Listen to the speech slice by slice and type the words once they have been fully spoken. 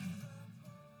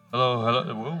Hello,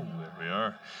 hello. Whoa, there we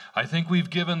are. I think we've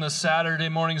given the Saturday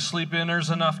morning sleep-inners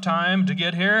enough time to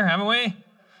get here, haven't we?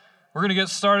 We're going to get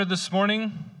started this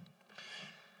morning.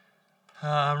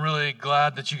 I'm really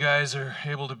glad that you guys are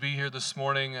able to be here this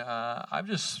morning. I've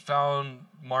just found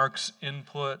Mark's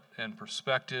input and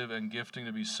perspective and gifting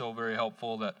to be so very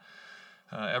helpful that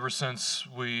ever since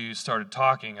we started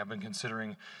talking, I've been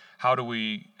considering how do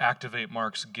we activate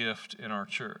Mark's gift in our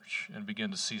church and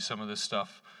begin to see some of this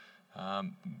stuff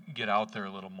get out there a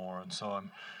little more. And so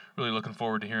I'm really looking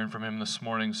forward to hearing from him this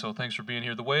morning. So thanks for being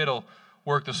here. The way it'll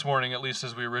work this morning, at least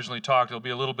as we originally talked, there'll be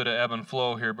a little bit of ebb and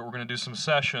flow here, but we're going to do some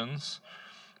sessions,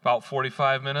 about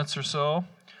 45 minutes or so,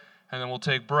 and then we'll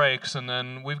take breaks. And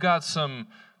then we've got some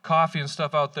coffee and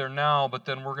stuff out there now, but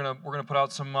then we're gonna put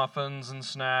out some muffins and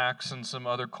snacks and some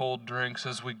other cold drinks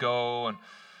as we go. And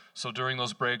so during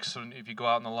those breaks, if you go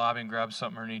out in the lobby and grab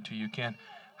something or need to, you can.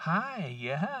 Hi,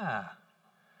 yeah.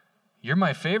 You're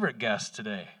my favorite guest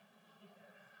today.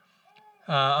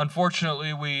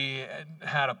 Unfortunately, we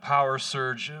had a power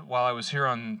surge while I was here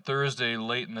on Thursday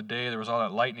late in the day. There was all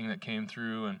that lightning that came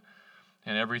through,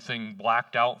 and everything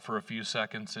blacked out for a few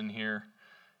seconds in here.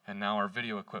 And now our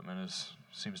video equipment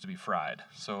seems to be fried.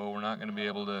 So we're not going to be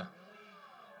able to,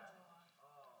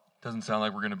 doesn't sound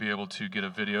like we're going to be able to get a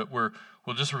video.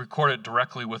 We'll just record it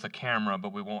directly with a camera,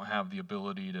 but we won't have the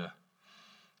ability to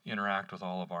interact with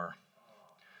all of our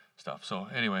stuff. So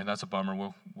anyway, that's a bummer.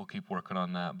 We'll keep working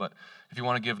on that. But if you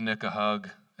want to give Nick a hug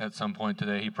at some point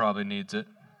today, he probably needs it.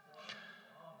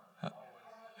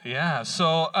 Yeah.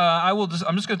 So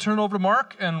I'm just going to turn it over to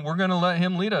Mark, and we're going to let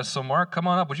him lead us. So Mark, come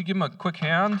on up. Would you give him a quick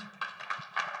hand?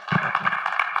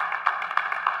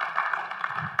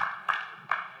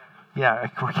 Yeah, a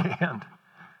quick hand.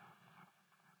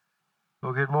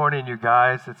 Well, good morning, you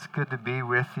guys. It's good to be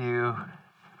with you.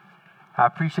 I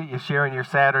appreciate you sharing your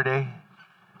Saturday.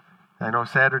 I know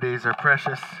Saturdays are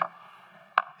precious,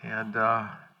 and but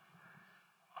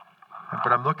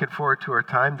I'm looking forward to our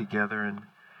time together. And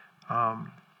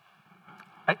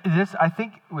I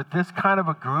think with this kind of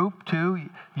a group too,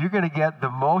 you're going to get the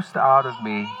most out of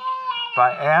me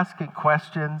by asking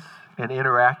questions and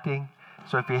interacting.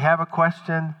 So if you have a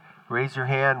question, raise your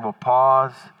hand. We'll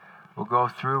pause. We'll go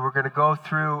through. We're going to go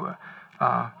through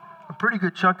a pretty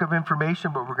good chunk of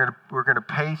information, but we're going to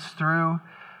pace through.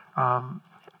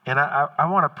 And I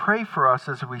want to pray for us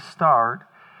as we start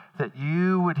that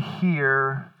you would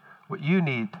hear what you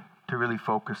need to really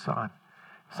focus on.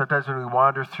 Sometimes when we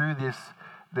wander through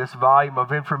this volume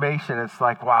of information, it's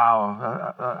like,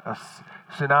 wow, a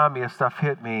tsunami of stuff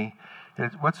hit me.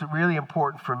 And what's really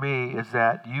important for me is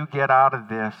that you get out of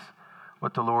this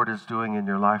what the Lord is doing in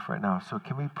your life right now. So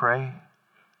can we pray?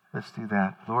 Let's do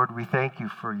that. Lord, we thank you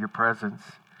for your presence.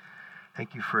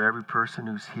 Thank you for every person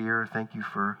who's here. Thank you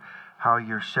for how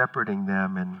you're shepherding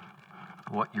them and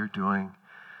what you're doing.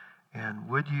 And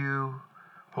would you,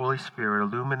 Holy Spirit,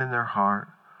 illumine in their heart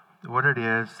what it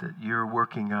is that you're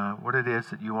working on, what it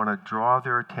is that you want to draw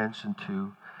their attention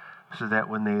to, so that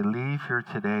when they leave here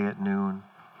today at noon,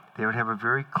 they would have a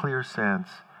very clear sense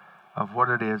of what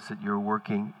it is that you're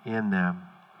working in them.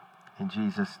 In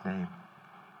Jesus' name,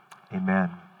 amen.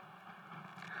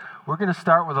 We're going to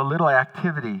start with a little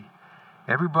activity.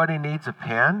 Everybody needs a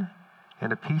pen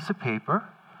and a piece of paper.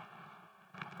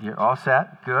 You're all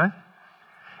set? Good.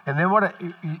 And then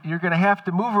you're going to have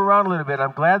to move around a little bit.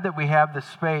 I'm glad that we have the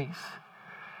space.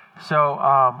 So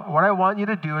what I want you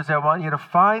to do is I want you to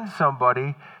find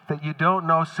somebody that you don't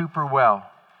know super well.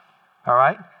 All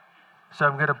right? So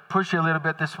I'm going to push you a little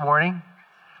bit this morning.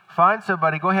 Find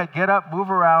somebody. Go ahead. Get up.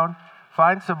 Move around.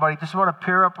 Find somebody. Just want to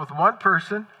pair up with one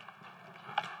person.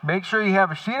 Make sure you have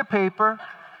a sheet of paper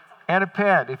and a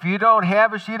pen. If you don't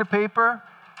have a sheet of paper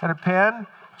and a pen,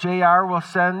 JR will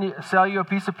sell you a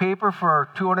piece of paper for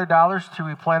 $200 to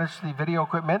replenish the video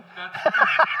equipment.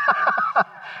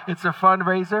 It's a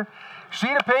fundraiser.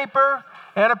 Sheet of paper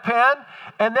and a pen.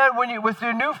 And then with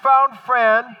your newfound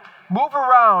friend, move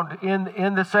around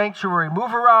in the sanctuary.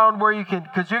 Move around where you can,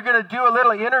 because you're going to do a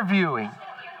little interviewing.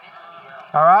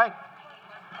 All right?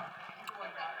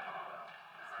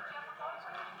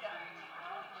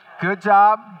 Good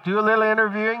job. Do a little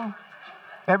interviewing.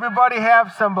 Everybody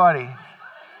have somebody.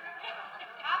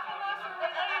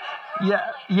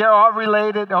 Yeah, you're all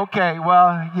related. Okay,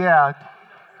 well, yeah.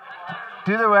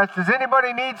 Do the rest. Does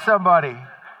anybody need somebody?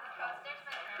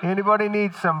 Anybody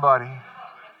need somebody?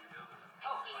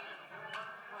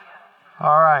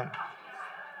 All right.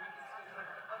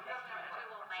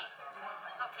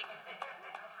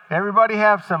 Everybody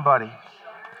have somebody.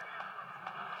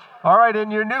 All right, in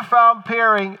your newfound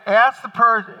pairing, ask the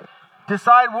person,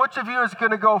 decide which of you is going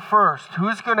to go first.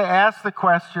 Who's going to ask the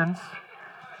questions?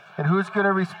 and who's going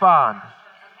to respond?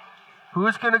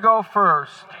 Who's going to go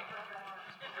first?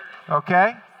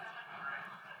 Okay?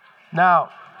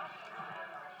 Now,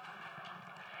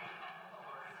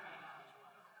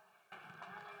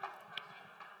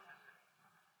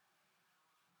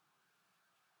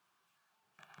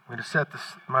 I'm going to set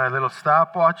my little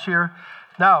stopwatch here.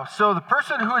 Now, so the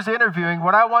person who is interviewing,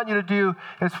 what I want you to do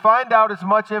is find out as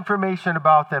much information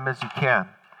about them as you can.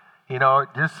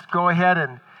 Just go ahead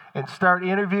and start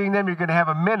interviewing them. You're going to have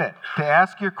a minute to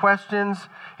ask your questions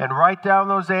and write down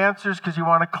those answers because you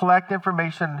want to collect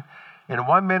information in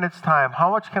 1 minute's time.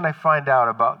 How much can I find out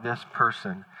about this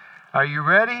person? Are you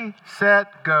ready,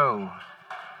 set, go?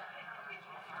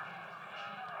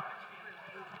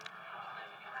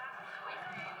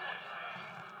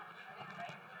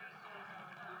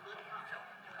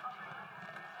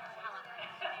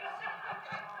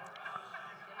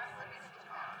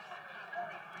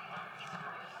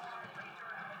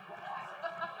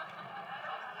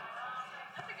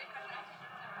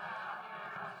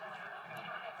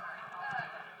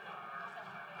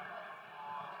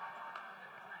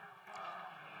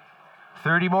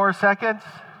 Thirty more seconds.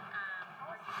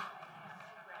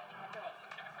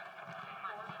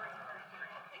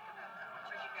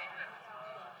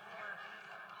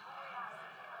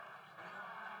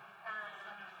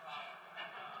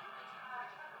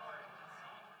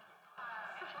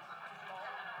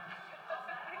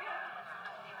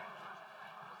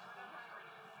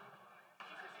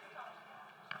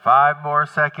 Five more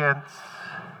seconds.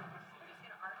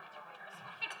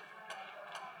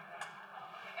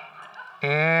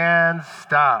 And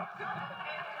stop.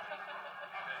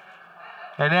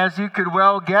 And as you could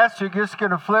well guess, you're just going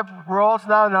to flip roles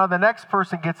now. Now the next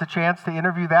person gets a chance to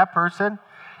interview that person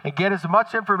and get as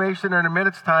much information in a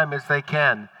minute's time as they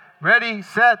can. Ready,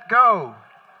 set, go.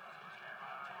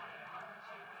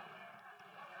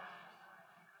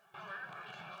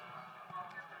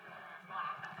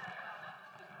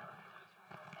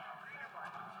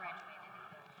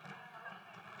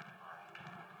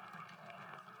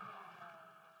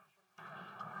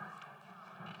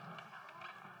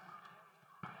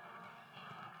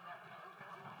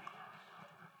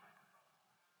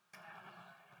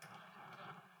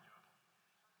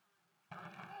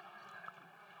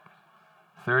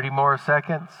 Thirty more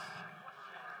seconds.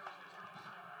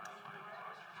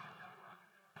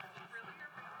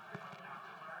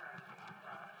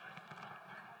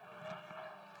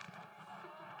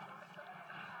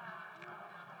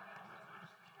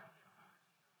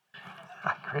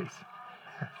 Grace.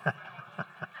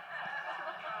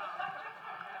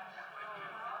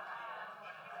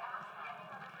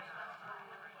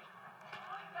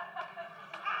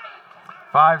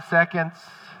 5 seconds.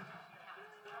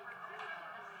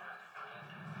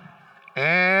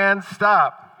 And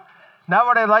stop. Now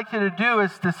what I'd like you to do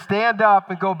is to stand up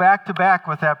and go back to back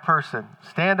with that person.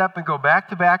 Stand up and go back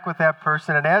to back with that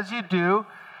person. And as you do,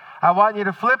 I want you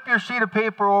to flip your sheet of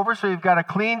paper over so you've got a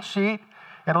clean sheet.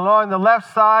 And along the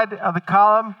left side of the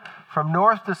column, from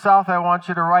north to south, I want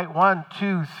you to write 1,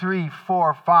 2, 3,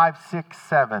 4, 5, 6,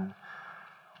 7.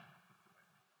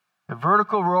 The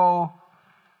vertical row,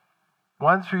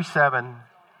 1 through 7,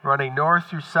 running north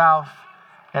through south.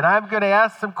 And I'm going to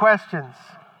ask some questions.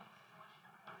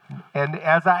 And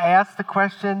as I ask the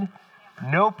question,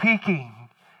 no peeking.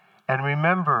 And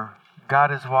remember,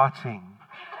 God is watching.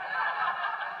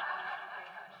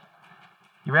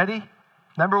 You ready?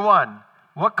 Number 1,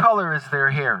 what color is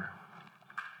their hair?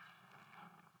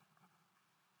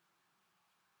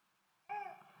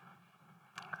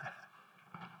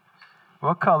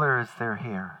 What color is their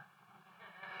hair?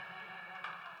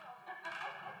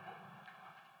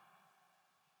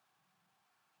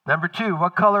 Number 2,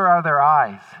 what color are their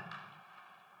eyes?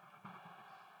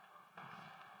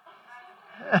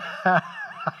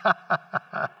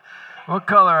 What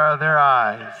color are their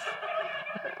eyes?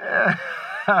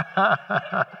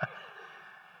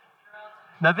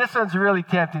 Now this one's really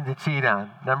tempting to cheat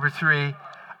on. Number 3,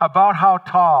 about how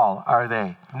tall are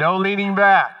they? No leaning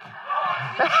back.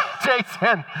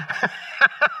 Jason.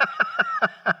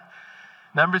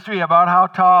 Number 3, about how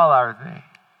tall are they?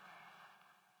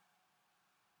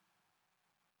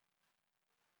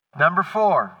 Number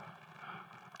 4,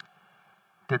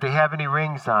 did they have any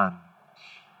rings on?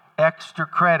 Extra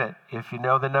credit if you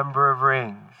know the number of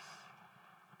rings.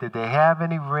 Did they have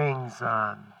any rings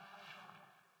on?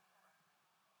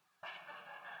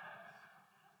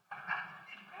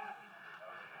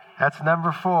 That's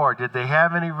number 4. Did they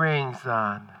have any rings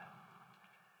on?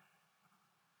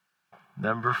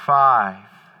 Number 5.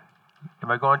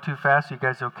 Am I going too fast? Are you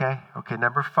guys okay? Okay,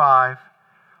 number 5.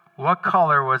 What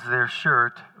color was their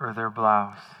shirt or their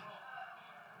blouse?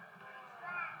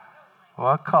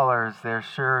 What color is their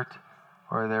shirt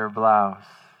or their blouse?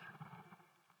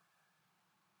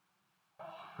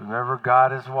 Remember,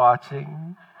 God is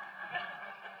watching.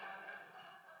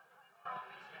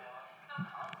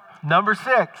 Number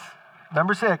six.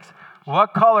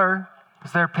 What color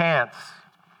is their pants?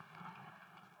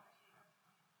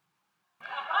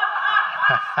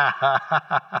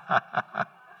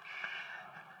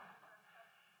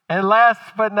 And last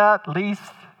but not least,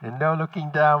 and no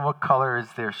looking down, what color is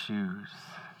their shoes?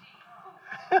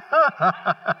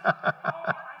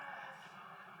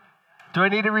 Do I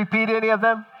need to repeat any of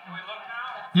them?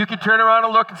 You can turn around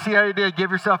and look and see how you did. Give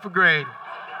yourself a grade.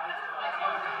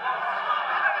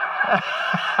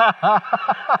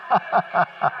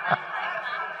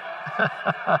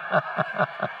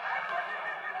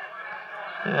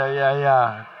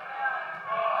 Yeah.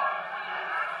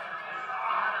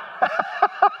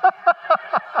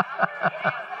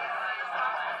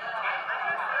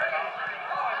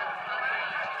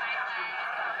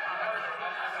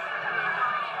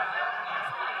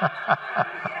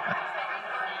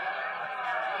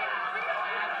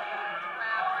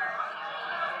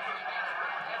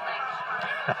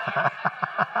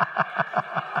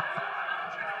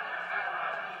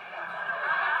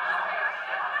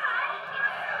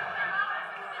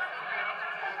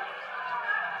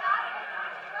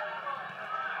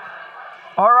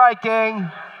 All right, gang.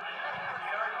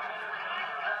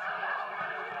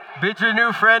 Bid your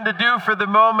new friend adieu for the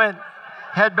moment.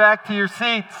 Head back to your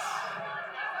seats.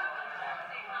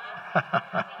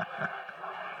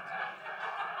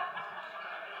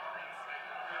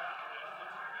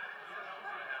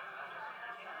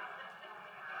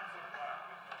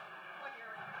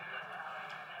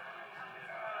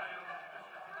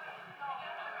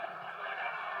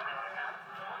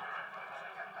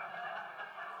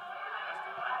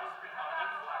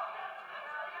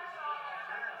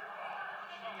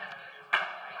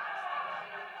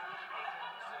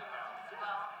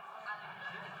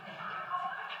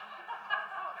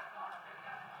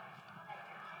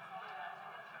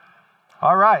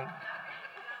 All right.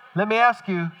 Let me ask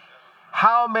you,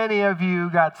 how many of you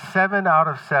got 7 out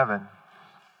of 7?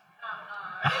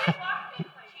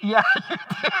 Yeah, you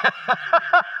did.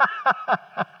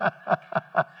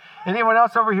 Anyone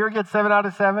else over here get 7 out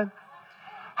of 7?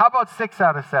 How about 6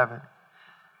 out of 7?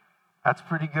 That's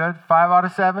pretty good. 5 out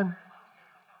of 7?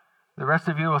 The rest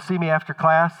of you will see me after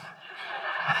class.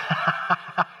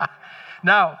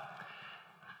 Now,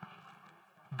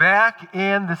 back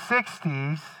in the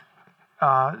 60s,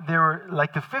 there were,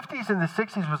 like the 50s and the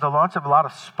 60s was the launch of a lot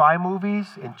of spy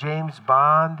movies and James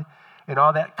Bond and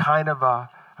all that kind of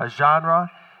a genre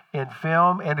in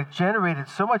film. And it generated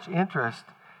so much interest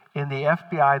in the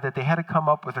FBI that they had to come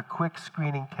up with a quick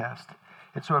screening test.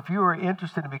 And so if you were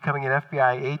interested in becoming an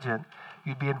FBI agent,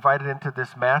 you'd be invited into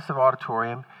this massive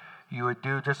auditorium. You would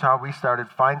do just how we started,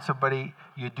 find somebody,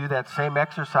 you'd do that same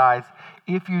exercise.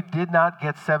 If you did not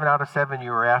get 7 out of 7,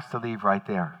 you were asked to leave right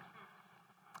there,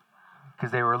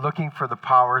 because they were looking for the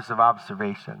powers of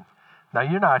observation. Now,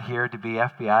 you're not here to be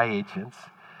FBI agents,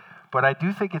 but I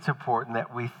do think it's important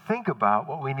that we think about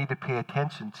what we need to pay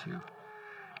attention to.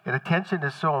 And attention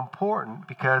is so important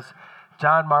because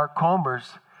John Mark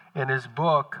Comer's, in his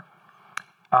book,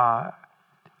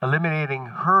 Eliminating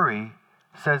Hurry,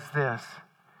 says this.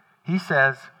 He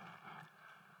says,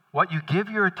 what you give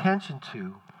your attention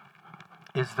to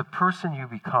is the person you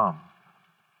become.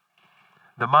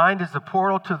 The mind is the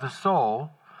portal to the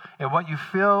soul, and what you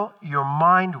fill your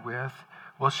mind with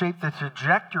will shape the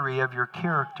trajectory of your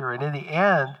character. And in the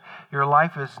end, your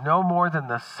life is no more than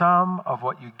the sum of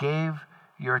what you gave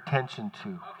your attention to. Okay,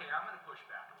 I'm going to push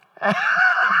back.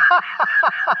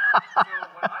 So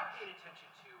what I paid attention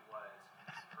to was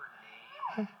her name,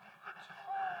 her tone,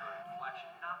 her inflection,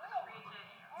 not the crazy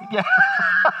answer. Yeah,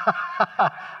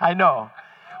 I know.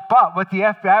 But what the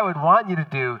FBI would want you to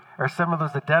do are some of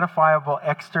those identifiable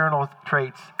external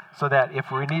traits so that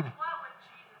if we need...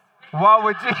 What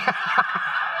would you...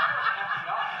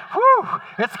 Whew,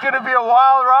 it's going to be a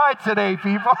wild ride today,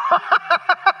 people.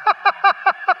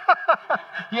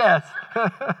 Yes.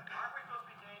 Aren't we supposed to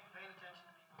be paying attention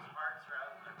to people's hearts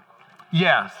rather than their clothing?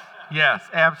 Yes,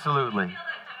 absolutely.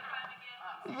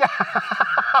 Yeah.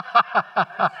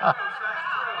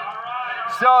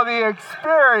 So the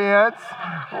experience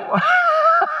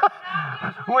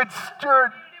which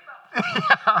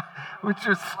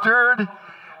was stirred.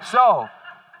 So,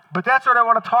 but that's what I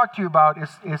want to talk to you about is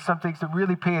some things to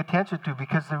really pay attention to,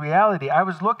 because the reality, I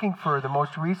was looking for the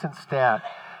most recent stat,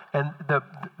 and the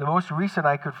most recent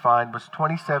I could find was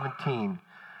 2017.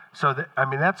 So,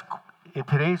 that's in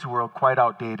today's world quite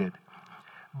outdated.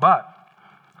 But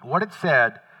what it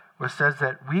said which says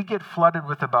that we get flooded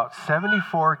with about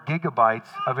 74 gigabytes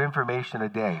of information a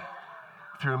day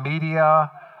through media,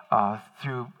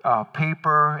 through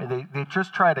paper, and they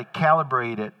just try to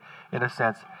calibrate it in a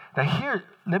sense. Now here,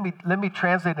 let me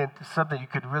translate it into something you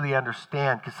could really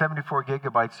understand, because 74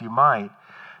 gigabytes you might.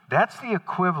 That's the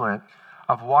equivalent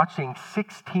of watching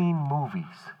 16 movies.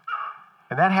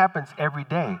 And that happens every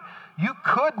day. You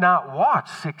could not watch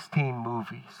 16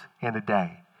 movies in a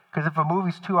day. Because if a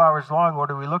movie's 2 hours long,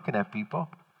 what are we looking at, people?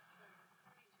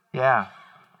 Yeah.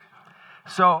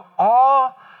 So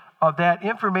all of that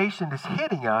information is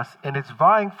hitting us, and it's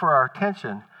vying for our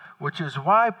attention, which is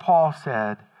why Paul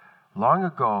said long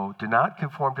ago, do not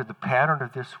conform to the pattern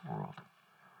of this world,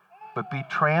 but be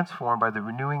transformed by the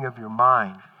renewing of your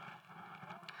mind.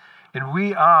 And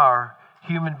we are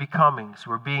human becomings.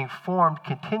 We're being formed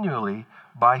continually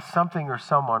by something or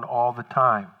someone all the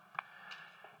time.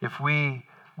 If we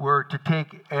were to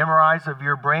take MRIs of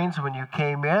your brains when you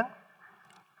came in,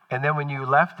 and then when you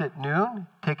left at noon,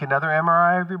 take another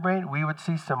MRI of your brain, we would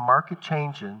see some marked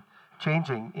changing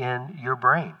in your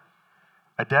brain.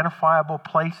 Identifiable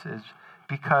places,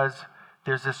 because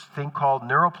there's this thing called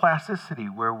neuroplasticity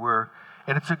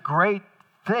and it's a great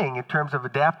thing in terms of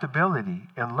adaptability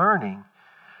and learning.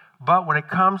 But when it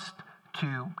comes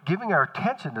to giving our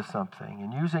attention to something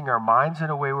and using our minds in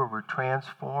a way where we're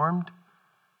transformed,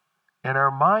 and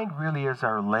our mind really is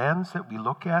our lens that we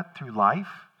look at through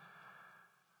life,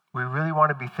 we really want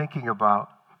to be thinking about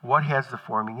what has the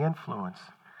forming influence.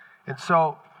 And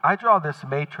so I draw this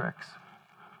matrix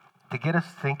to get us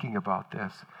thinking about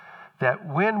this, that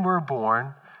when we're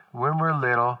born, when we're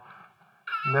little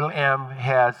M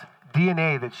has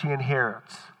DNA that she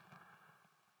inherits.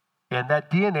 And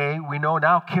that DNA, we know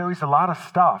now, carries a lot of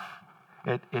stuff.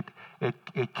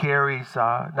 It carries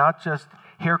not just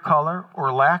hair color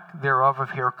or lack thereof of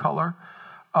hair color.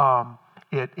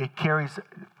 It carries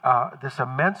this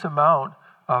immense amount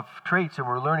of traits, and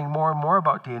we're learning more and more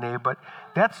about DNA, but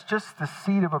that's just the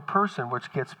seed of a person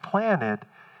which gets planted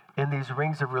in these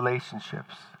rings of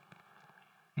relationships.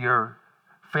 Your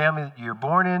family that you're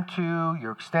born into,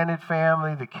 your extended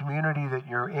family, the community that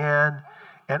you're in,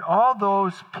 and all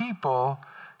those people,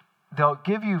 they'll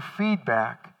give you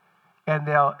feedback, and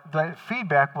that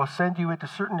feedback will send you into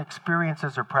certain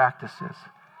experiences or practices.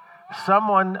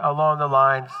 Someone along the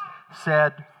lines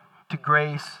said to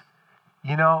Grace,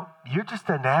 you're just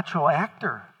a natural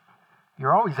actor.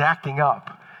 You're always acting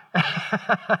up.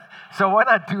 So why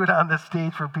not do it on the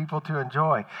stage for people to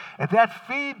enjoy? And that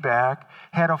feedback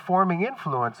had a forming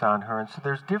influence on her. And so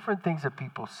there's different things that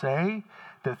people say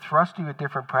that thrust you at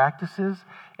different practices.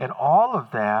 And all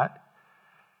of that,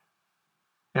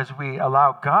 as we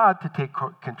allow God to take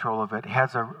control of it,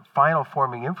 has a final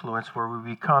forming influence where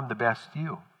we become the best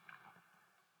you.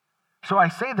 So I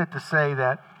say that to say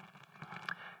that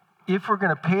if we're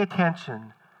going to pay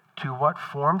attention to what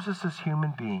forms us as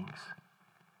human beings,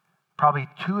 probably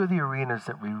two of the arenas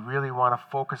that we really want to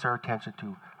focus our attention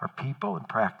to are people and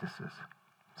practices.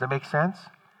 Does that make sense?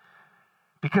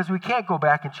 Because we can't go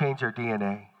back and change our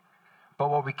DNA.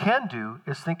 But what we can do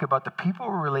is think about the people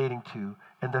we're relating to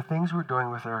and the things we're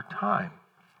doing with our time.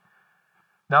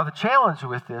 Now, the challenge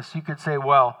with this, you could say,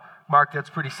 well, Mark, that's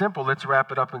pretty simple. Let's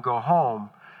wrap it up and go home.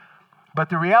 But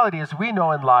the reality is we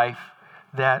know in life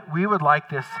that we would like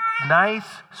this nice,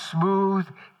 smooth,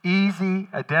 easy,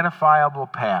 identifiable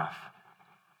path.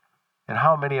 And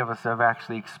how many of us have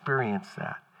actually experienced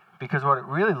that? Because what it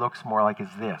really looks more like is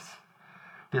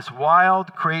this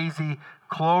wild, crazy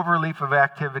clover leaf of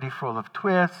activity full of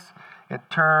twists and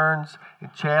turns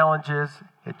and challenges.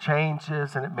 It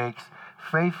changes, and it makes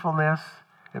faithfulness,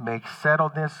 it makes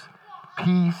settledness,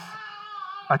 peace,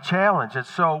 a challenge. And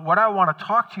so what I want to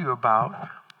talk to you about,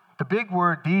 the big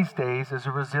word these days is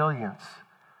resilience.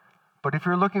 But if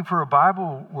you're looking for a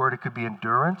Bible word, it could be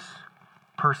endurance,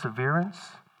 perseverance.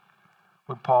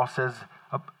 When Paul says,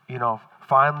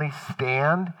 finally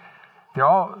stand, they're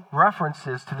all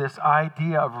references to this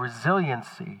idea of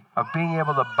resiliency, of being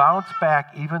able to bounce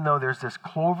back even though there's this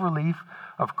clover leaf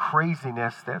of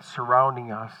craziness that's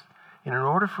surrounding us. And in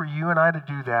order for you and I to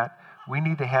do that, we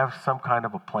need to have some kind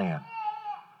of a plan.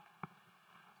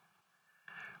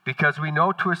 Because we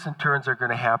know twists and turns are going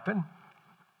to happen.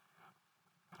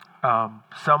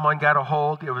 Someone got a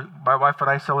hold. My wife and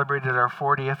I celebrated our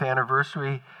 40th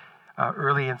anniversary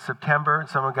early in September, and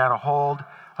someone got a hold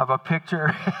of a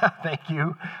picture, thank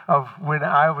you, of when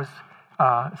I was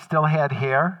still had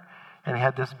hair and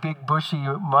had this big bushy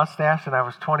mustache, and I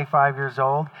was 25 years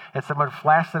old, and someone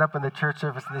flashed it up in the church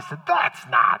service, and they said, "That's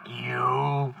not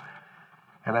you."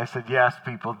 And I said, "Yes,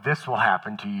 people, this will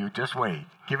happen to you. Just wait.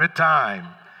 Give it time."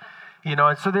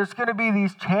 And so there's going to be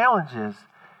these challenges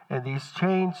and these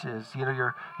changes.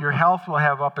 Your health will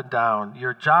have up and down.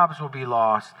 Your jobs will be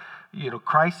lost.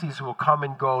 Crises will come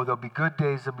and go. There'll be good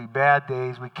days, there'll be bad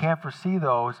days. We can't foresee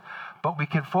those, but we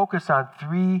can focus on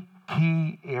 3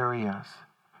 key areas.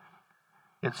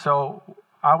 And so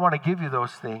I want to give you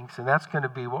those things, and that's going to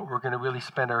be what we're going to really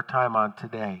spend our time on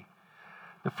today.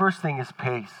 The first thing is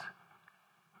pace.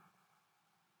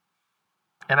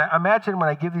 And I imagine when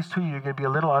I give these to you, you're going to be a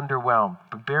little underwhelmed,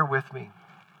 but bear with me.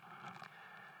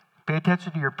 Pay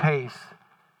attention to your pace.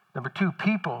 Number 2,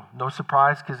 people. No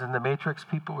surprise, because in the Matrix,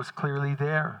 people was clearly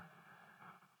there.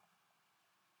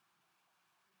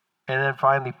 And then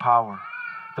finally, power.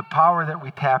 The power that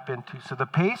we tap into. So the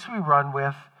pace we run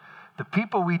with, the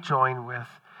people we join with,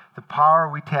 the power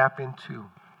we tap into.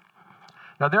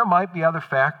 Now, there might be other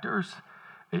factors,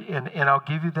 and I'll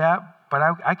give you that, but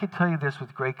I can tell you this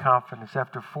with great confidence.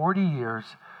 After 40 years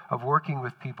of working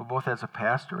with people, both as a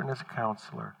pastor and as a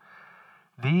counselor,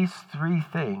 these 3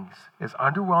 things, as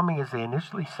underwhelming as they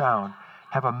initially sound,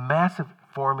 have a massive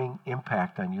forming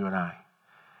impact on you and I.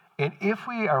 And if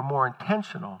we are more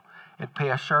intentional and pay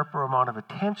a sharper amount of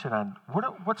attention on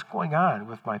what's going on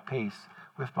with my pace,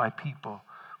 with my people,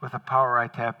 with the power I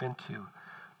tap into,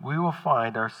 we will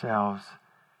find ourselves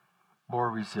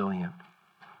more resilient.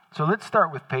 So let's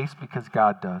start with pace, because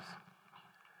God does.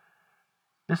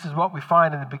 This is what we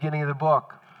find in the beginning of the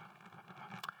book.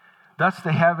 Thus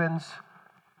the heavens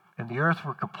and the earth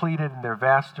were completed in their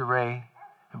vast array,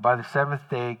 and by the 7th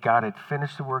day God had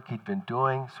finished the work he'd been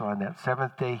doing. So on that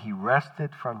 7th day he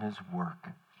rested from his work.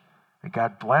 And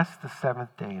God blessed the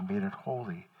 7th day and made it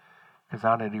holy, because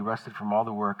on it he rested from all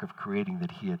the work of creating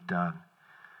that he had done.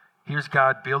 Here's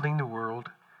God building the world.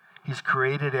 He's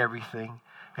created everything,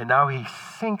 and now he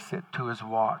syncs it to his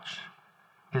watch,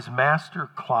 his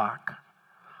master clock.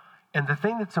 And the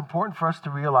thing that's important for us to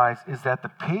realize is that the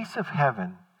pace of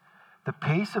heaven, the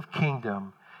pace of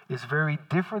kingdom, is very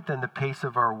different than the pace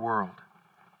of our world.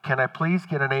 Can I please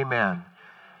get an amen?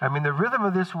 I mean, the rhythm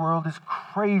of this world is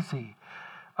crazy.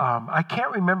 I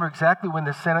can't remember exactly when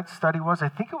the Senate study was. I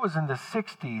think it was in the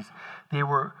 60s. They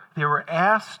were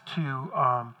asked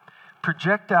to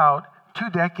project out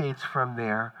 2 decades from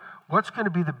there what's going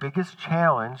to be the biggest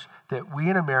challenge that we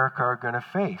in America are going to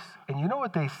face. And you know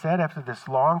what they said after this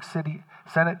long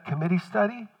Senate committee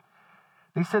study?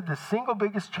 They said the single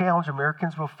biggest challenge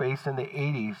Americans will face in the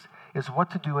 80s is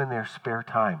what to do in their spare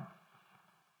time.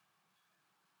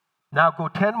 Now go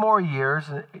 10 more years,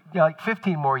 like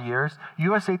 15 more years.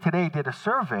 USA Today did a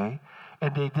survey,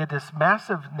 and they did this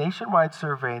massive nationwide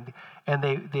survey, and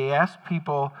they asked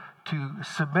people to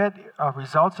submit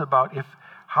results about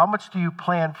how much do you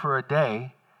plan for a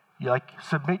day. You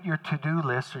submit your to-do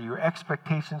list or your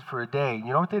expectations for a day.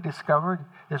 You know what they discovered?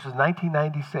 This was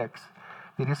 1996.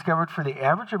 They discovered for the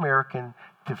average American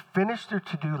to finish their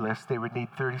to-do list, they would need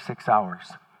 36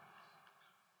 hours.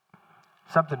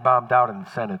 Something bombed out in the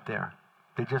Senate there.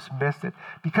 They just missed it.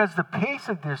 Because the pace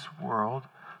of this world,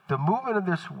 the movement of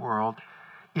this world,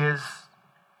 is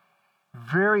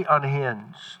very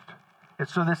unhinged. And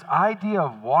so this idea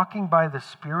of walking by the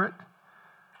Spirit,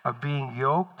 of being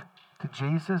yoked to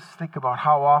Jesus, think about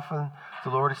how often the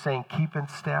Lord is saying, keep in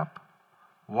step,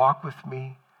 walk with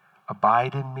me,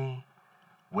 abide in me,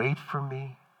 wait for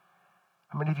me.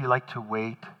 How many of you like to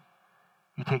wait?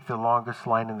 You take the longest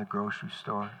line in the grocery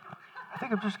store. I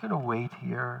think I'm just going to wait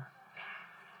here.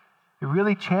 It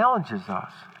really challenges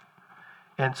us.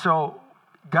 And so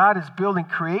God is building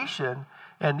creation,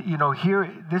 and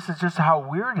here, this is just how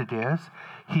weird it is.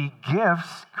 He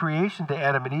gifts creation to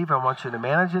Adam and Eve. I want you to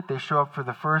manage it. They show up for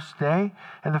the first day,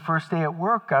 and the first day at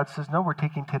work, God says, no, we're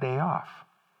taking today off.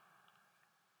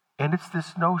 And it's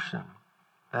this notion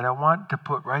that I want to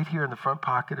put right here in the front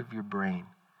pocket of your brain,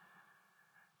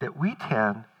 that we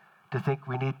tend to think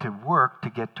we need to work to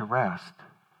get to rest.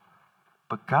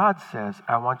 But God says,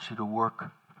 I want you to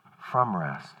work from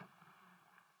rest.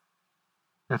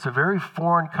 That's a very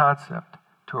foreign concept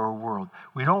to our world.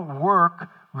 We don't work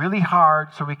really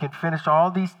hard so we can finish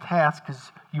all these tasks,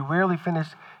 because you rarely finish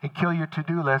and kill your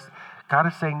to-do list. God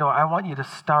is saying, no, I want you to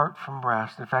start from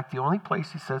rest. In fact, the only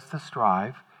place he says to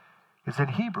strive is in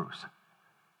Hebrews,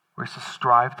 where he says,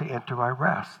 strive to enter my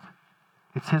rest.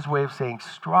 It's his way of saying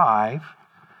strive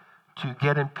to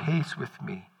get in pace with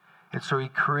me. And so he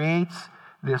creates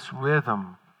this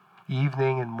rhythm,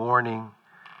 evening and morning,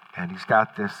 and he's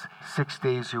got this 6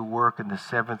 days you work and the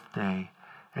 7th day,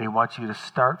 and he wants you to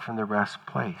start from the rest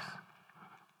place.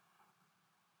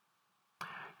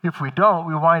 If we don't,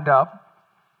 we wind up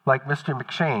like Mr.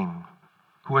 McShane,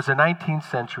 who was a 19th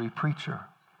century preacher.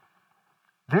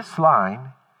 This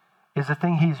line is the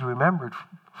thing he's remembered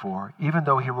for, even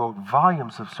though he wrote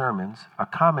volumes of sermons, a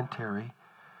commentary.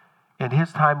 In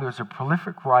his time, he was a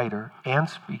prolific writer and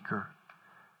speaker.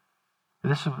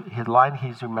 This is his line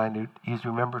he's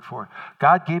remembered for.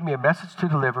 God gave me a message to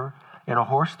deliver and a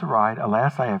horse to ride.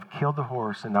 Alas, I have killed the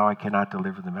horse, and now I cannot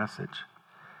deliver the message.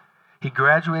 He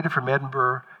graduated from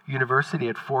Edinburgh University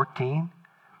at 14.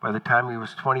 By the time he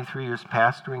was 23, he was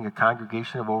pastoring a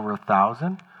congregation of over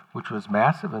 1,000, which was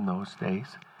massive in those days.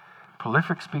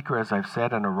 Prolific speaker, as I've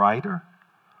said, and a writer.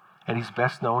 And he's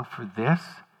best known for this,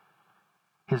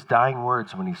 his dying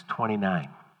words when he's 29.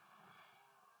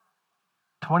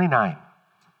 29.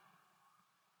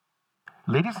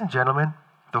 Ladies and gentlemen,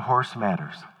 the horse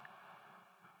matters.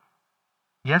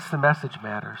 Yes, the message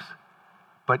matters.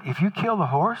 But if you kill the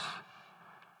horse,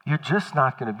 you're just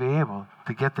not going to be able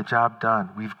to get the job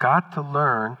done. We've got to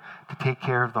learn to take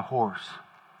care of the horse.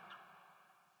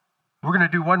 We're going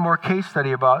to do one more case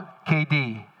study about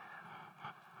KD,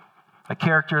 a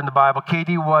character in the Bible.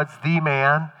 KD was the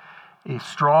man. He's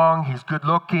strong, he's good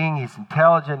looking, he's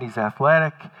intelligent, he's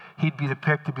athletic. He'd be the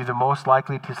pick to be the most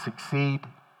likely to succeed.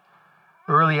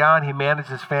 Early on, he managed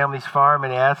his family's farm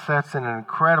and assets in an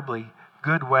incredibly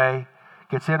good way,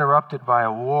 gets interrupted by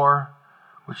a war,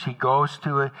 which he goes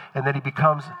to, and then he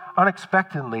becomes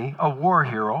unexpectedly a war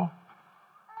hero.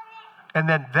 And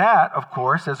then that, of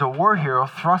course, as a war hero,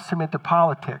 thrusts him into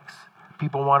politics.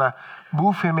 People want to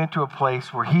move him into a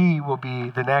place where he will be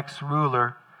the next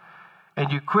ruler.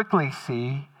 And you quickly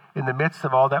see, in the midst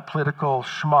of all that political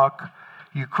schmuck,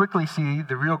 you quickly see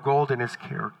the real gold in his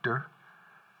character.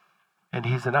 And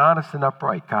he's an honest and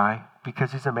upright guy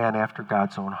because he's a man after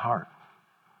God's own heart.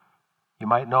 You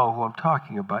might know who I'm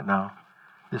talking about now.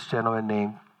 This gentleman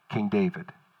named King David.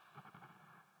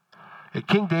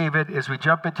 King David, as we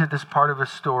jump into this part of his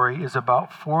story, is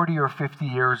about 40 or 50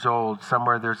 years old.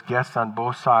 Somewhere there's guests on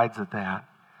both sides of that.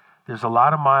 There's a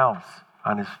lot of miles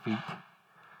on his feet.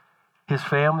 His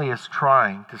family is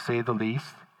trying, to say the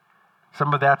least.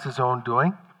 Some of that's his own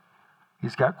doing.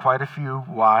 He's got quite a few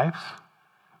wives,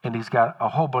 and he's got a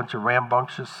whole bunch of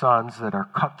rambunctious sons that are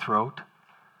cutthroat.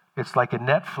 It's like a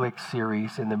Netflix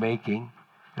series in the making.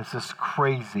 It's just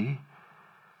crazy.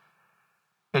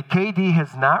 And KD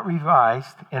has not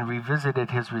revised and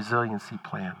revisited his resiliency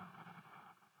plan.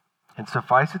 And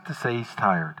suffice it to say, he's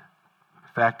tired.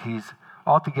 In fact, he's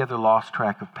altogether lost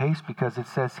track of pace because it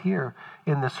says here,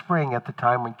 in the spring, at the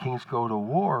time when kings go to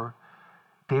war,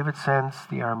 David sends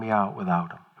the army out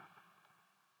without him.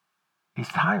 He's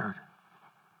tired.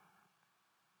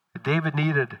 David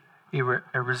needed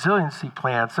a resiliency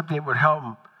plan, something that would help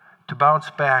him to bounce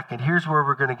back. And here's where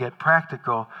we're going to get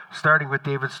practical, starting with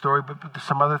David's story, but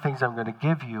some other things I'm going to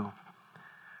give you.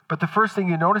 But the first thing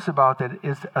you notice about that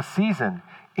is a season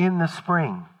in the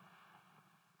spring.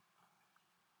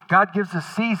 God gives us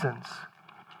seasons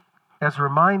as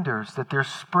reminders that there's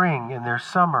spring and there's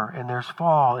summer and there's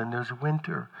fall and there's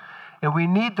winter. And we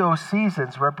need those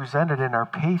seasons represented in our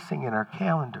pacing in our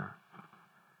calendar.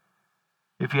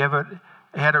 If you haven't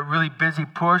had a really busy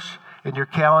push and your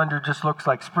calendar just looks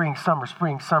like spring, summer,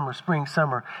 spring, summer, spring,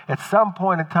 summer, at some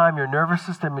point in time, your nervous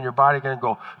system and your body are going to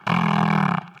go,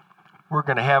 we're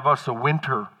going to have us a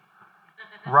winter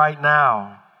right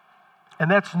now.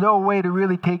 And that's no way to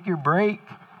really take your break.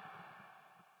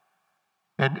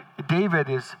 And David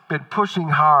has been pushing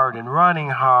hard and running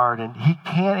hard, and he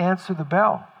can't answer the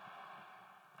bell.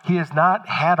 He has not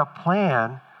had a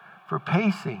plan for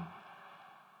pacing.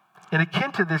 And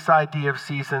akin to this idea of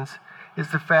seasons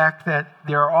is the fact that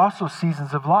there are also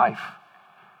seasons of life.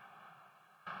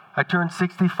 I turned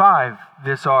 65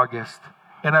 this August,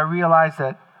 and I realized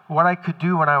that what I could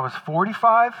do when I was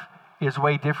 45 is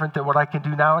way different than what I can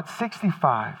do now at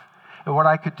 65. And what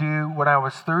I could do when I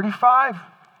was 35,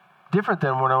 different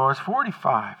than when I was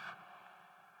 45.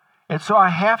 And so I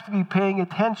have to be paying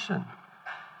attention.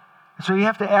 So you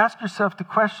have to ask yourself the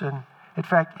question, in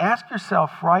fact, ask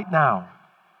yourself right now,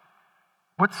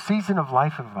 what season of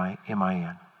life am I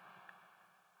in?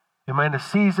 Am I in a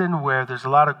season where there's a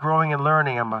lot of growing and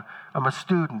learning? I'm a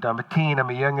student, I'm a teen, I'm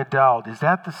a young adult. Is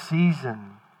that the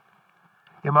season?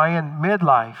 Am I in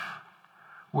midlife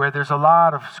where there's a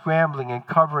lot of scrambling and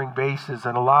covering bases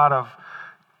and a lot of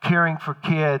caring for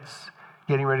kids,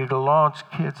 getting ready to launch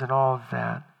kids and all of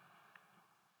that?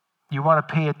 You want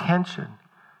to pay attention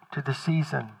to the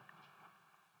season.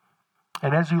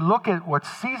 And as you look at what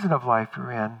season of life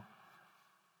you're in,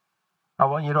 I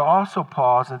want you to also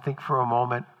pause and think for a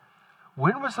moment,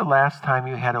 when was the last time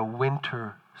you had a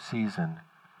winter season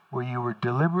where you were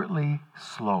deliberately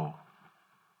slow?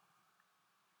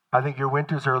 I think your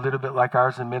winters are a little bit like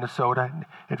ours in Minnesota.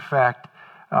 In fact,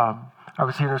 I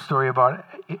was hearing a story about,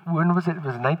 when was it? It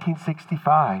was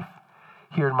 1965.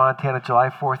 Here in Montana, July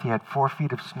 4th, you had 4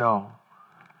 feet of snow.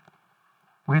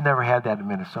 We've never had that in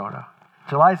Minnesota.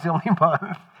 July's the only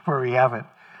month where we have it.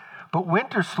 But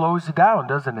winter slows it down,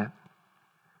 doesn't it?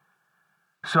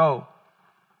 So,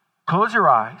 close your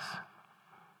eyes,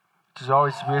 which is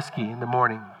always risky in the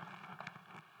morning.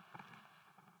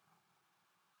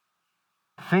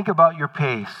 Think about your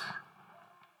pace.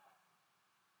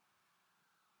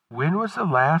 When was the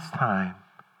last time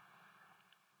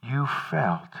you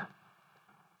felt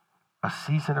a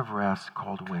season of rest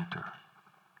called winter?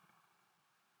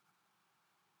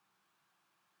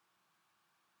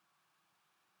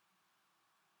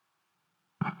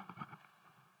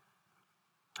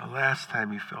 The last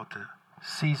time you felt a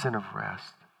season of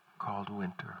rest called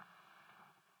winter.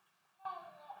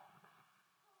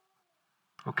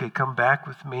 Okay, come back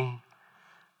with me.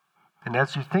 And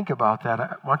as you think about that,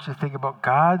 I want you to think about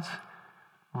God's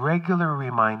regular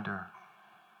reminder.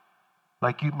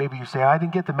 Like maybe you say, I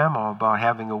didn't get the memo about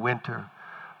having a winter.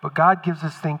 But God gives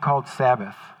this thing called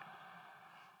Sabbath.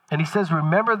 And he says,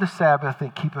 remember the Sabbath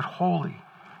and keep it holy.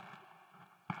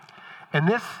 And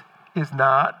this is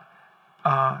not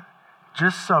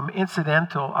just some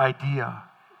incidental idea.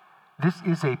 This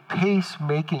is a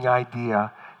pace-making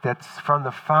idea that's from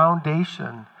the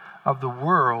foundation of the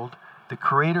world. The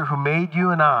Creator who made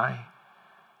you and I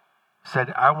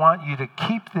said, I want you to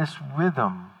keep this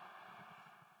rhythm.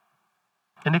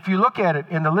 And if you look at it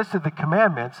in the list of the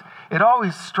commandments, it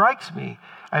always strikes me.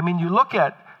 I mean, you look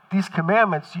at these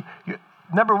commandments,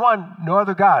 number 1, no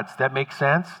other gods. That makes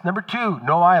sense. Number 2,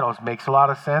 no idols. Makes a lot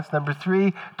of sense. Number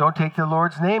 3, don't take the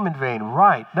Lord's name in vain.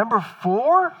 Right. Number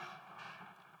 4,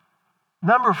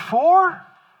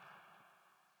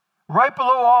 right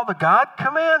below all the God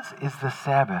commands is the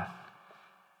Sabbath.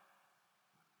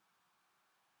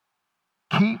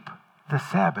 Keep the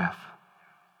Sabbath.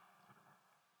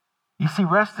 You see,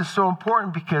 rest is so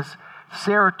important because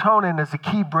serotonin is a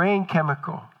key brain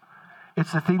chemical.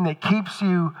 It's the thing that keeps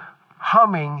you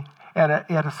humming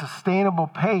at a sustainable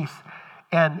pace.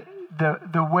 And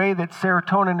the way that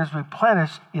serotonin is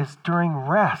replenished is during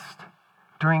rest,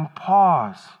 during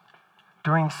pause,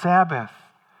 during Sabbath,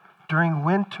 during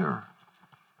winter.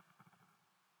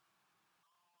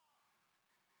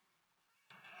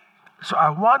 So I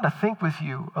want to think with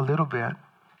you a little bit,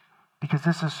 because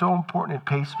this is so important in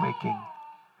pacemaking.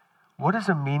 What is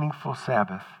a meaningful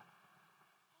Sabbath?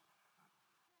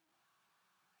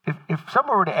 If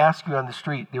someone were to ask you on the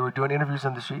street, they were doing interviews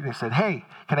on the street, and they said, hey,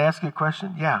 can I ask you a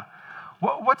question? Yeah.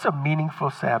 What's a meaningful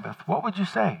Sabbath? What would you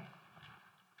say?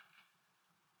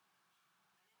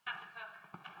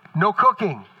 No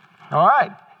cooking. All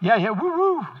right. Yeah,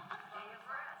 woo-woo.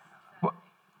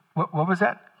 What was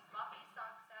that?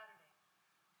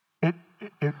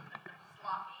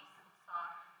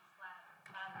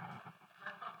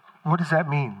 What does that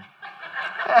mean?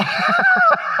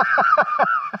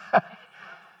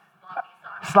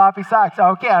 Sloppy socks.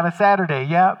 Okay, on a Saturday.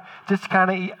 Yep. Just kind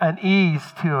of an ease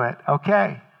to it. Okay.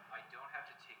 I don't have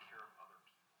to take care of other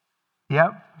people.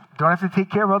 Yep. Don't have to take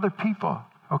care of other people.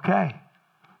 Okay.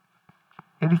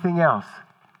 Anything else?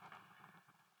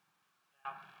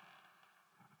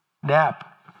 Nap.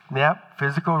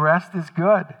 Physical rest is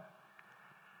good.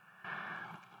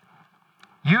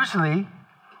 Usually,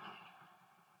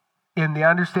 in the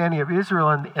understanding of Israel,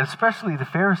 and especially the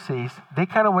Pharisees, they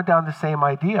kind of went down the same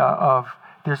idea of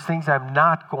there's things I'm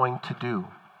not going to do,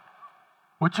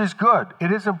 which is good.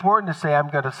 It is important to say I'm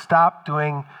going to stop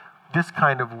doing this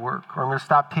kind of work, or I'm going to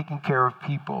stop taking care of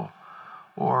people,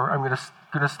 or I'm going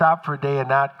to stop for a day and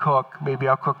not cook. Maybe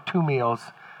I'll cook 2 meals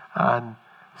on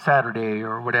Saturday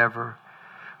or whatever.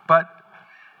 But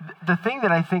the thing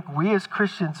that I think we as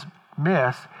Christians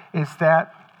miss is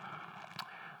that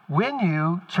when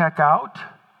you check out,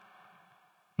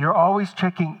 you're always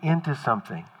checking into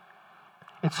something.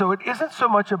 And so it isn't so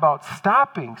much about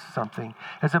stopping something,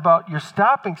 it's about you're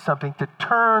stopping something to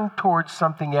turn towards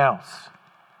something else.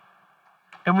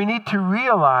 And we need to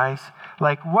realize,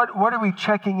 like, what are we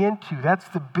checking into? That's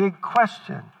the big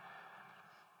question.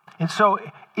 And so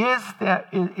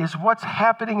is what's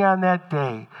happening on that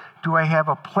day, do I have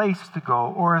a place to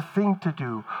go or a thing to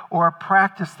do or a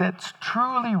practice that's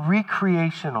truly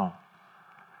recreational,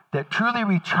 that truly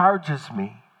recharges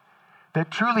me,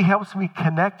 that truly helps me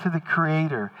connect to the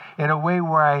Creator in a way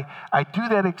where I do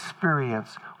that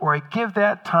experience, or I give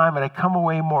that time and I come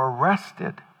away more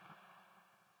rested?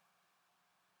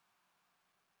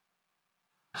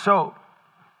 So,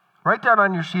 write down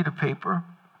on your sheet of paper,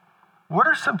 what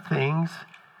are some things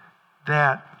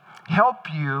that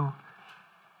help you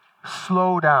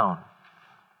slow down?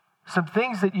 some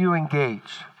things that you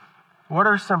engage? What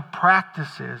are some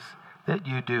practices that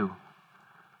you do?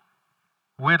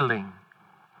 Whittling,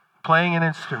 playing an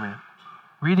instrument,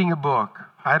 reading a book,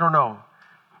 I don't know.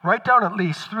 Write down at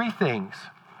least 3 things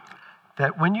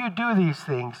that when you do these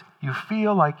things, you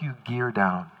feel like you gear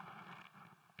down.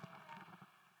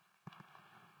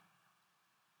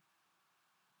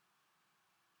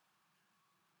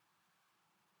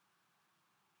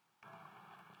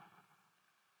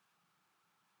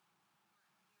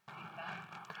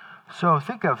 So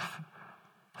think of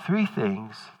 3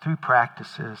 things, 3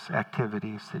 practices,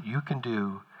 activities that you can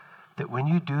do that when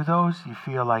you do those, you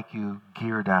feel like you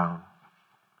gear down.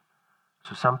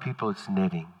 So some people it's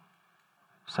knitting.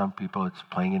 Some people it's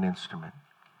playing an instrument,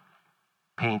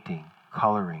 painting,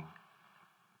 coloring,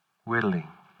 whittling.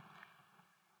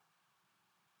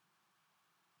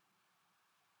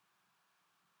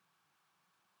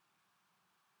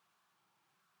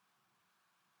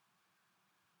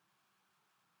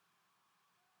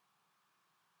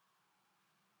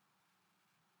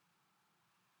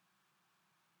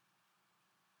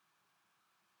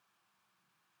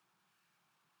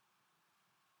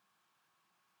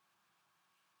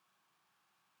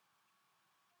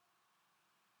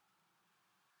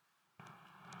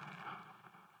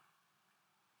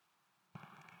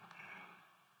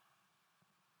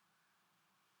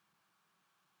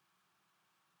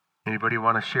 Anybody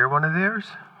want to share one of theirs?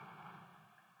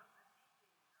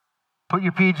 Put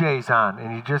your PJs on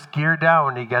and you just gear down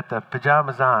when you get the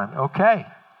pajamas on. Okay.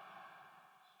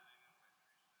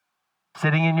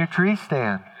 Sitting in your tree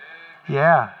stand.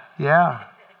 Yeah.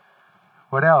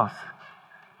 What else?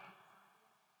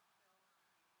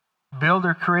 Build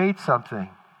or create something.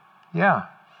 Yeah.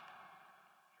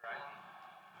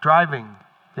 Driving.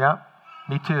 Yep.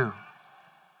 Me too.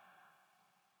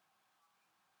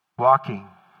 Walking.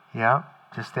 Yeah,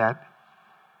 just that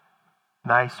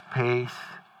nice pace.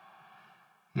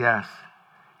 Yes.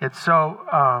 It's so,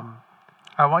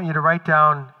 I want you to write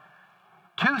down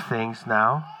 2 things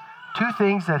now. 2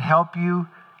 things that help you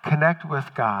connect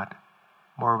with God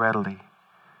more readily.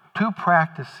 2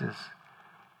 practices.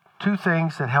 2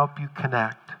 things that help you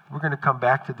connect. We're going to come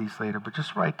back to these later, but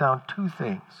just write down 2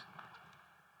 things.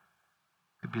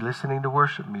 Could be listening to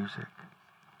worship music.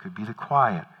 Could be the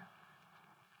quiet.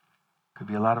 Could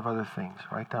be a lot of other things.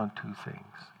 Write down 2 things.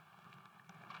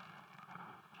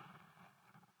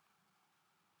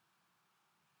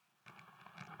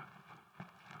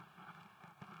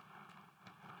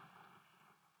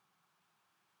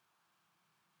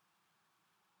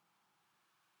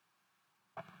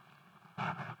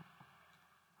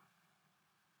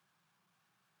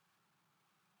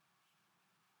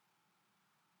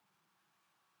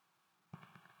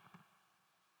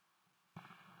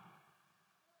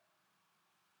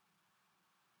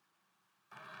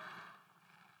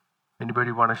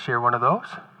 Anybody want to share one of those?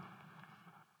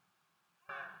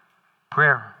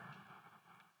 Prayer.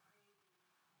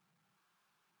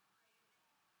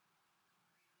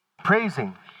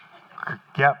 Praising.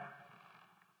 Yep.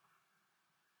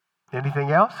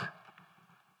 Anything else?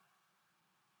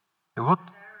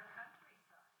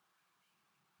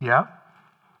 Yeah.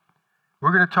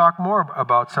 We're going to talk more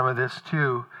about some of this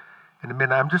too in a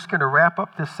minute. I'm just going to wrap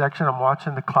up this section. I'm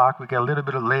watching the clock. We got a little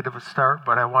bit late of a start,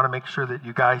 but I want to make sure that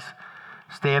you guys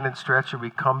stand and stretch and we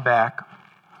come back.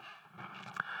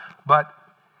 But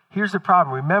here's the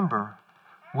problem. Remember,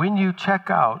 when you check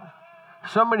out,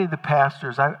 so many of the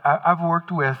pastors, I've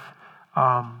worked with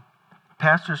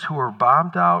pastors who are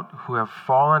bombed out, who have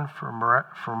fallen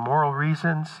for moral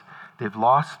reasons. They've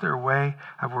lost their way.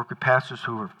 I've worked with pastors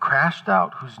who have crashed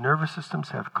out, whose nervous systems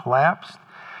have collapsed.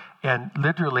 And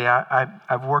literally,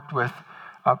 I've worked with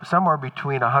somewhere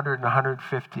between 100 and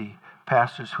 150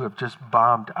 pastors who have just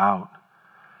bombed out.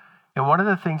 And one of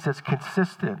the things that's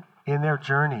consistent in their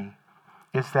journey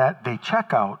is that they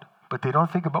check out, but they don't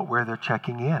think about where they're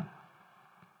checking in.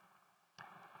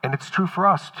 And it's true for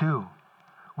us, too.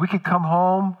 We could come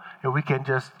home and we can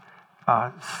just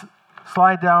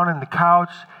slide down on the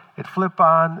couch and flip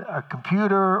on a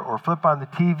computer or flip on the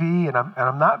TV, and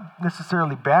I'm not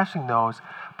necessarily bashing those,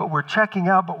 but we're checking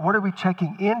out, but what are we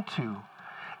checking into?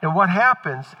 And what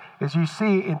happens is you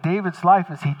see in David's life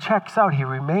as he checks out, he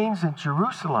remains in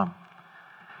Jerusalem.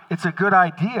 It's a good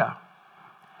idea.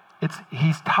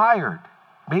 He's tired.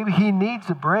 Maybe he needs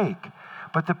a break.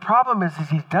 But the problem is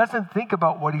he doesn't think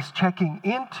about what he's checking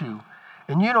into.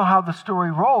 And you know how the story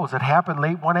rolls. It happened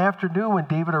late one afternoon when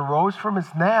David arose from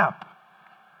his nap.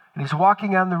 And he's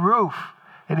walking on the roof.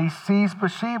 And he sees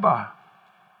Bathsheba.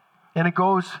 And it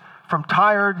goes from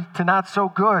tired to not so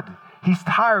good. He's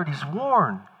tired. He's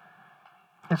worn.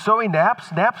 And so he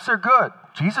naps. Naps are good.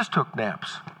 Jesus took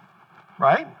naps,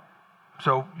 right?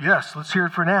 So yes, let's hear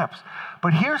it for naps.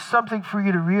 But here's something for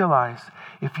you to realize.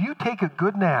 If you take a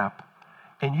good nap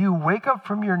and you wake up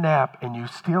from your nap and you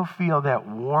still feel that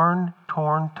worn,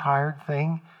 torn, tired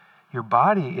thing, your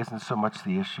body isn't so much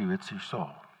the issue, it's your soul.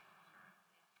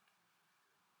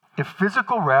 If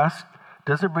physical rest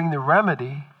doesn't bring the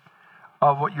remedy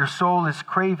of what your soul is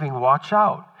craving, watch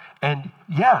out. And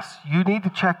yes, you need to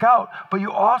check out, but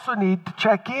you also need to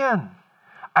check in.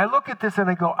 I look at this and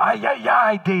I go, ay, ay,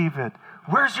 ay, David,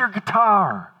 where's your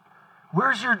guitar?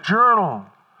 Where's your journal?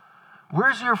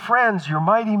 Where's your friends, your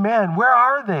mighty men? Where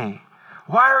are they?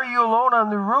 Why are you alone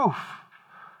on the roof?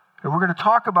 And we're going to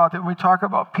talk about that when we talk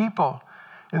about people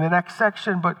in the next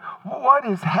section. But what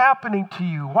is happening to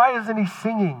you? Why isn't he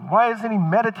singing? Why isn't he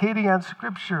meditating on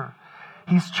Scripture?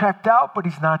 He's checked out, but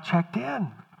he's not checked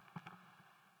in.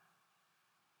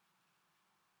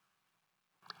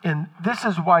 And this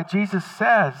is why Jesus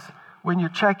says, when you're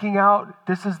checking out,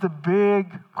 this is the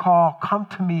big call, come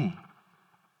to me.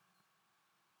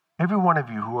 Every one of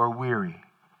you who are weary,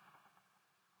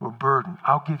 who are burdened,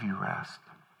 I'll give you rest.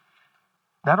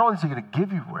 Not only is he going to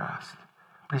give you rest,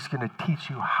 but he's going to teach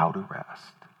you how to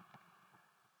rest.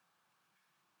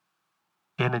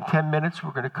 And in 10 minutes,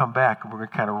 we're going to come back and we're going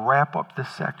to kind of wrap up this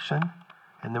section,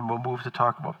 and then we'll move to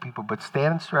talk about people. But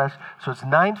stand and stretch. So it's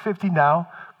 9:50 now.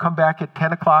 Come back at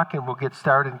 10 o'clock and we'll get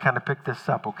started and kind of pick this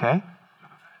up, okay?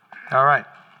 All right.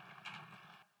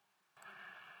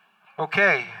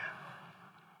 Okay.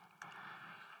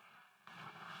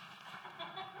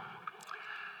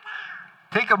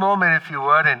 Take a moment, if you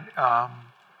would, and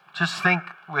just think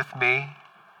with me.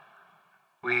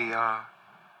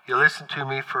 You listened to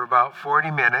me for about 40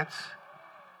 minutes.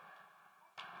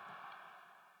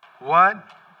 What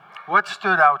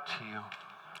stood out to you?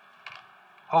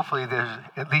 Hopefully there's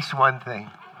at least one thing.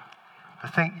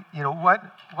 But think,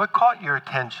 what caught your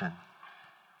attention?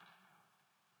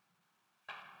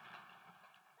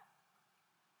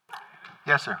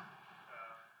 Yes, sir.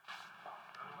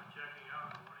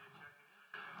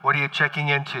 What are you checking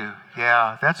into?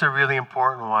 Yeah, that's a really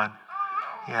important one.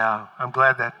 Yeah, I'm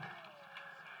glad that,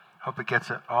 hope it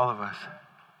gets at all of us.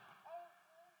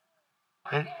 I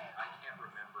can't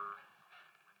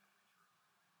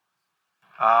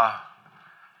remember.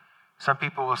 Some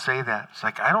people will say that. It's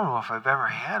like, I don't know if I've ever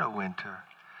had a winter.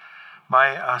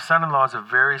 My son-in-law is a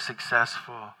very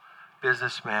successful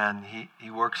businessman. He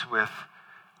works with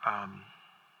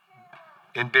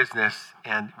in business,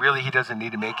 and really he doesn't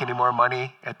need to make any more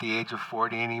money at the age of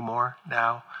 40 anymore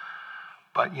now.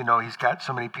 But, he's got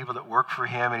so many people that work for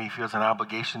him, and he feels an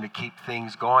obligation to keep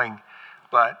things going.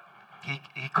 But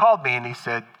he called me and he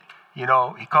said, he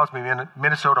calls me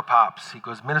Minnesota Pops. He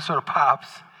goes, Minnesota Pops,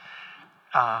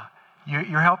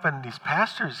 you're helping these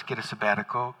pastors get a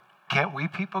sabbatical. Can't we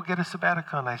people get a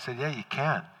sabbatical? And I said, yeah, you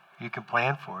can. You can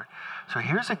plan for it. So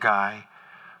here's a guy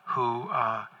who,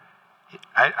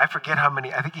 I forget how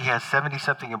many, I think he has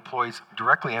 70-something employees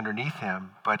directly underneath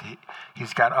him, but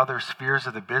he's got other spheres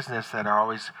of the business that are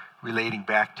always relating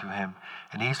back to him.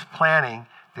 And he's planning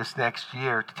this next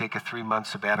year to take a 3-month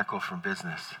sabbatical from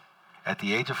business at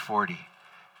the age of 40.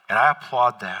 And I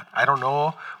applaud that. I don't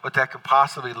know what that could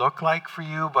possibly look like for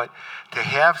you, but to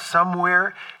have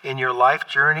somewhere in your life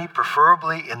journey,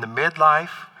 preferably in the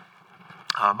midlife.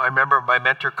 I remember my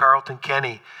mentor, Carlton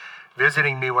Kenny,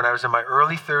 visiting me when I was in my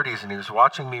early 30s, and he was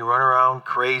watching me run around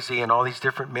crazy and all these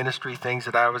different ministry things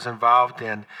that I was involved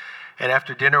in. And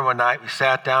after dinner one night, we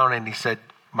sat down and he said,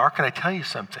 Mark, can I tell you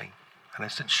something? And I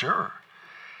said, sure.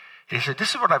 And he said, this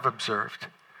is what I've observed,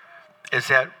 is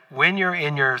that when you're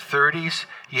in your 30s,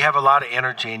 you have a lot of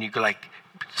energy and you go like,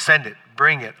 send it,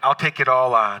 bring it, I'll take it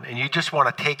all on. And you just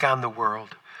want to take on the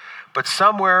world. But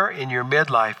somewhere in your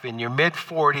midlife, in your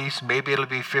mid-40s, maybe it'll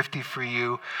be 50 for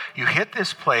you, you hit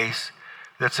this place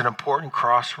that's an important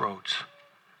crossroads.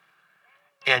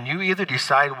 And you either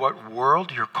decide what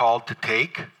world you're called to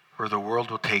take, or the world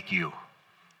will take you.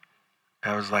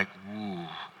 And I was like, ooh,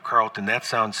 Carlton, that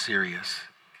sounds serious.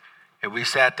 And we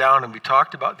sat down and we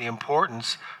talked about the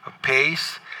importance of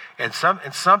pace and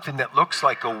something that looks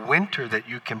like a winter that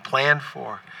you can plan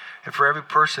for. And for every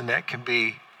person, that can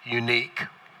be unique.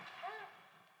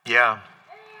 Yeah.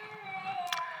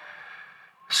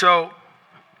 So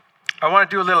I want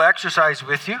to do a little exercise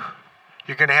with you.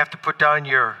 You're going to have to put down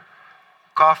your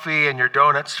coffee and your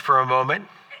donuts for a moment,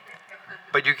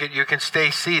 but you can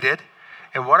stay seated.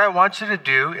 And what I want you to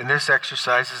do in this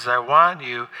exercise is I want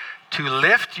you to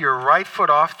lift your right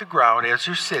foot off the ground as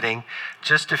you're sitting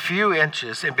just a few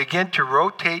inches and begin to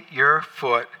rotate your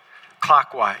foot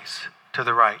clockwise to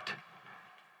the right.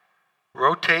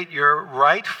 rotate your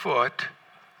right foot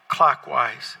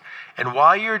clockwise. And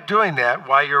while you're doing that,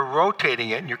 while you're rotating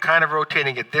it, and you're kind of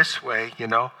rotating it this way,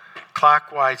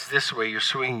 clockwise this way, you're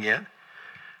swinging it.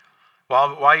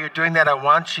 While you're doing that, I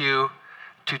want you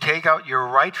to take out your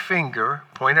right finger,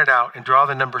 point it out, and draw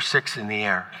the number 6 in the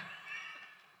air.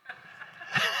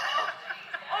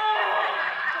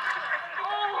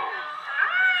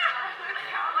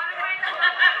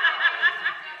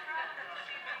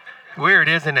 Weird,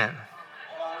 isn't it?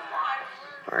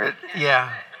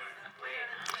 Yeah.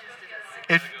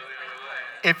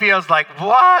 It feels like,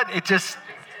 what? It just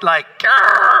like,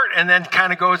 and then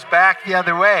kind of goes back the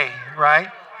other way, right?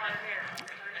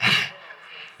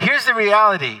 Here's the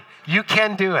reality. You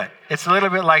can do it. It's a little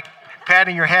bit like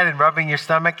patting your head and rubbing your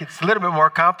stomach. It's a little bit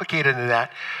more complicated than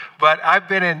that. But I've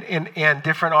been in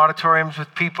different auditoriums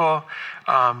with people,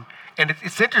 and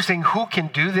it's interesting who can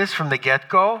do this from the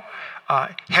get-go.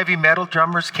 Heavy metal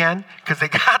drummers can, because they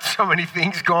got so many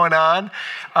things going on.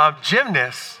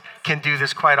 Gymnasts can do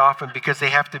this quite often because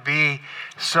they have to be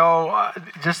so,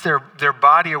 just their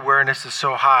body awareness is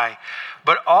so high.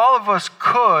 But all of us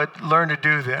could learn to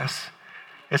do this.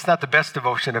 It's not the best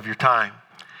devotion of your time.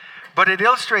 But it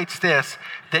illustrates this,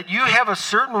 that you have a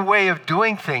certain way of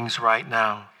doing things right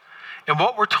now. And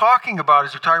what we're talking about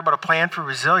is we're talking about a plan for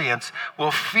resilience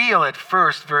will feel at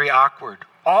first very awkward.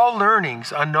 All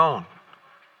learning's unknown.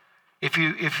 If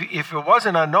it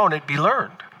wasn't unknown, it'd be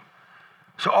learned.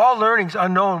 So all learning's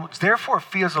unknown, therefore it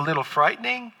feels a little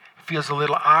frightening, it feels a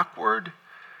little awkward.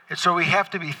 And so we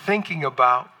have to be thinking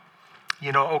about,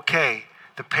 okay,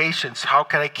 the patience, how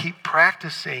can I keep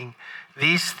practicing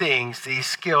these things, these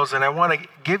skills? And I want to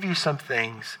give you some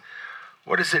things.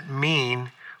 What does it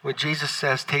mean when Jesus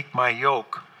says, take my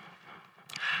yoke?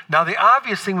 Now, the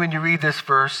obvious thing when you read this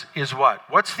verse is what?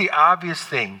 What's the obvious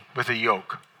thing with a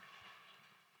yoke?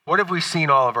 What have we seen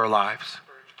all of our lives?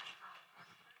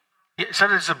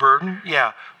 So it's a burden,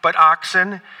 yeah, but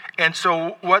oxen. And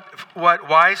so what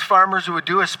wise farmers would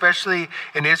do, especially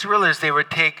in Israel, is they would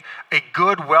take a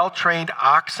good, well-trained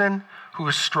oxen who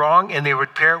was strong, and they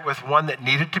would pair it with one that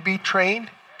needed to be trained,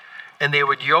 and they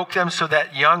would yoke them so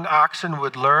that young oxen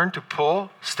would learn to pull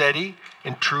steady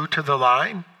and true to the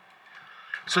line.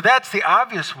 So that's the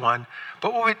obvious one.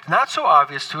 But what's not so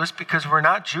obvious to us, because we're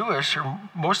not Jewish, or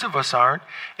most of us aren't,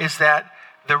 is that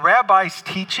the rabbi's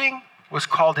teaching was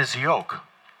called his yoke.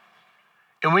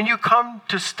 And when you come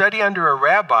to study under a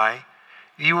rabbi,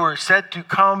 you were said to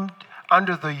come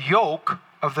under the yoke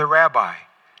of the rabbi,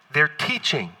 their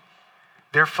teaching,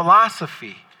 their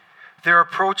philosophy, their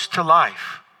approach to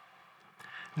life.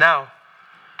 Now,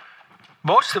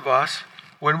 most of us,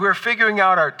 when we're figuring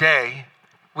out our day,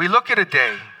 we look at a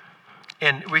day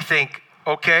and we think,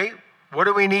 okay, what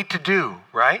do we need to do,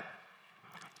 right?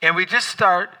 And we just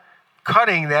start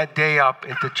cutting that day up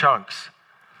into chunks.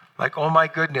 Like, oh my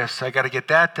goodness, I got to get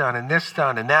that done and this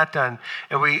done and that done.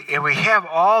 And we have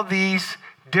all these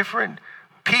different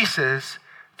pieces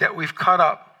that we've cut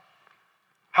up.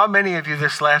 How many of you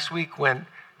this last week went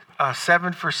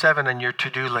 7 for 7 on your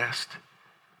to-do list?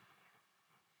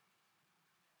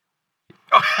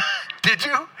 Oh, did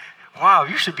you? Wow,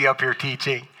 you should be up here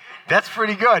teaching. That's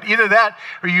pretty good. Either that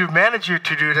or you manage your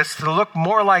to-do list to look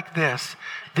more like this.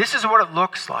 This is what it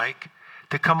looks like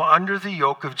to come under the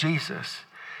yoke of Jesus,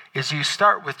 is you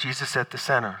start with Jesus at the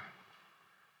center.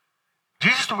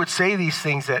 Jesus would say these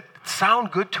things that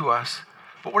sound good to us,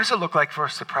 but what does it look like for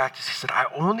us to practice? He said, I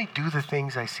only do the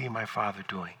things I see my Father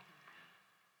doing.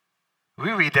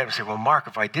 We read that and say, well, Mark,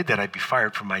 if I did that, I'd be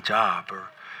fired from my job, or,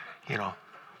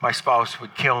 my spouse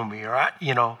would kill me, or,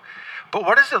 But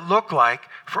what does it look like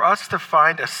for us to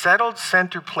find a settled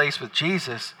center place with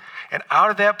Jesus? And out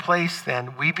of that place,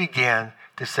 then, we begin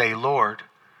to say, Lord,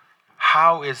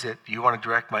 how is it you want to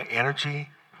direct my energy,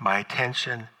 my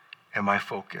attention, and my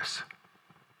focus?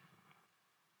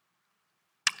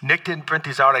 Nick didn't print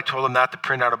these out. I told him not to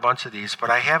print out a bunch of these, but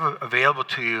I have available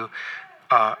to you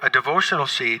a devotional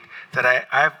sheet that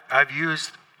I've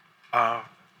used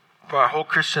for our whole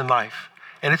Christian life.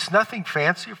 And it's nothing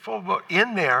fanciful, but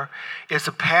in there is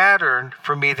a pattern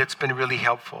for me that's been really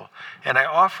helpful. And I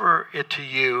offer it to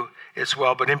you as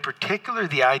well. But in particular,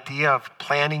 the idea of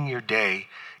planning your day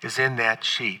is in that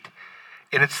sheet.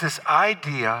 And it's this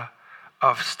idea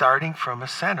of starting from a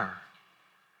center,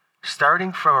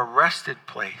 starting from a rested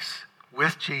place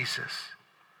with Jesus.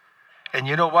 And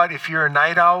you know what? If you're a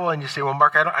night owl and you say, well,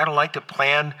 Mark, I don't like to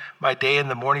plan my day in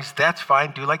the mornings, that's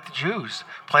fine. Do like the Jews.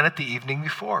 Plan it the evening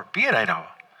before. Be a night owl.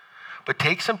 But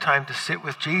take some time to sit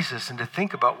with Jesus and to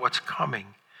think about what's coming.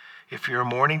 If you're a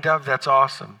morning dove, that's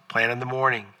awesome. Plan in the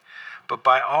morning. But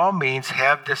by all means,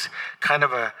 have this kind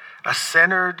of a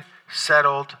centered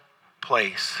settled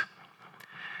place.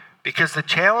 Because the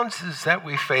challenges that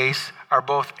we face are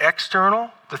both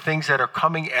external, the things that are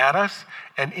coming at us,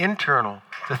 and internal,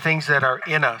 the things that are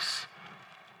in us.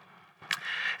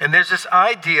 And there's this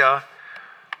idea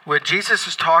where Jesus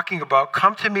is talking about,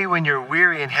 come to me when you're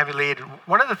weary and heavy laden.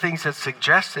 One of the things that's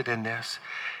suggested in this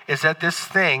is that this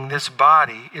thing, this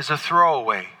body, is a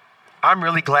throwaway. I'm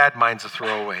really glad mine's a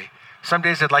throwaway. Some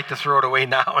days I'd like to throw it away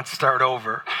now and start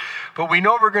over. But we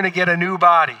know we're going to get a new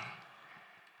body.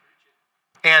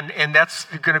 And that's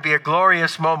going to be a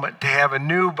glorious moment to have a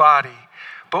new body.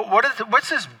 But what's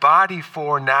this body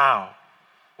for now?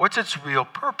 What's its real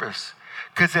purpose?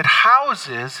 Because it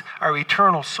houses our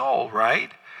eternal soul,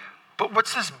 right? But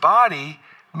what's this body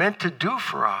meant to do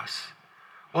for us?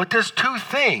 Well, it does two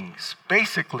things,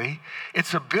 basically.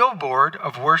 It's a billboard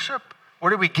of worship. What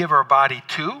do we give our body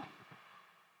to?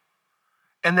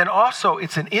 And then also,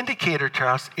 it's an indicator to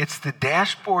us. It's the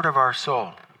dashboard of our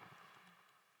soul.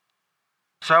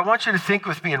 So I want you to think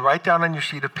with me and write down on your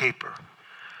sheet of paper.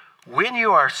 When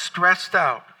you are stressed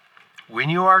out, when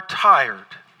you are tired,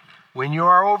 when you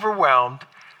are overwhelmed,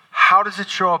 how does it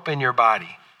show up in your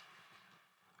body?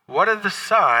 What are the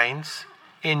signs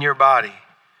in your body?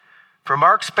 For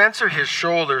Mark Spencer, his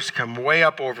shoulders come way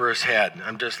up over his head.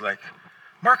 I'm just like,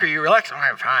 Mark, are you relaxed? Oh,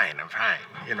 I'm fine,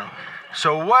 you know.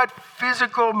 So what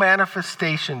physical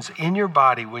manifestations in your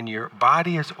body when your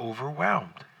body is overwhelmed?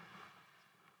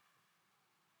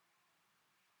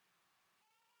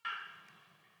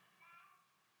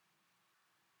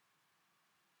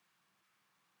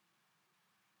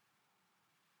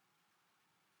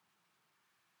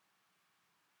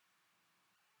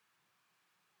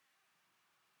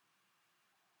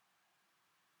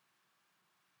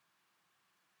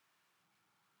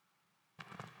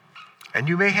 And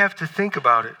you may have to think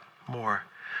about it more.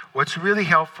 What's really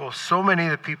helpful, so many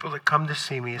of the people that come to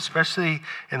see me, especially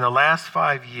in the last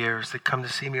 5 years, that come to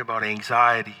see me about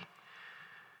anxiety,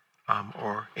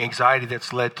 or anxiety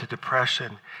that's led to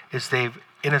depression, is they've,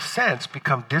 in a sense,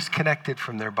 become disconnected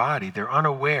from their body. They're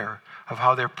unaware of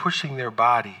how they're pushing their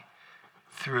body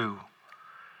through.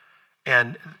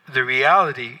 And the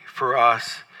reality for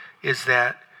us is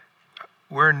that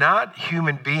we're not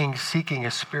human beings seeking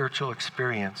a spiritual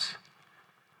experience.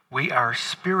 We are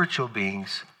spiritual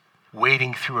beings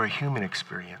wading through a human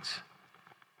experience.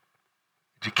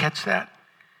 Did you catch that?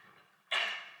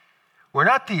 We're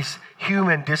not these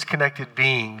human disconnected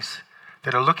beings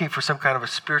that are looking for some kind of a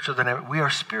spiritual dynamic. We are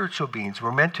spiritual beings.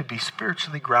 We're meant to be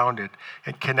spiritually grounded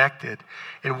and connected.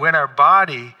 And when our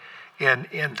body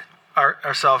and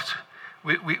ourselves,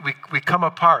 we come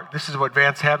apart. This is what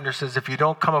Vance Havner says, if you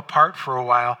don't come apart for a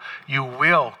while, you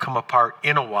will come apart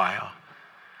in a while.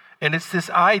 And it's this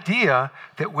idea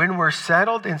that when we're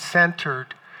settled and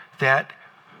centered, that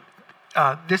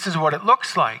this is what it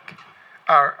looks like.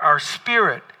 Our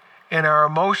spirit and our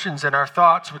emotions and our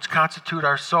thoughts, which constitute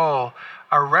our soul,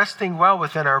 are resting well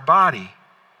within our body.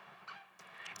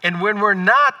 And when we're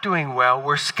not doing well,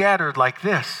 we're scattered like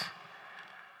this,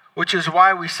 which is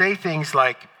why we say things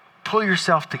like, pull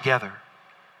yourself together,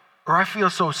 or I feel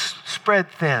so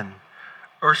spread thin,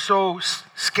 or so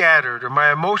scattered, or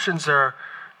my emotions are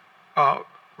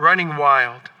running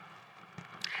wild.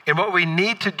 And what we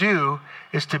need to do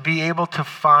is to be able to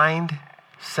find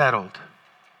settled.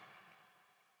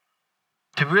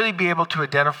 To really be able to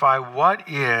identify what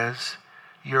is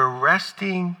your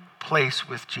resting place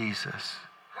with Jesus.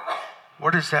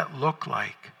 What does that look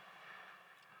like?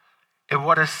 And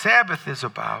what a Sabbath is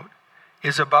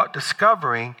about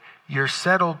discovering your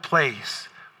settled place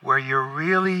where you're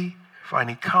really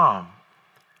finding calm.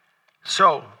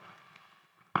 So,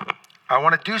 I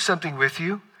want to do something with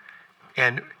you,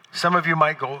 and some of you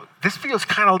might go, this feels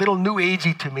kind of a little new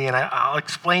agey to me, and I'll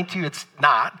explain to you it's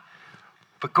not,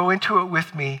 but go into it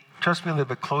with me. Trust me a little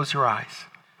bit, close your eyes.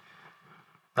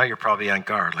 Now you're probably on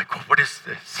guard, like, what is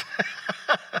this?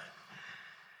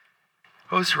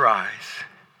 Close your eyes.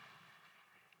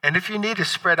 And if you need to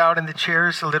spread out in the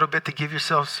chairs a little bit to give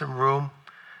yourself some room,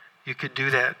 you could do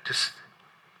that.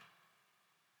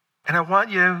 And I want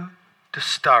you to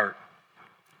start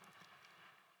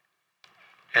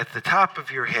at the top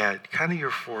of your head, kind of your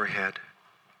forehead.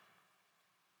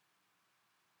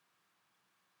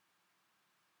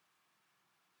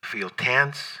 Feel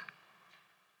tense,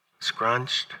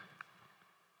 scrunched.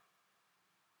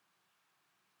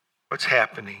 What's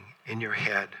happening in your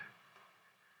head,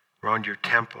 around your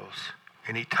temples?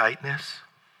 Any tightness?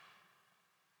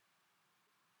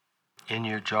 In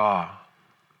your jaw?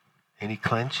 Any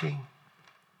clenching?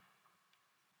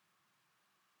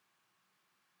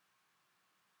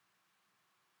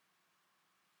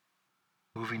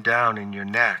 moving down in your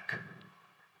neck.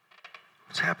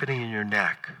 What's happening in your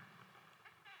neck?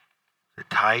 Is it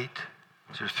tight?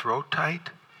 Is your throat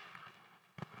tight?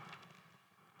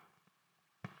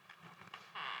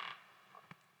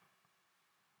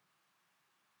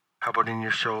 How about in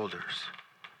your shoulders?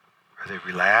 Are they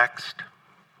relaxed?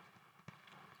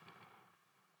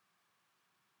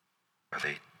 Are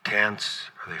they tense?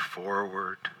 Are they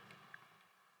forward?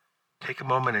 Take a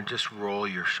moment and just roll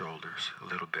your shoulders a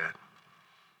little bit.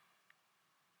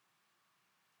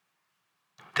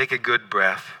 Take a good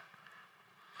breath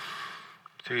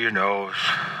through your nose.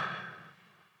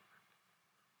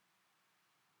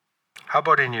 How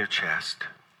about in your chest?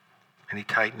 Any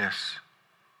tightness?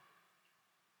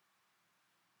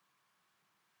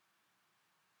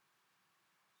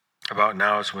 About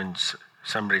now is when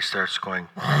somebody starts going.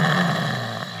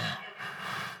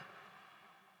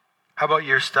 How about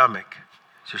your stomach?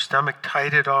 Is your stomach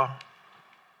tight at all?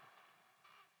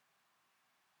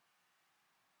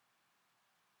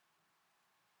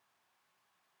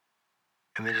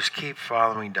 And then just keep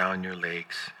following down your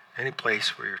legs. Any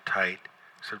place where you're tight.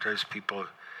 Sometimes people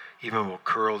even will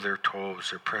curl their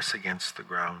toes or press against the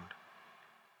ground.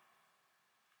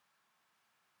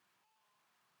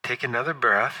 Take another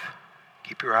breath.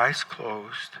 Keep your eyes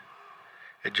closed.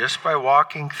 And just by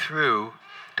walking through,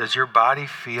 does your body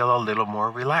feel a little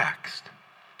more relaxed?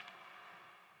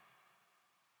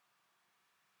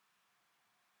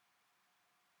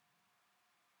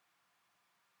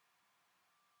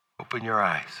 Open your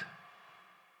eyes.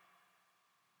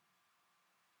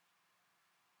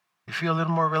 You feel a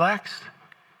little more relaxed?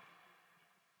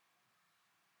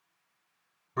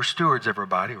 We're stewards of our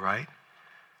body, right?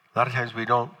 A lot of times we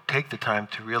don't take the time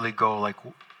to really go like,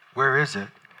 where is it?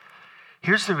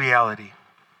 Here's the reality.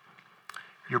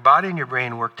 Your body and your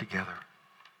brain work together.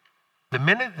 The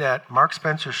minute that Mark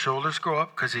Spencer's shoulders go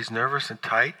up because he's nervous and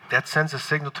tight, that sends a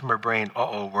signal to my brain,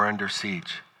 we're under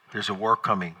siege. There's a war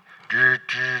coming.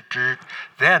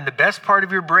 Then the best part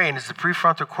of your brain is the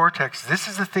prefrontal cortex. This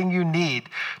is the thing you need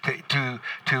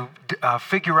to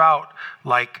figure out,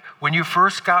 like when you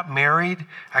first got married.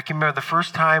 I can remember the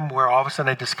first time where all of a sudden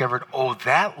I discovered,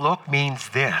 that look means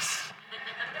this.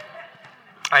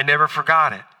 I never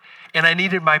forgot it. And I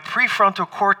needed my prefrontal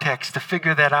cortex to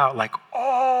figure that out, like,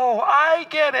 I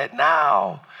get it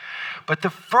now. But the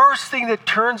first thing that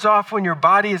turns off when your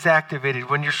body is activated,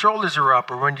 when your shoulders are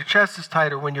up, or when your chest is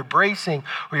tight, or when you're bracing,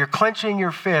 or you're clenching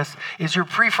your fist, is your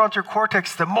prefrontal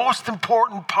cortex, the most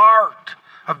important part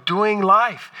of doing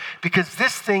life. Because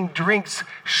this thing drinks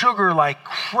sugar like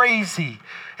crazy.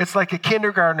 It's like a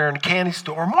kindergartner in a candy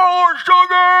store. More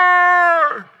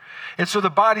sugar! And so the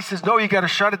body says, no, you got to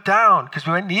shut it down because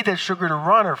we need that sugar to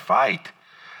run or fight.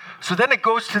 So then it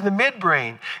goes to the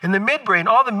midbrain. And the midbrain,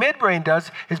 all the midbrain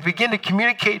does is begin to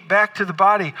communicate back to the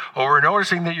body. We're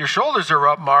noticing that your shoulders are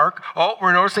up, Mark.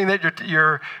 We're noticing that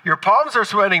your palms are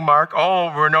sweating, Mark.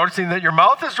 We're noticing that your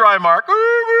mouth is dry, Mark.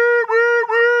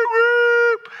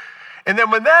 And then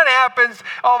when that happens,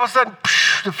 all of a sudden,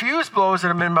 the fuse blows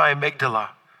and I'm in my amygdala,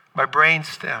 my brain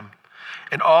stem.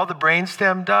 And all the brain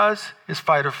stem does is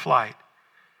fight or flight.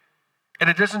 And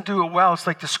it doesn't do it well. It's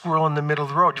like the squirrel in the middle of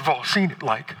the road. You've all seen it.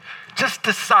 Like, just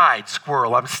decide,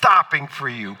 squirrel, I'm stopping for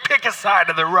you. Pick a side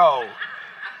of the road,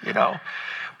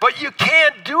 But you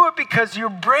can't do it because your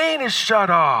brain is shut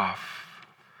off.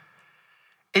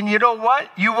 And you know what?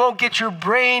 You won't get your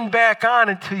brain back on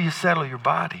until you settle your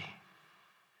body.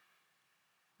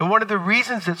 And one of the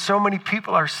reasons that so many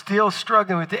people are still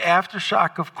struggling with the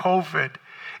aftershock of COVID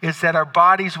is that our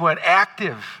bodies went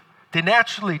active. They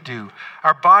naturally do.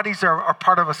 Our bodies are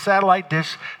part of a satellite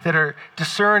dish that are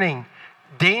discerning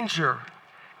danger.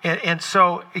 And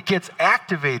so it gets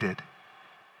activated.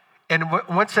 And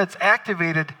once that's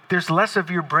activated, there's less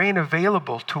of your brain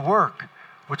available to work,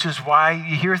 which is why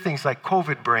you hear things like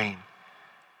COVID brain.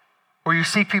 Or you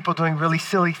see people doing really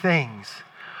silly things.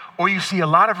 Or you see a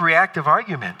lot of reactive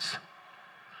arguments.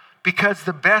 Because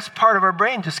the best part of our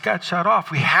brain just got shut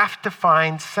off. We have to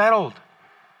find settled.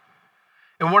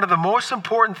 And one of the most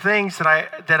important things that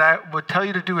I would tell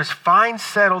you to do is find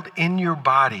settled in your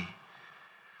body.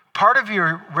 Part of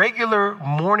your regular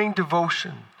morning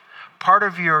devotion, part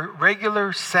of your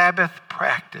regular Sabbath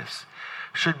practice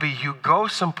should be you go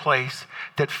someplace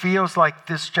that feels like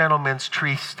this gentleman's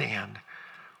tree stand,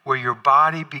 where your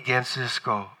body begins to just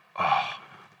go,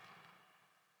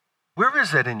 Where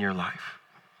is that in your life?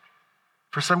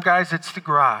 For some guys, it's the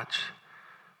garage.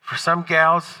 For some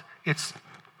gals, it's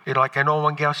like I know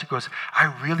one gal, she goes,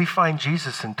 I really find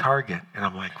Jesus in Target. And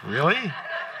I'm like, really? Yeah,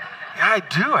 I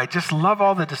do. I just love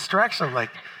all the distractions. I'm like,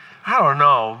 I don't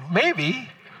know, maybe.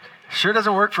 Sure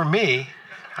doesn't work for me.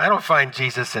 I don't find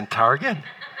Jesus in Target.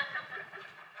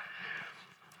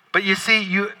 But you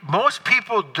see, most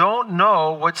people don't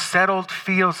know what settled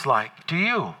feels like. Do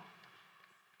you?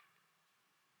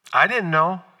 I didn't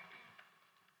know.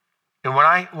 And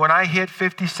when I hit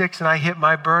 56 and I hit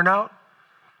my burnout,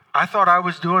 I thought I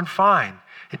was doing fine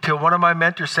until one of my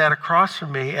mentors sat across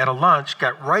from me at a lunch,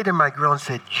 got right in my grill and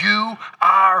said, "You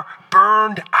are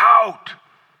burned out."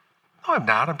 No, I'm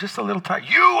not. I'm just a little tired.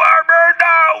 "You are burned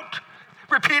out."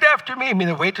 Repeat after me. I mean,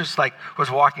 the waitress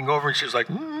was walking over and she was like,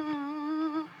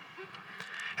 And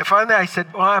finally I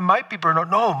said, "Well, I might be burned out."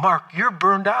 "No, Mark, you're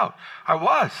burned out." I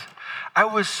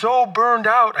was so burned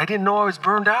out, I didn't know I was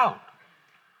burned out.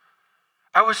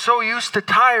 I was so used to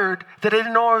tired that I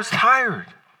didn't know I was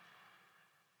tired.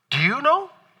 Do you know?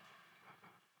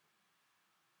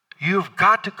 You've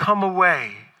got to come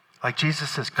away, like Jesus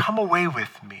says, "Come away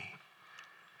with me,"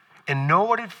 and know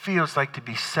what it feels like to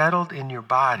be settled in your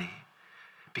body.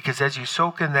 Because as you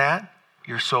soak in that,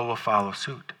 your soul will follow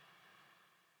suit.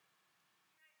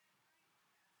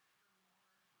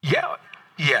 Yeah.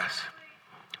 Yes.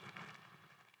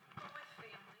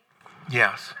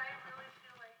 Yes.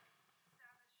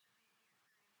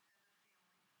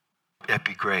 That'd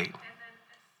be great.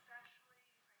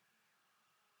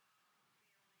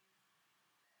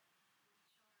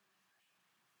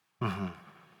 Mm-hmm.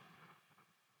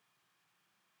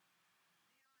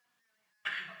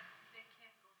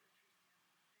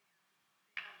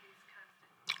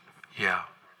 Yeah.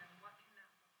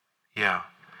 Yeah.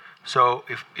 So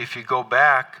if you go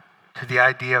back to the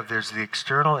idea of there's the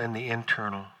external and the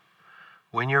internal,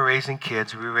 when you're raising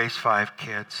kids, we raised 5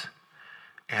 kids,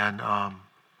 and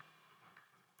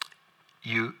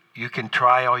you can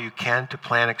try all you can to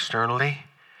plan externally,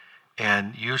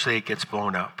 and usually it gets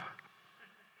blown up.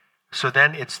 So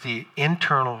then it's the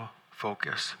internal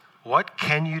focus. What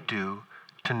can you do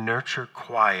to nurture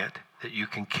quiet that you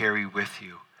can carry with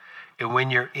you? And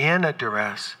when you're in a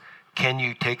duress, can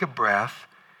you take a breath,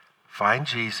 find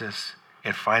Jesus,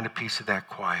 and find a piece of that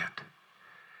quiet?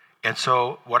 And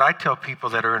so what I tell people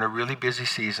that are in a really busy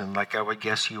season, like I would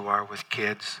guess you are with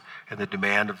kids and the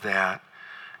demand of that,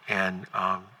 and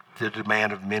the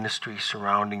demand of ministry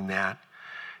surrounding that,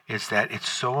 is that it's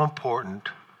so important.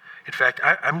 In fact,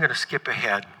 I'm going to skip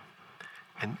ahead,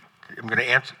 and I'm going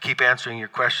to keep answering your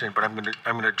question, but I'm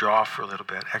going to draw for a little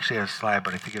bit. Actually, I have a slide,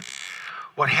 but I think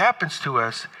what happens to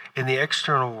us in the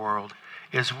external world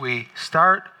is we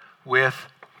start with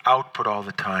output all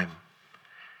the time.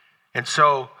 And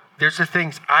so there's the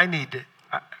things I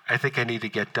think I need to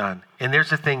get done. And there's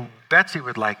the thing Betsy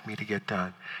would like me to get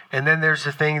done. And then there's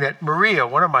the thing that Maria,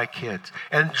 one of my kids,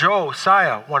 and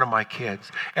Josiah, one of my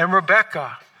kids, and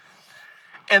Rebecca,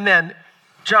 and then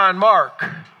John Mark,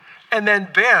 and then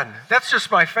Ben. That's just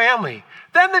my family.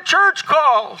 Then the church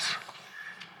calls.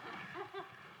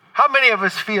 How many of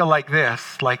us feel like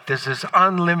this? Like there's this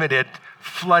unlimited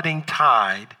flooding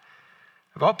tide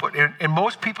of output. And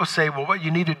most people say, well, what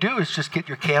you need to do is just get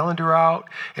your calendar out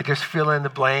and just fill in the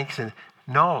blanks. And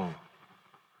no.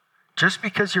 Just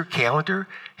because your calendar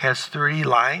has 30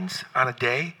 lines on a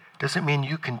day doesn't mean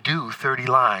you can do 30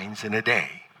 lines in a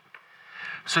day.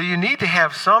 So you need to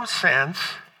have some sense.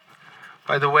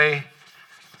 By the way,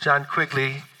 John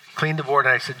Quigley cleaned the board,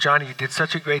 and I said, "Johnny, you did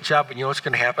such a great job, and you know what's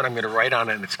going to happen? I'm going to write on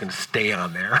it, and it's going to stay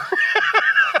on there."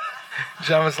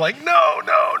 John was like, no.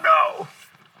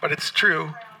 But it's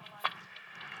true.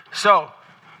 So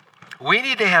we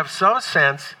need to have some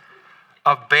sense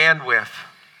of bandwidth.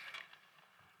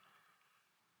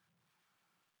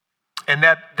 And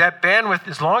that bandwidth,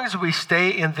 as long as we stay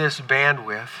in this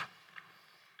bandwidth,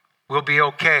 we'll be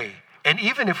okay. And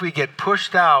even if we get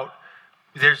pushed out,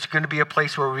 there's going to be a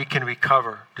place where we can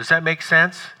recover. Does that make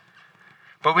sense?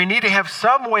 But we need to have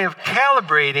some way of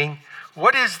calibrating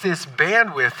what is this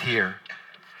bandwidth here,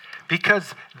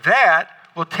 because that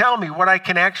will tell me what I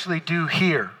can actually do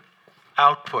here,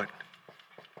 output.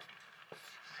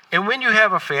 And when you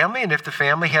have a family, and if the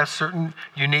family has certain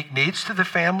unique needs to the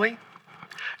family,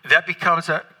 that becomes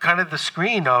a kind of the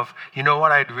screen of, you know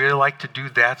what, I'd really like to do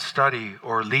that study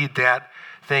or lead that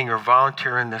thing or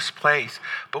volunteer in this place.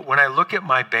 But when I look at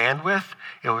my bandwidth,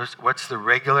 what's the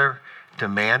regular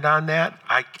demand on that?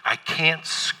 I can't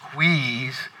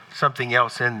squeeze something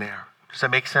else in there. Does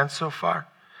that make sense so far?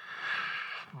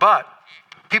 But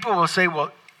people will say,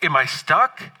 well, am I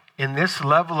stuck in this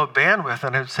level of bandwidth?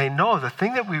 And I would say, no, the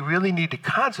thing that we really need to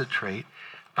concentrate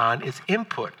on is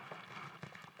input.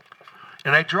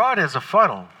 And I draw it as a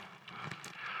funnel.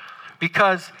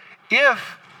 Because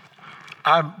if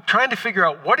I'm trying to figure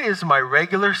out what is my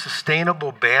regular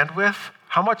sustainable bandwidth,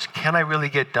 how much can I really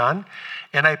get done?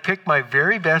 And I pick my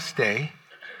very best day.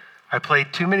 I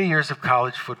played too many years of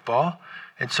college football.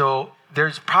 And so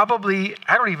there's probably,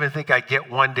 I don't even think I get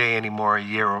one day anymore a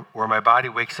year where my body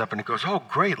wakes up and it goes, oh,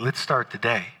 great, let's start the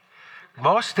day.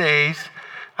 Most days,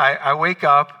 I wake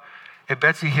up and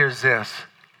Betsy hears this.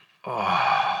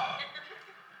 Oh,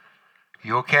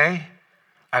 you okay?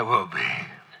 I will be.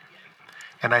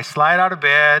 And I slide out of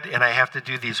bed and I have to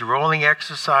do these rolling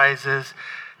exercises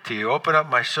to open up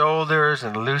my shoulders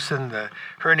and loosen the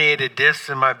herniated discs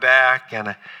in my back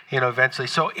and, eventually.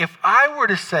 So if I were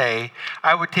to say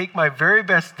I would take my very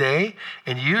best day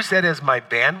and use that as my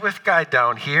bandwidth guide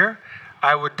down here,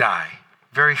 I would die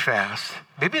very fast.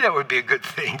 Maybe that would be a good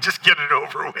thing. Just get it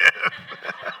over with.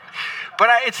 But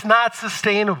it's not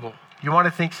sustainable. You want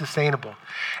to think sustainable.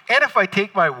 And if I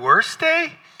take my worst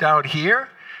day down here,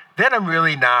 then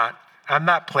I'm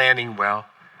not planning well.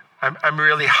 I'm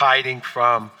really hiding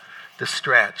from the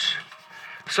stretch.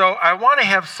 So I want to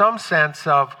have some sense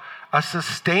of a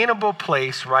sustainable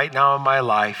place right now in my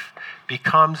life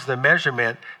becomes the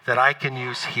measurement that I can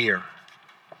use here.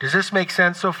 Does this make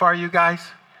sense so far, you guys?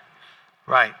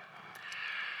 Right.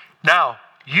 Now,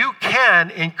 you can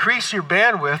increase your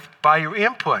bandwidth by your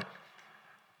input.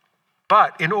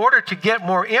 But in order to get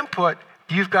more input,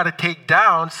 you've got to take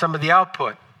down some of the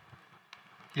output.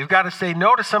 You've got to say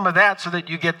no to some of that so that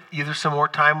you get either some more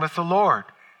time with the Lord.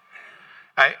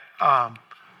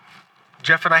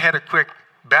 Jeff and I had a quick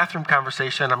bathroom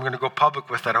conversation. I'm going to go public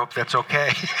with that. I hope that's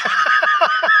okay.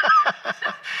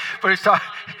 But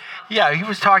he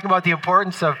was talking about the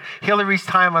importance of Hillary's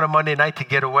time on a Monday night to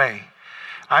get away.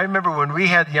 I remember when we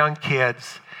had young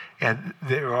kids, and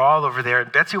they were all over there,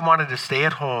 and Betsy wanted to stay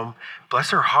at home.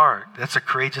 Bless her heart. That's a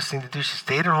courageous thing to do. She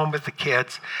stayed at home with the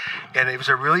kids, and it was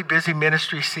a really busy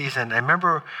ministry season. I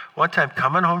remember one time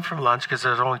coming home from lunch, because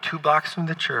there was only 2 blocks from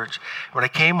the church. When I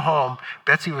came home,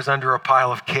 Betsy was under a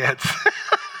pile of kids.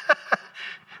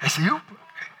 I said,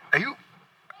 are you,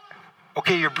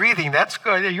 okay, you're breathing. That's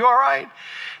good. Are you all right?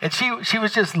 And she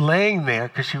was just laying there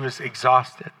because she was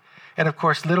exhausted. And of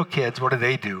course, little kids, what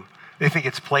do? They think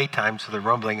it's playtime, so they're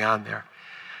rumbling on there.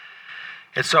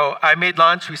 And so I made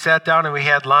lunch. We sat down and we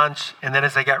had lunch. And then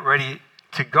as I got ready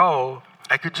to go,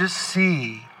 I could just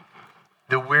see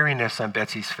the weariness on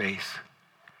Betsy's face.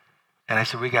 And I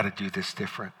said, we got to do this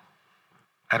different.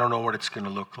 I don't know what it's going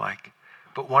to look like.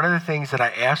 But one of the things that I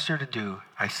asked her to do,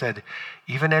 I said,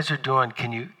 even as you're doing,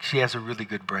 she has a really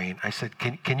good brain. I said,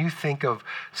 can you think of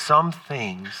some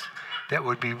things that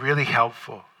would be really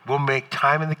helpful? We'll make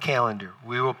time in the calendar.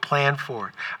 We will plan for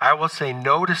it. I will say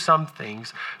no to some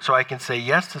things so I can say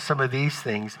yes to some of these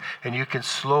things, and you can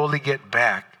slowly get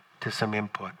back to some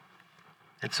input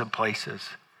in some places.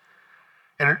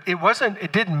 And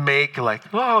it didn't make like,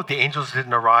 oh, the angels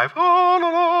didn't arrive. Oh,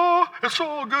 no, it's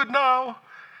all good now.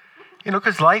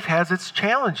 Because life has its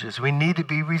challenges. We need to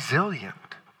be resilient.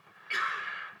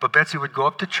 But Betsy would go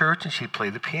up to church and she'd play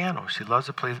the piano. She loves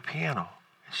to play the piano.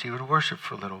 She would worship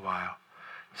for a little while.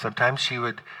 Sometimes she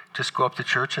would just go up to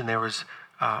church and there was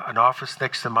an office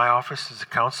next to my office. There's a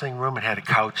counseling room. It had a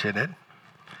couch in it.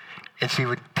 And she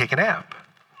would take a nap.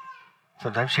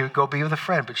 Sometimes she would go be with a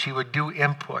friend, but she would do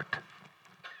input.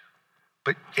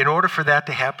 But in order for that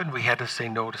to happen, we had to say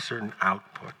no to certain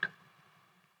output.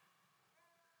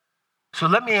 So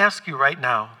let me ask you right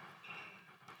now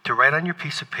to write on your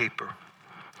piece of paper,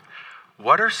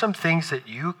 what are some things that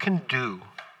you can do?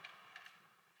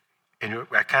 And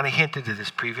I kind of hinted to this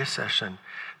previous session,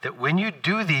 that when you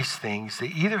do these things, they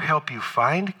either help you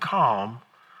find calm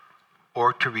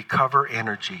or to recover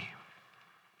energy.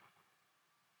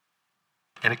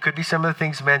 And it could be some of the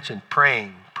things mentioned,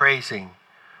 praying, praising,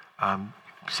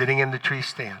 sitting in the tree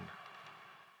stand.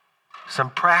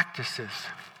 Some practices.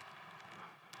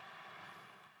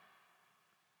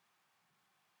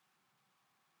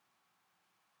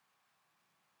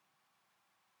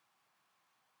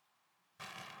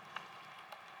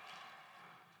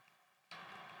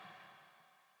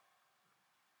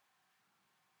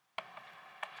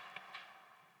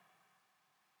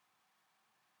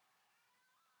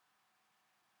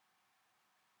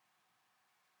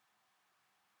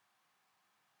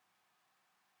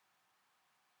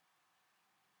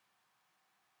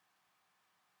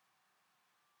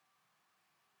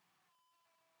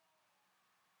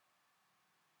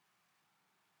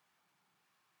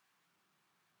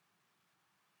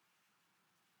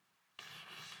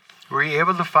 Were you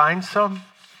able to find some?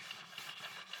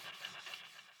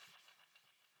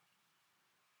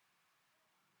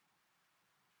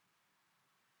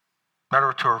 Not a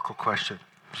rhetorical question.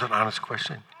 It was an honest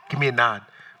question. Give me a nod.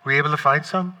 Were you able to find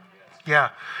some? Yeah.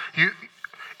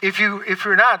 If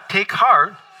you're not, take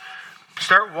heart.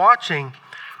 Start watching.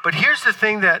 But here's the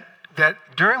thing that that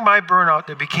during my burnout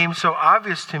that became so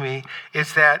obvious to me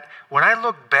is that when I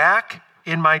look back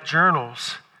in my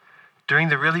journals during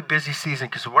the really busy season,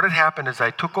 because what had happened is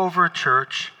I took over a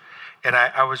church and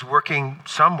I was working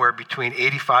somewhere between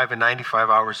 85 and 95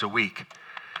 hours a week.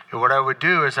 And what I would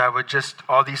do is I would just,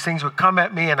 all these things would come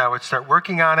at me and I would start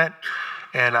working on it.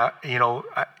 And,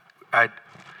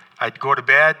 I'd go to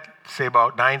bed, say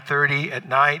about 9:30 at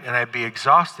night, and I'd be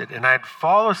exhausted. And I'd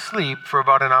fall asleep for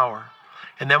about an hour.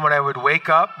 And then when I would wake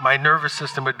up, my nervous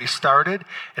system would be started,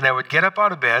 and I would get up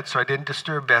out of bed so I didn't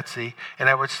disturb Betsy, and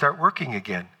I would start working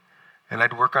again. And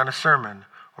I'd work on a sermon,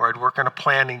 or I'd work on a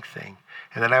planning thing.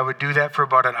 And then I would do that for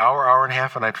about an hour, hour and a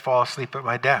half, and I'd fall asleep at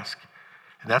my desk.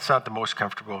 And that's not the most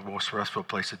comfortable, most restful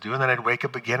place to do. And then I'd wake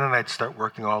up again, and I'd start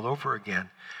working all over again.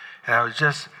 And I was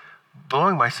just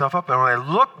blowing myself up. And when I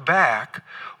look back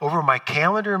over my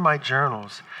calendar and my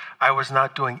journals, I was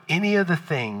not doing any of the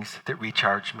things that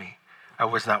recharge me. I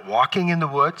was not walking in the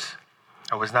woods.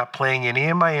 I was not playing any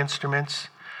of my instruments.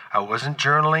 I wasn't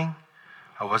journaling.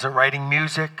 I wasn't writing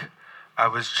music. I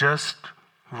was just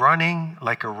running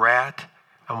like a rat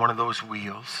on one of those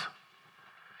wheels.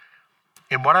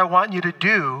 And what I want you to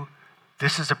do,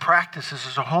 this is a practice, this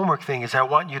is a homework thing, is I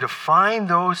want you to find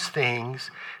those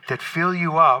things that fill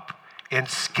you up and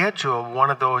schedule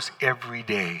one of those every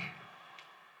day.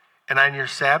 And on your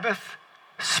Sabbath,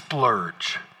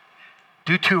 splurge.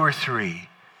 Do 2 or 3.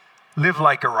 Live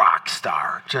like a rock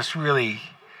star. Just really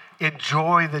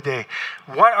enjoy the day.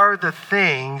 What are the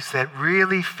things that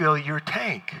really fill your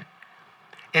tank?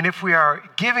 And if we are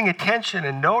giving attention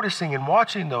and noticing and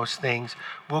watching those things,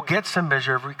 we'll get some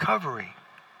measure of recovery.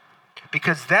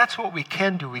 Because that's what we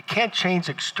can do. We can't change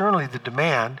externally the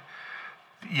demand.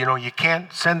 You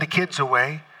can't send the kids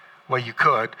away. Well, you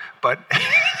could, but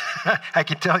I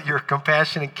can tell you're a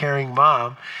compassionate, caring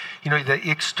mom. The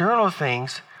external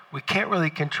things we can't really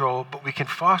control, but we can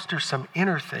foster some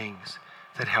inner things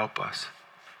that help us.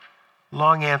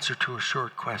 Long answer to a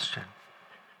short question.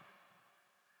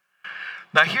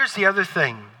 Now, here's the other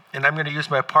thing, and I'm going to use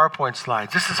my PowerPoint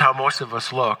slides. This is how most of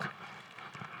us look.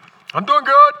 I'm doing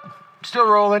good, still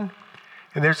rolling.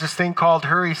 And there's this thing called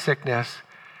hurry sickness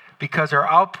because our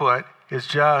output is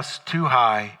just too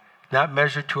high, not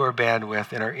measured to our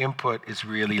bandwidth, and our input is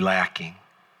really lacking.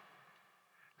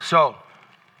 So,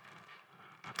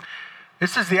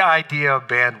 this is the idea of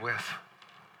bandwidth.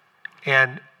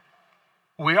 And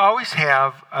we always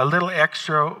have a little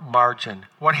extra margin.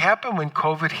 What happened when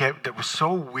COVID hit that was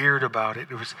so weird about it,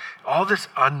 it was all this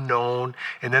unknown,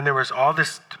 and then there was all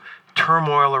this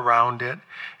turmoil around it,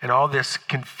 and all this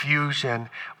confusion.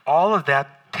 All of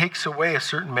that takes away a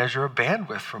certain measure of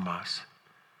bandwidth from us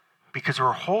because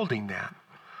we're holding that.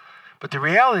 But the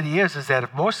reality is that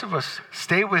if most of us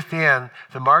stay within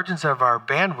the margins of our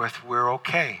bandwidth, we're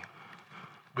okay.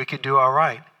 We could do all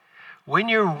right. When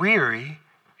you're weary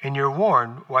and you're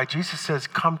worn, why Jesus says,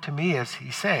 come to me, as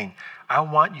he's saying, I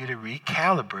want you to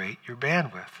recalibrate your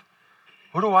bandwidth.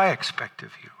 What do I expect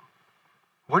of you?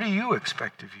 What do you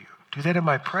expect of you? Do that in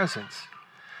my presence.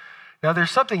 Now,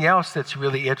 there's something else that's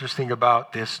really interesting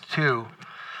about this, too.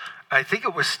 I think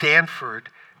it was Stanford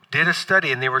did a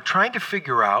study, and they were trying to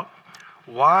figure out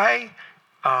why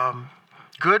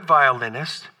good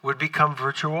violinists would become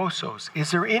virtuosos.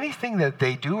 Is there anything that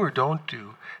they do or don't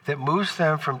do that moves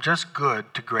them from just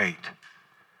good to great?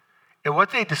 And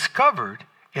what they discovered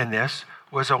in this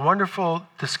was a wonderful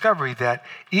discovery that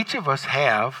each of us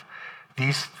have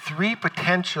these 3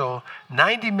 potential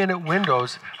 90-minute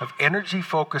windows of energy,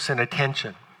 focus, and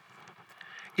attention.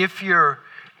 If you're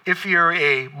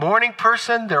a morning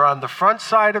person, they're on the front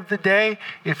side of the day.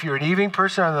 If you're an evening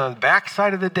person, they're on the back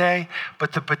side of the day.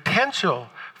 But the potential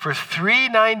for 3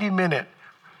 90-minute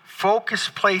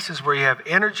focused places where you have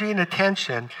energy and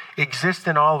attention exists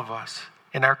in all of us,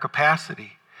 in our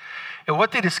capacity. And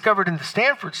what they discovered in the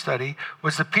Stanford study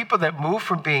was the people that moved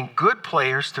from being good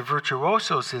players to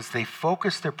virtuosos is they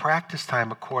focused their practice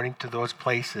time according to those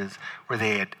places where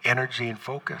they had energy and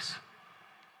focus.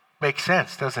 Makes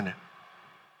sense, doesn't it?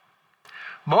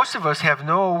 Most of us have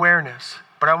no awareness,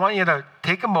 but I want you to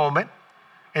take a moment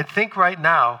and think right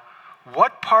now,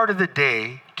 what part of the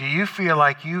day do you feel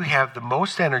like you have the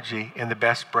most energy and the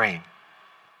best brain?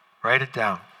 Write it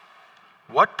down.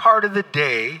 What part of the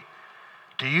day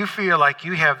do you feel like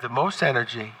you have the most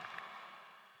energy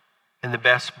and the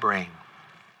best brain?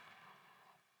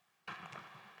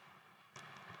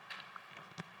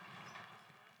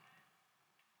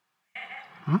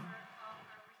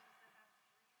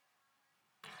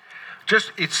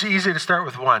 It's easy to start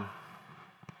with 1.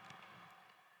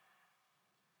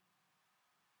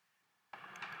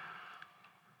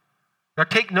 Now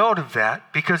take note of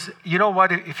that, because you know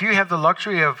what? If you have the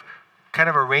luxury of kind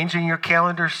of arranging your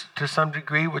calendars to some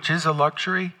degree, which is a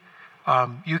luxury,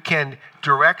 you can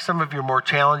direct some of your more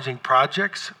challenging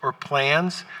projects or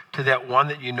plans to that one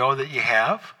that you know that you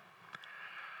have.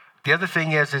 The other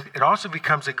thing is it also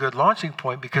becomes a good launching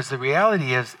point, because the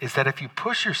reality is that if you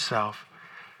push yourself,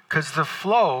 because the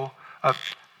flow of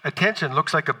attention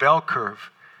looks like a bell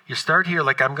curve. You start here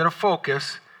like I'm going to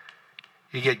focus.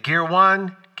 You get gear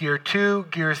 1, gear 2,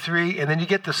 gear 3, and then you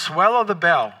get the swell of the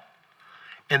bell.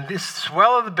 And this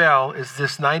swell of the bell is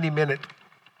this 90-minute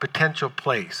potential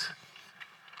place.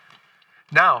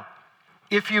 Now,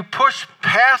 if you push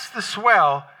past the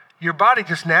swell, your body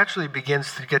just naturally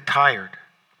begins to get tired.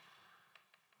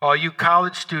 All you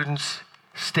college students,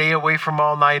 stay away from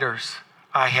all-nighters.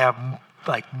 I have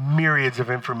like myriads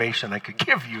of information I could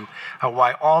give you on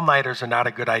why all-nighters are not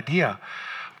a good idea.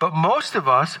 But most of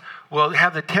us will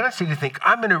have the tendency to think,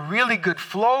 I'm in a really good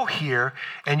flow here,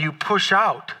 and you push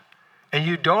out. And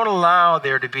you don't allow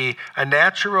there to be a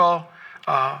natural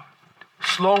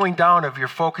slowing down of your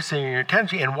focusing and your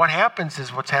attention. And what happens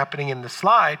is what's happening in the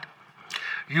slide.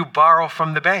 You borrow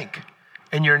from the bank,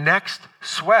 and your next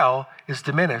swell is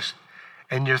diminished,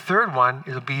 and your third one,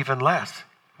 it'll be even less,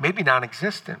 maybe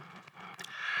non-existent.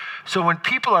 So when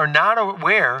people are not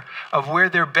aware of where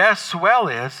their best swell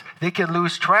is, they can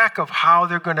lose track of how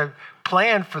they're going to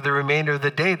plan for the remainder of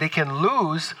the day. They can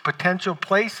lose potential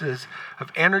places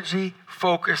of energy,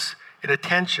 focus, and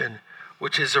attention,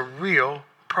 which is a real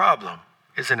problem,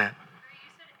 isn't it?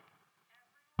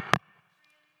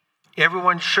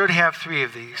 Everyone should have 3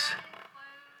 of these.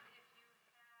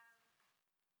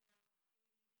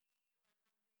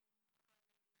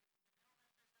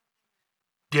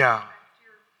 Yeah.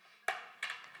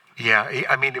 Yeah,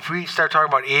 I mean, if we start talking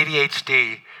about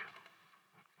ADHD,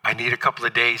 I need a couple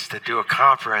of days to do a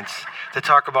conference to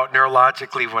talk about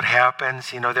neurologically what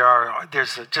happens. You know,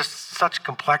 there's just such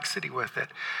complexity with it.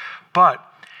 But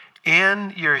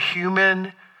in your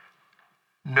human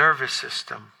nervous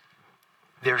system,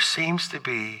 there seems to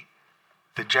be,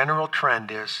 the general trend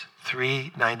is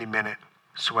 3 90-minute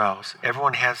swells.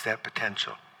 Everyone has that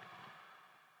potential.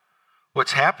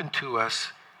 What's happened to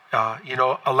us,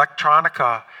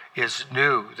 electronica is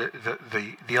new.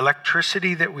 The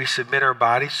electricity that we submit our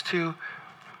bodies to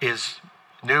is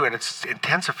new, and it's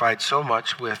intensified so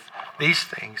much with these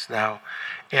things now.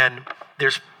 And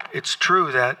it's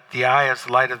true that the eye is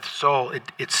the light of the soul.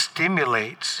 It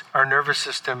stimulates our nervous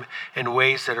system in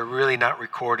ways that are really not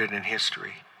recorded in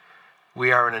history.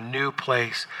 We are in a new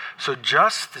place. So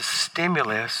just the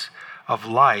stimulus of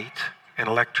light and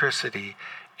electricity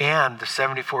and the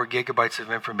 74 gigabytes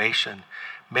of information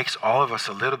makes all of us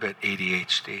a little bit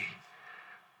ADHD.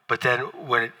 But then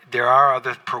when there are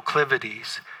other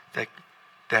proclivities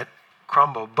that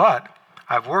crumble. But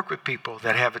I've worked with people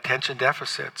that have attention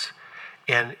deficits.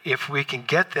 And if we can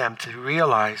get them to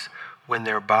realize when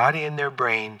their body and their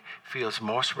brain feels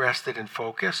most rested and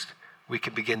focused, we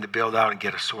can begin to build out and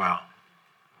get a swell.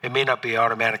 It may not be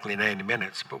automatically 90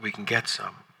 minutes, but we can get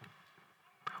some.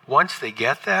 Once they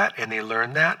get that and they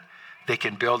learn that, they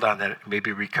can build on that and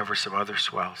maybe recover some other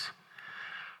swells.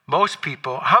 Most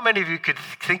people, how many of you could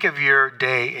think of your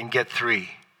day and get 3?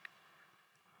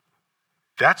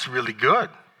 That's really good.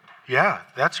 Yeah,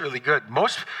 that's really good.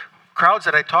 Most crowds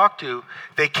that I talk to,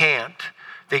 they can't.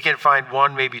 They can find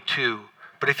 1, maybe 2.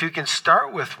 But if you can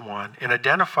start with 1 and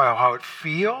identify how it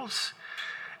feels,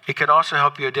 it can also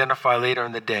help you identify later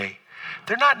in the day.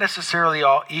 They're not necessarily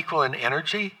all equal in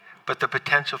energy, but the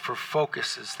potential for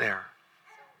focus is there.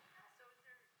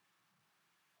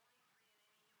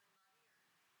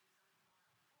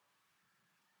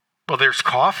 Well, there's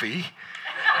coffee.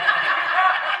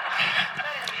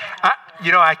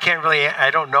 I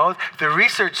don't know. The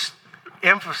research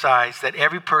emphasized that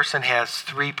every person has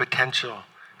 3 potential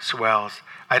swells.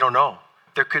 I don't know.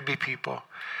 There could be people.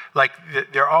 Like,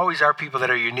 there always are people that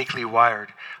are uniquely wired.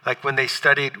 Like when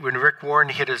Rick Warren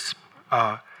hit his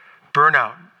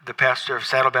burnout, the pastor of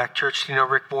Saddleback Church, do you know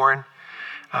Rick Warren?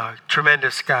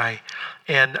 Tremendous guy.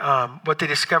 And what they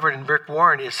discovered in Rick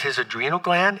Warren is his adrenal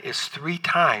gland is 3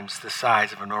 times the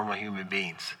size of a normal human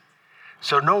being's.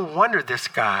 So no wonder this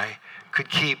guy could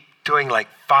keep doing like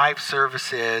 5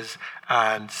 services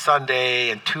on Sunday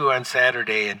and 2 on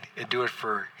Saturday and do it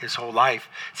for his whole life.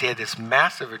 So he had this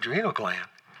massive adrenal gland.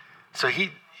 So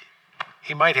he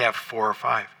might have 4 or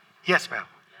 5. Yes, ma'am.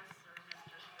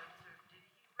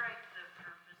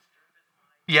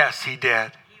 Yes, he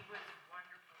did.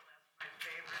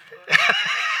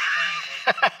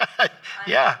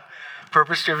 Yeah,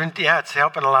 purpose-driven. Yeah, it's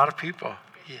helping a lot of people.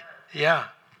 Yeah.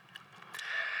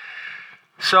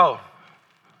 So,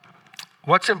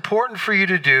 what's important for you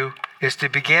to do is to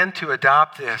begin to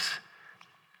adopt this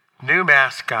new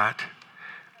mascot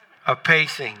of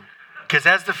pacing. Because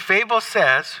as the fable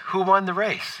says, who won the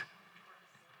race?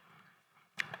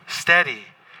 Steady.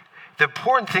 The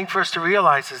important thing for us to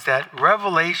realize is that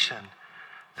revelation,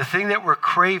 the thing that we're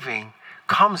craving,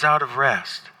 comes out of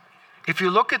rest. If you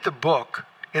look at the book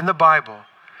in the Bible,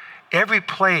 every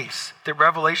place that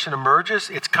revelation emerges,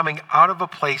 it's coming out of a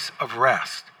place of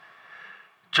rest.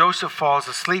 Joseph falls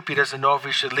asleep. He doesn't know if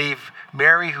he should leave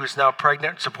Mary, who's now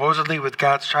pregnant, supposedly with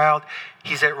God's child.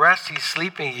 He's at rest. He's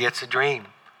sleeping. He gets a dream.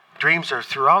 Dreams are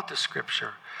throughout the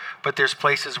scripture. But there's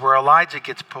places where Elijah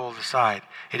gets pulled aside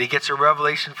and he gets a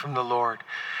revelation from the Lord.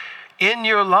 In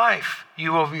your life,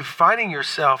 you will be finding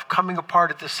yourself coming apart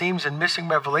at the seams and missing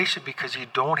revelation because you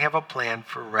don't have a plan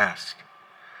for rest.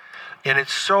 And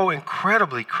it's so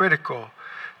incredibly critical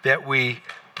that we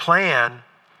plan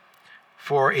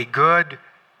for a good,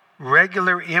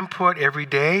 regular input every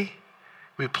day.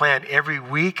 We plan every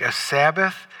week a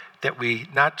Sabbath that we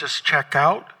not just check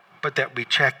out, but that we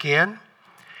check in.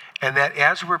 And that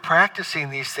as we're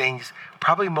practicing these things,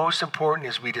 probably most important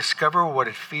is we discover what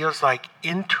it feels like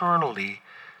internally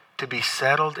to be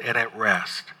settled and at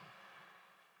rest.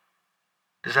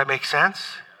 Does that make sense?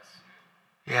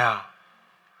 Yeah.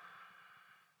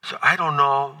 So I don't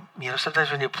know,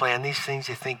 sometimes when you plan these things,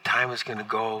 you think time is going to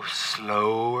go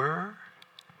slower.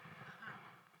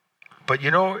 But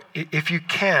if you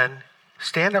can,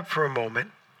 stand up for a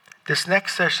moment. This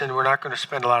next session, we're not going to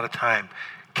spend a lot of time.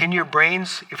 Can your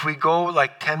brains, if we go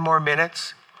like 10 more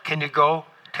minutes, can you go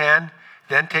 10,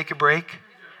 then take a break?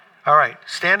 All right,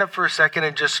 stand up for a second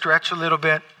and just stretch a little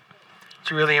bit. It's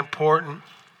really important.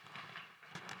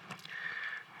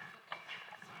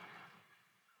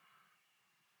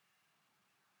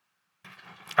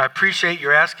 I appreciate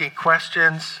your asking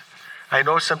questions. I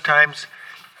know sometimes,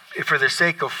 for the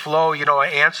sake of flow, I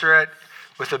answer it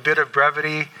with a bit of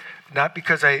brevity. Not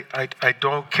because I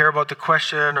don't care about the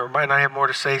question or might not have more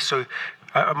to say. So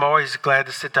I'm always glad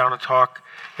to sit down and talk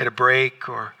at a break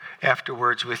or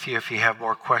afterwards with you if you have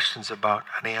more questions about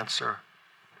an answer.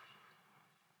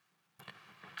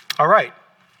 All right.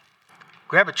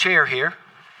 Grab a chair here.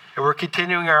 And we're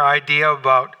continuing our idea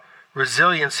about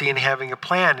resiliency and having a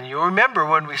plan. And you remember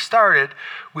when we started,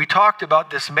 we talked about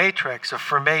this matrix of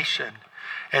formation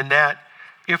and that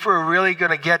if we're really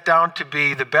going to get down to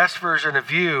be the best version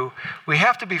of you, we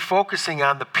have to be focusing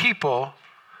on the people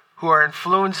who are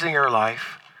influencing our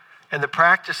life and the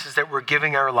practices that we're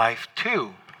giving our life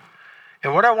to.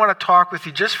 And what I want to talk with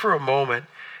you just for a moment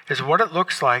is what it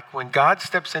looks like when God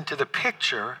steps into the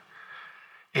picture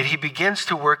and he begins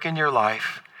to work in your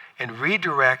life and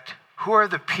redirect who are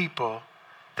the people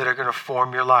that are going to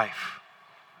form your life.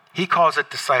 He calls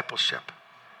it discipleship.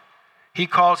 He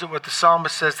calls it what the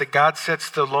psalmist says, that God sets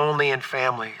the lonely in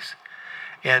families.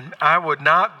 And I would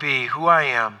not be who I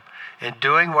am and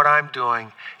doing what I'm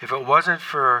doing if it wasn't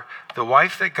for the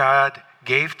wife that God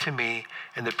gave to me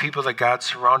and the people that God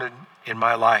surrounded in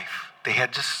my life. They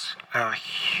had just a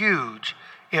huge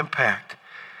impact.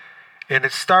 And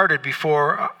it started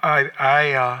before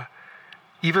I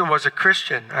even was a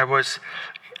Christian.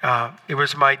 It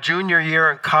was my junior year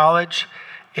in college,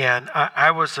 and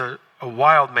I was a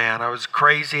wild man. I was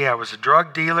crazy. I was a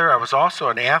drug dealer. I was also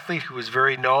an athlete who was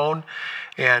very known.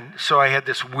 And so I had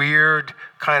this weird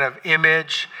kind of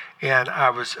image, and I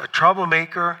was a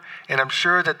troublemaker. And I'm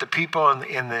sure that the people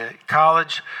in the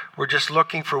college were just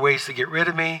looking for ways to get rid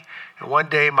of me. And one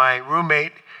day my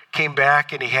roommate came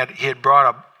back, and he had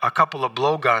brought a couple of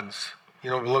blowguns.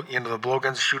 The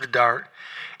blowguns shoot a dart.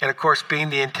 And of course,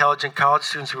 being the intelligent college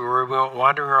students we were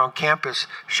wandering around campus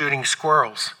shooting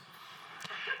squirrels.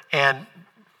 And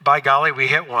by golly, we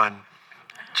hit one.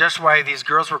 Just why these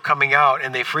girls were coming out,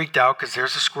 and they freaked out because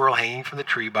there's a squirrel hanging from the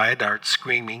tree by a dart,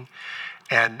 screaming.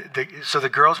 And so the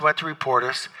girls went to report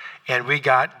us, and we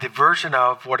got the version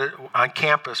of on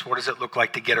campus, what does it look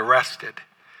like to get arrested?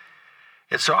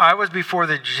 And so I was before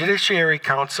the Judiciary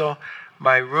Council.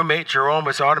 My roommate, Jerome,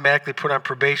 was automatically put on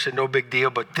probation, no big deal,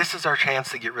 but this is our chance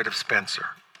to get rid of Spencer.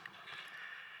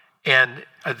 And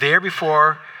there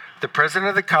before the president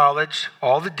of the college,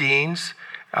 all the deans,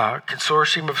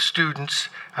 consortium of students,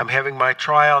 I'm having my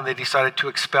trial, and they decided to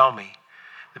expel me.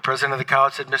 The president of the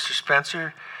college said, Mr.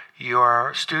 Spencer, you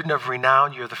are a student of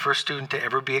renown. You're the first student to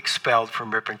ever be expelled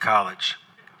from Ripon College.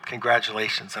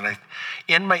 Congratulations. And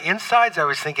in my insides, I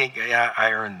was thinking, yeah,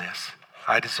 I earned this.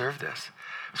 I deserve this.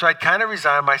 So I'd kind of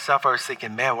resigned myself. I was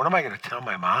thinking, man, what am I going to tell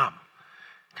my mom?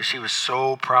 Because she was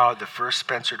so proud, the first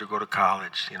Spencer to go to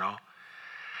college,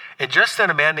 And just then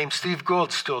a man named Steve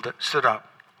Gould stood up.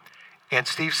 And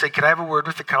Steve said, could I have a word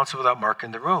with the council without Mark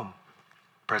in the room?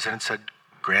 president said,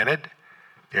 granted.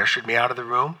 They ushered me out of the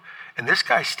room. And this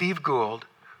guy, Steve Gould,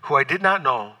 who I did not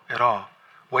know at all,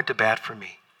 went to bat for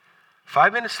me.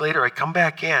 5 minutes later, I come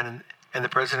back in, and the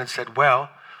president said,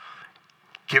 well,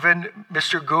 given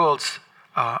Mr. Gould's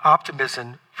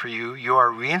optimism for you, you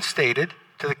are reinstated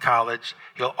to the college.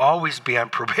 You'll always be on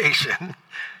probation.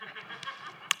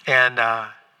 And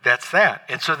that's that.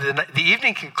 And so the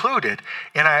evening concluded,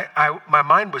 and my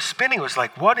mind was spinning. It was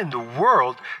like, what in the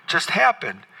world just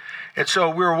happened? And so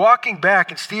we were walking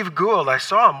back, and Steve Gould, I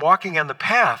saw him walking on the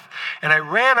path, and I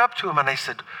ran up to him, and I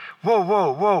said,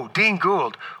 whoa, Dean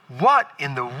Gould, what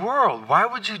in the world? Why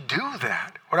would you do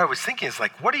that? What I was thinking is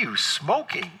like, what are you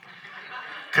smoking?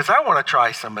 Because I want to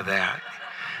try some of that.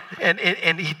 And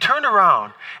he turned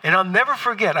around, and I'll never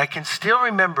forget, I can still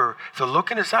remember the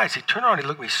look in his eyes. He turned around, he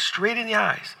looked me straight in the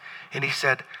eyes, and he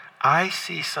said, I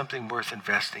see something worth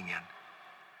investing in.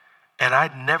 And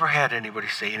I'd never had anybody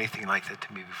say anything like that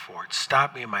to me before. It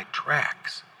stopped me in my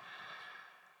tracks.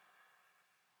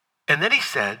 And then he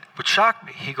said, which shocked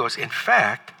me, he goes, in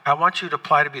fact, I want you to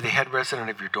apply to be the head resident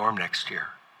of your dorm next year.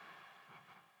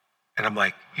 And I'm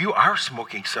like, you are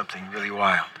smoking something really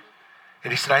wild.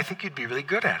 And he said, I think you'd be really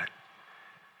good at it.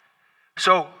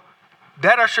 So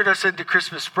that ushered us into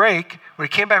Christmas break. When we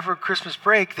came back for Christmas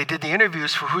break, they did the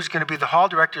interviews for who's going to be the hall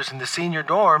directors in the senior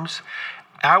dorms.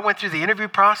 I went through the interview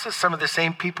process. Some of the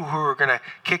same people who were going to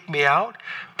kick me out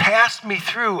passed me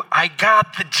through. I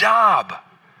got the job.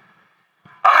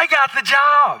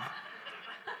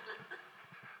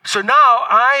 So now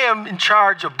I am in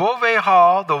charge of Beauvais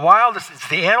Hall, the wildest, it's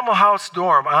the Animal House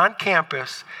dorm on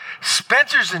campus.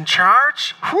 Spencer's in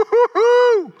charge.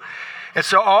 Woo-hoo-hoo! And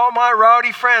so all my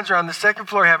rowdy friends are on the second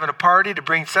floor having a party to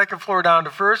bring second floor down to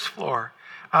first floor.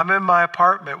 I'm in my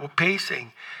apartment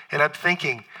pacing, and I'm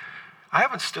thinking, I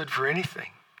haven't stood for anything.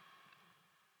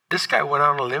 This guy went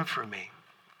out on a limb for me.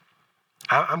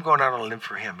 I'm going out on a limb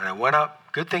for him. And I went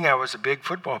up. Good thing I was a big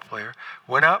football player.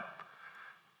 Went up,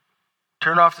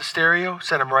 turned off the stereo,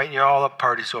 said, I'm writing you all up,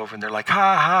 party's over. And they're like,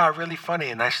 ha, really funny.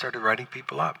 And I started writing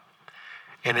people up.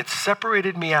 And it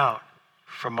separated me out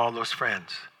from all those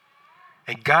friends.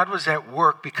 And God was at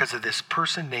work because of this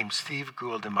person named Steve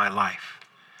Gould in my life.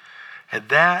 And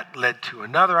that led to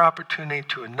another opportunity,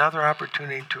 to another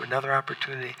opportunity, to another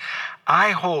opportunity.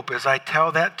 I hope as I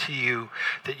tell that to you,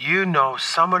 that you know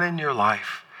someone in your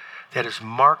life that has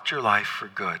marked your life for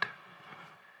good.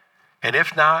 And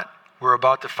if not, we're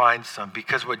about to find some.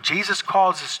 Because what Jesus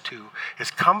calls us to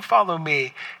is come follow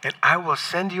me, and I will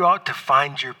send you out to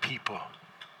find your people.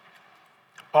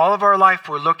 All of our life,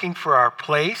 we're looking for our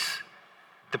place,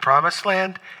 the promised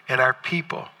land, and our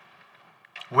people.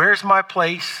 Where's my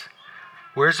place?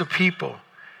 Where's the people?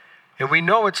 And we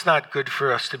know it's not good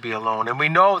for us to be alone. And we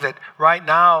know that right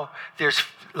now there's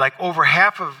like over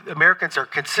half of Americans are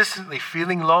consistently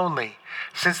feeling lonely.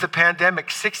 Since the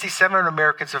pandemic, 67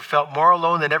 Americans have felt more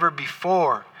alone than ever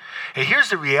before. And here's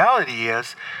the reality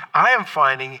is, I am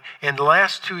finding in the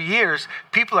last 2 years,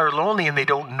 people are lonely and they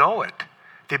don't know it.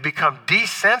 They become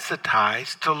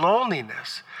desensitized to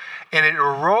loneliness. And it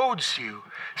erodes you.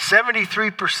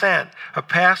 73% of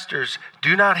pastors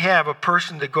do not have a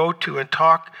person to go to and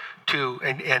talk to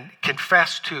and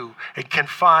confess to and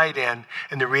confide in.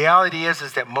 And the reality is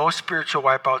that most spiritual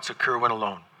wipeouts occur when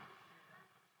alone.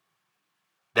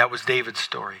 That was David's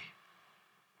story.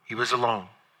 He was alone.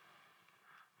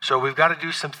 So we've got to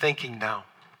do some thinking now.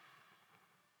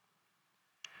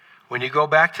 When you go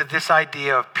back to this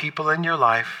idea of people in your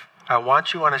life, I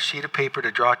want you on a sheet of paper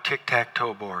to draw a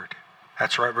tic-tac-toe board.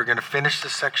 That's right, we're going to finish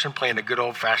this section playing a good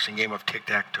old-fashioned game of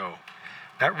tic-tac-toe.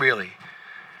 Not really.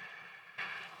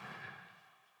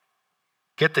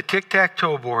 Get the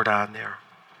tic-tac-toe board on there.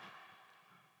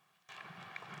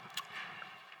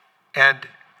 And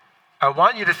I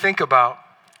want you to think about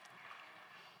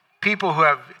people who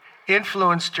have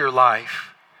influenced your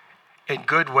life in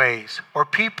good ways, or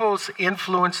people's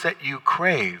influence that you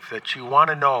crave, that you want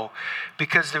to know.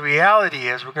 Because the reality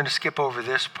is, we're going to skip over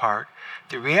this part.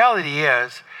 The reality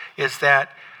is that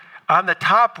on the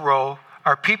top row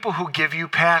are people who give you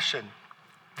passion.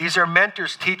 These are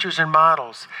mentors, teachers, and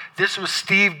models. This was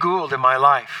Steve Gould in my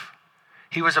life.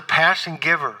 He was a passion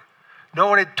giver. No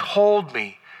one had told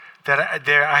me that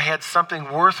I had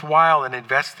something worthwhile in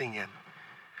investing in.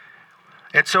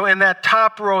 And so in that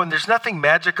top row, and there's nothing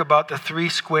magic about the 3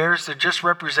 squares, they're just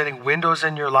representing windows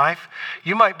in your life.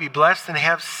 You might be blessed and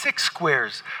have 6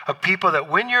 squares of people that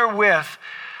when you're with,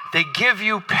 they give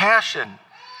you passion.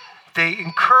 They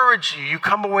encourage you. You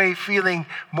come away feeling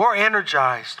more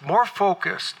energized, more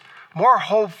focused, more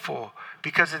hopeful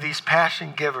because of these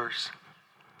passion givers.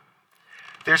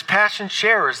 There's passion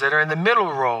sharers that are in the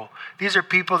middle row. These are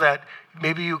people that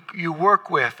maybe you work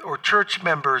with, or church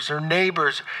members or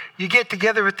neighbors. You get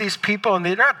together with these people and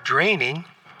they're not draining,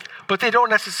 but they don't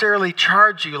necessarily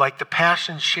charge you like the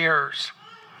passion sharers.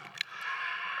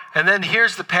 And then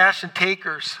here's the passion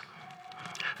takers.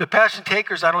 The passion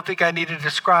takers, I don't think I need to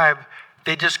describe.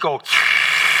 They just go,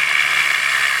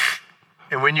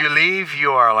 and when you leave,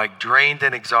 you are like drained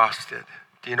and exhausted.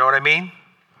 Do you know what I mean?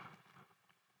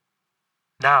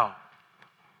 Now,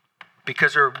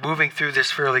 because we're moving through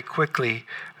this fairly quickly,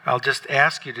 I'll just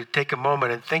ask you to take a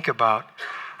moment and think about,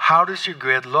 how does your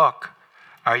grid look?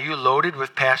 Are you loaded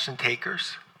with passion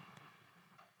takers?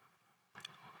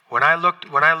 When I looked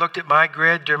at my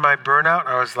grid during my burnout,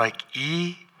 I was like,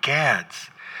 gads.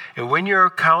 And when you're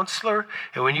a counselor,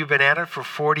 and when you've been at it for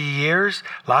 40 years,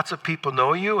 lots of people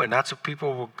know you, and lots of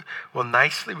people will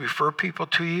nicely refer people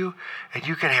to you, and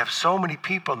you can have so many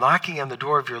people knocking on the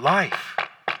door of your life.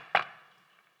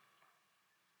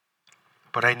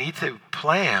 But I need to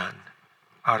plan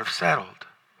out of settled.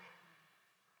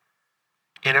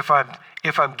 And if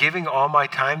I'm giving all my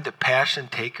time to passion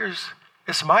takers,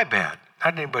 it's my bad,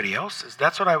 not anybody else's.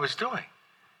 That's what I was doing.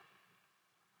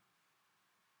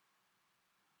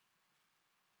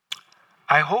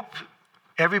 I hope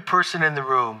every person in the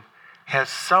room has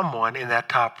someone in that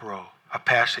top row, a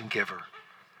passion giver.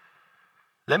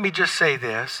 Let me just say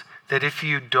this, that if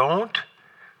you don't,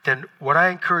 then what I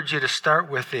encourage you to start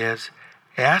with is,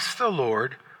 ask the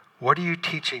Lord, what are you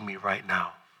teaching me right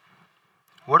now?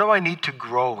 What do I need to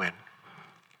grow in?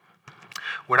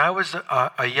 When I was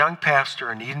a young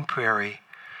pastor in Eden Prairie,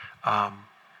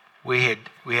 we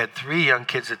had 3 young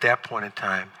kids at that point in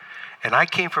time, and I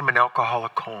came from an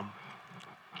alcoholic home,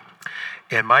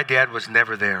 and my dad was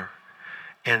never there.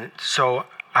 And so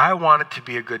I wanted to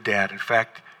be a good dad. In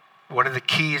fact, one of the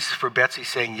keys for Betsy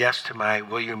saying yes to my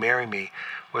 "will you marry me"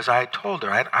 was I told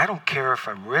her, I don't care if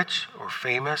I'm rich or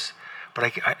famous,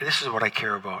 but this is what I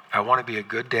care about. I want to be a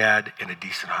good dad and a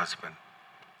decent husband.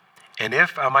 And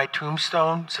if on my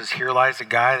tombstone says, "Here lies a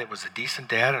guy that was a decent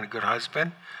dad and a good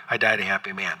husband," I died a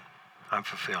happy man. I'm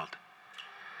fulfilled.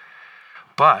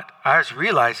 But I was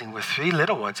realizing with 3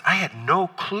 little ones, I had no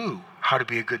clue how to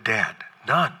be a good dad.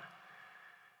 None.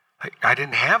 I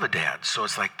didn't have a dad. So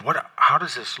it's like, how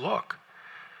does this look?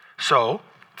 So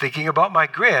thinking about my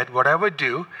grid, what I would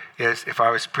do is, if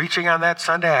I was preaching on that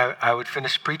Sunday, I would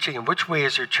finish preaching. And which way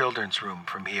is your children's room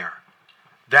from here?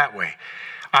 That way.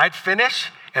 I'd finish,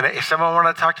 and if someone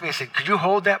wanted to talk to me, I said, "Could you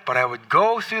hold that?" But I would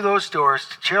go through those doors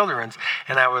to children's,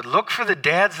 and I would look for the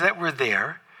dads that were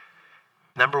there.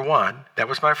 Number one, that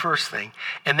was my first thing.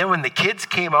 And then when the kids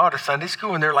came out of Sunday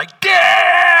school and they're like,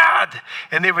 "Dad!"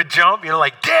 And they would jump,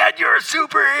 like, "Dad, you're a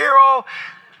superhero."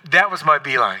 That was my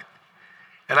beeline.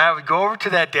 And I would go over to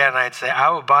that dad and I'd say, "I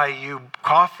will buy you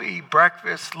coffee,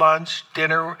 breakfast, lunch,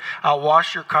 dinner. I'll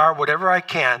wash your car, whatever I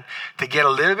can to get a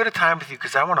little bit of time with you,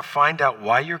 because I want to find out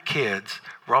why your kids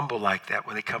rumble like that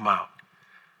when they come out.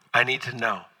 I need to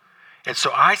know." And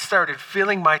so I started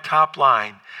filling my top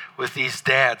line with these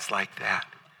dads like that,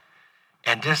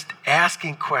 and just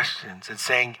asking questions and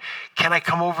saying, "Can I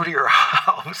come over to your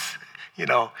house,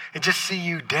 and just see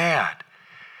you, Dad?"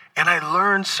 And I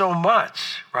learned so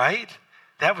much, right?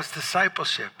 That was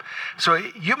discipleship. So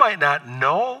you might not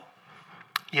know,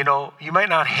 you might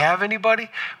not have anybody,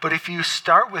 but if you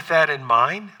start with that in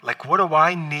mind, like, what do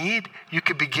I need? You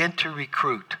could begin to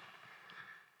recruit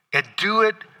and do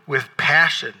it with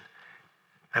passion.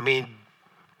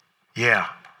 Yeah.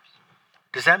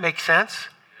 Does that make sense?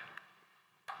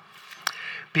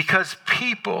 Because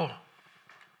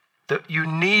you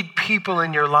need people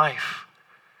in your life.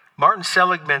 Martin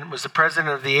Seligman was the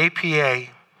president of the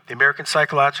APA, the American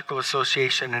Psychological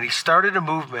Association, and he started a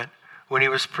movement when he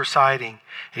was presiding.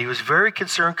 And he was very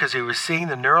concerned because he was seeing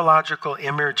the neurological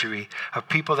imagery of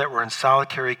people that were in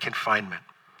solitary confinement.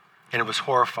 And it was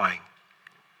horrifying.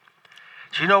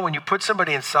 So when you put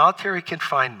somebody in solitary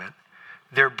confinement,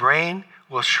 their brain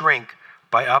will shrink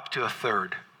by up to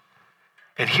 1/3.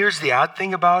 And here's the odd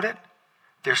thing about it.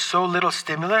 There's so little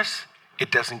stimulus,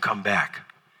 it doesn't come back.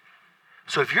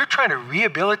 So if you're trying to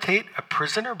rehabilitate a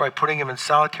prisoner by putting him in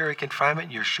solitary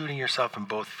confinement, you're shooting yourself in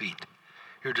both feet.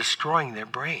 You're destroying their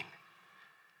brain.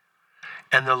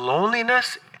 And the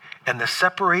loneliness and the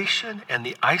separation and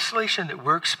the isolation that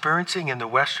we're experiencing in the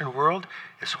Western world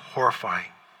is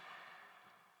horrifying.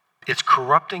 It's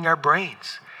corrupting our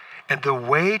brains. And the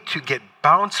way to get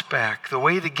bounce back, the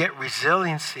way to get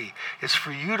resiliency, is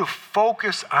for you to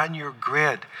focus on your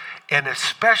grid, and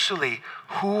especially,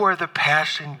 who are the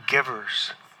passion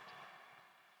givers?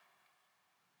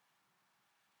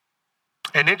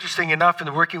 And interesting enough,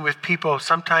 in working with people,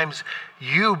 sometimes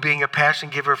you being a passion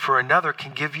giver for another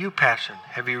can give you passion.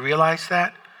 Have you realized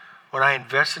that? When I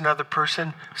invest in another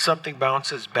person, something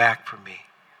bounces back from me.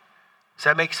 Does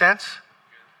that make sense?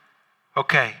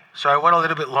 Okay, so I went a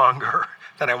little bit longer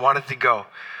than I wanted to go.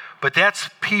 But that's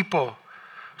people.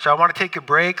 So I want to take a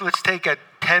break. Let's take a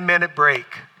 10-minute break,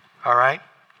 all right?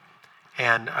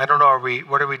 And I don't know,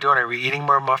 what are we doing? Are we eating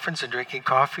more muffins and drinking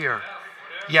coffee? Or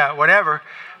yeah, whatever.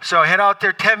 So head out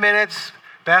there, 10 minutes,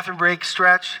 bathroom break,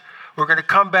 stretch. We're going to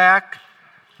come back,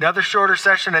 another shorter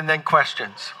session, and then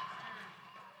questions.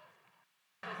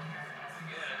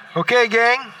 Okay,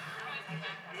 gang.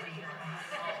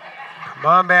 Come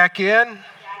on back in.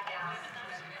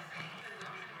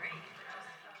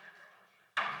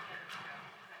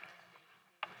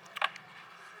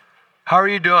 How are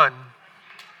you doing?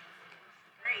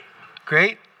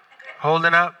 Great?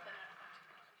 Holding up?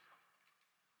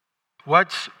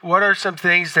 What are some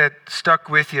things that stuck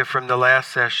with you from the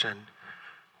last session?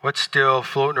 What's still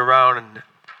floating around in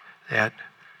that?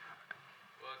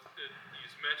 Well, you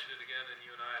just mentioned it again, and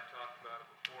you and I have talked about it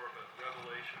before, but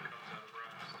revelation comes out of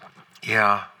rest.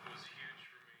 Yeah. It was huge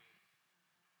for me.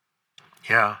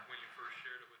 Yeah. When you first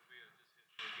shared it with me, it just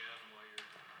hit you again while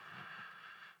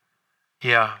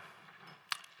you're... Yeah.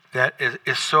 That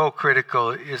is so critical,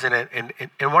 isn't it?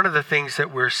 And one of the things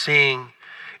that we're seeing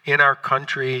in our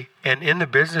country and in the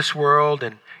business world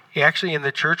and actually in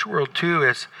the church world too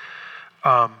is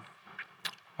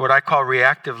what I call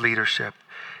reactive leadership.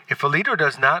 If a leader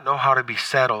does not know how to be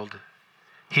settled,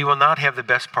 he will not have the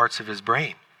best parts of his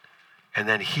brain. And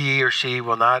then he or she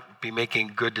will not be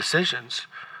making good decisions,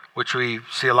 which we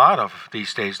see a lot of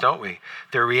these days, don't we?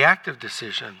 They're reactive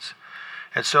decisions.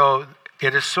 And so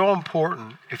it is so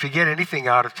important, if you get anything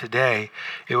out of today,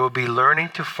 it will be learning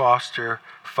to foster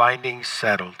finding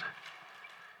settled.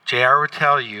 JR would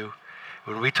tell you,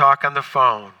 when we talk on the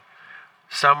phone,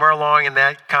 somewhere along in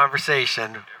that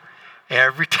conversation,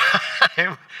 every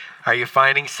time, are you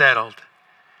finding settled?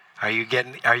 Are you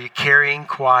carrying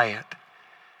quiet?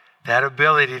 That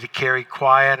ability to carry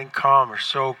quiet and calm are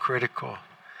so critical.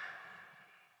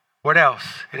 What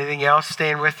else? Anything else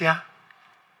staying with you?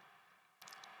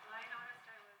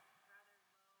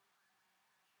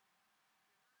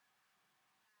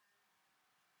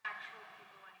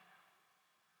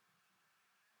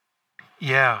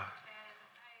 Yeah.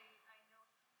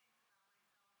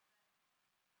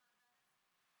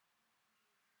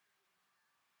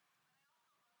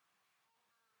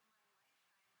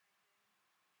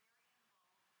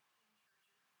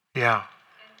 Yeah.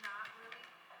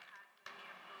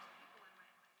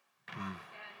 Mm.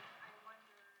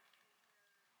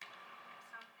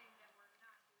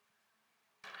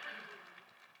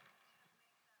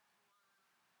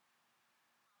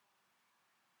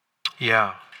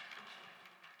 Yeah.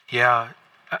 Yeah.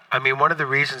 I mean, one of the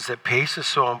reasons that PACE is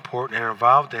so important and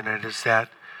involved in it is that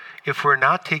if we're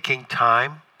not taking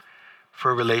time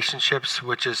for relationships,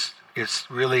 which is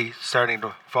really starting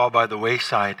to fall by the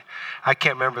wayside. I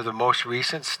can't remember the most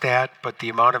recent stat, but the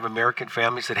amount of American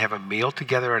families that have a meal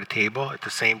together at a table at the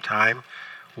same time,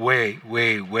 way,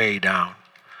 way, way down.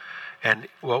 And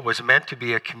what was meant to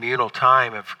be a communal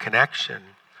time of connection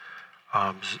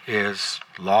is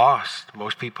lost.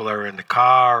 Most people are in the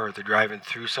car, or they're driving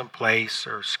through some place,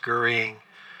 or scurrying.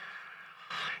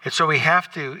 And so we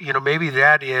have to, maybe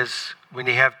that is when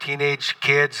you have teenage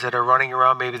kids that are running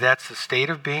around, maybe that's the state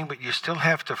of being, but you still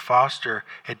have to foster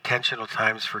intentional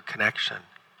times for connection.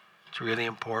 It's really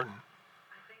important.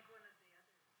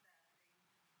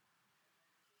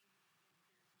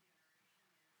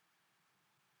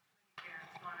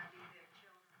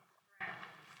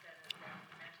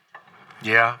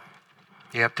 Yeah,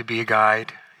 you have to be a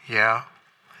guide. Yeah.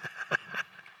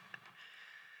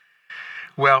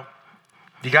 Well,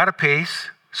 you got to pace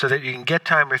so that you can get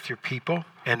time with your people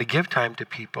and to give time to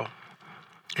people.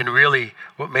 And really,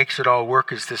 what makes it all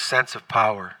work is this sense of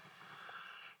power.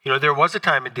 There was a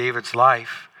time in David's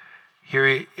life,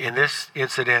 here in this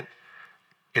incident,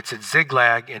 it's at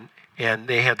Ziklag, and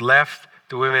they had left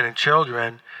the women and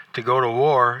children to go to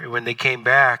war. And when they came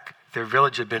back, their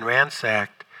village had been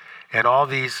ransacked. And all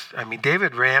these,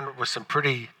 David ran with some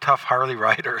pretty tough Harley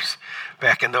riders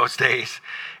back in those days.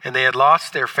 And they had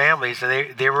lost their families,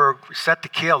 and they were set to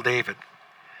kill David.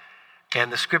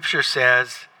 And the scripture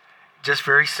says, just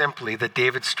very simply, that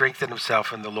David strengthened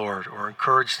himself in the Lord, or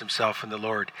encouraged himself in the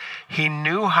Lord. He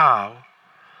knew how,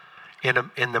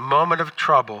 in the moment of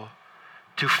trouble,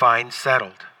 to find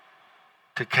settled,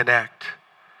 to connect.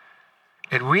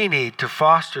 And we need to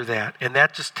foster that. And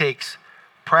that just takes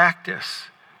practice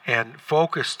and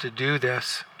focus to do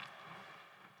this.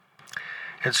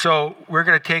 And so we're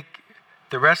going to take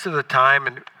the rest of the time,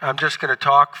 and I'm just going to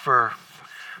talk for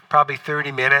probably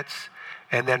 30 minutes,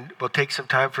 and then we'll take some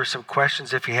time for some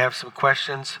questions if you have some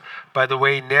questions. By the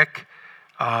way, Nick,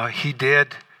 he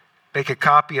did make a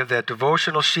copy of that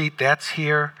devotional sheet. That's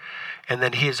here. And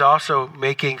then he is also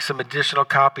making some additional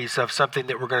copies of something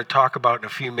that we're going to talk about in a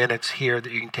few minutes here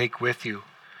that you can take with you.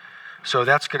 So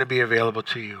that's going to be available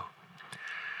to you.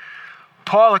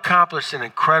 Paul accomplished an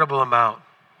incredible amount.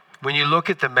 When you look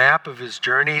at the map of his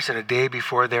journeys in a day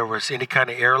before there was any kind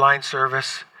of airline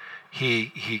service,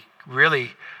 he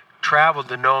really traveled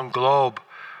the known globe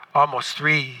almost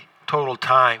 3 total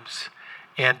times.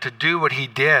 And to do what he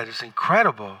did is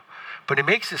incredible. But he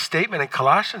makes a statement in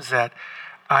Colossians that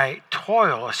I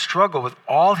toil, I struggle with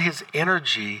all his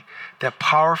energy that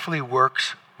powerfully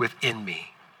works within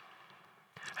me.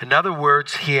 In other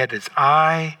words, he had his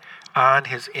eye on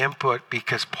his input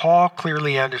because Paul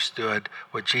clearly understood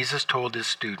what Jesus told his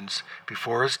students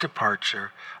before his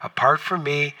departure. Apart from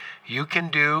me, you can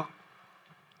do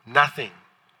nothing.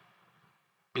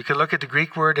 You can look at the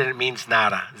Greek word and it means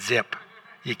nada, zip.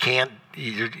 You can't,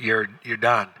 you're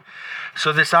done.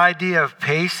 So this idea of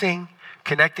pacing,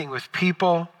 connecting with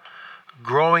people,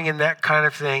 growing in that kind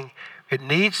of thing, it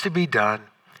needs to be done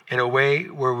in a way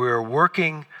where we're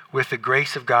working with the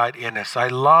grace of God in us. I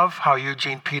love how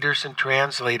Eugene Peterson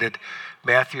translated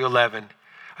Matthew 11,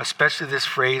 especially this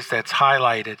phrase that's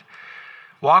highlighted.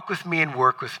 Walk with me and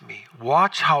work with me.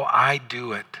 Watch how I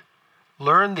do it.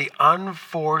 Learn the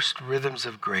unforced rhythms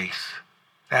of grace.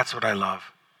 That's what I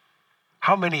love.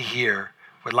 How many here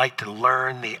would like to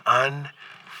learn the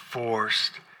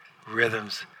unforced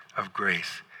rhythms of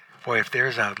grace? Boy, if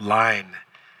there's a line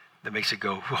that makes it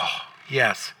go, whoa,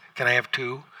 yes, can I have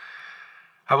 2?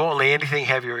 I won't lay anything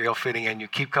heavy or ill-fitting on you.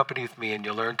 Keep company with me and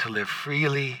you'll learn to live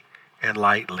freely and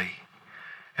lightly.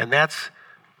 And that's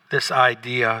this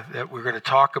idea that we're going to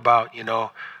talk about,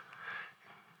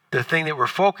 the thing that we're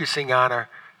focusing on are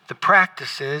the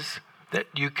practices that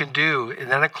you can do, and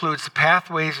that includes the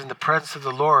pathways in the presence of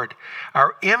the Lord.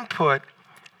 Our input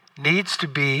needs to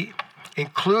be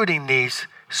including these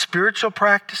spiritual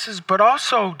practices, but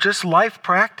also just life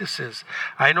practices.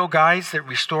 I know guys that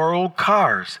restore old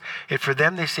cars, and for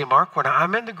them they say, Mark, when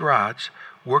I'm in the garage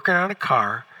working on a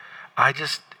car,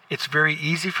 it's very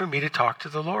easy for me to talk to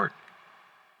the Lord.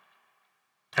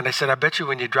 And I said, I bet you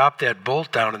when you drop that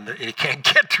bolt down and you can't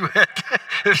get to it,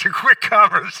 there's a quick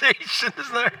conversation,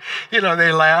 isn't there?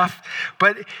 They laugh.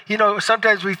 But,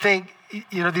 sometimes we think,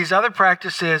 these other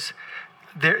practices,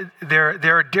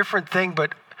 they're a different thing,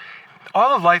 but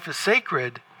all of life is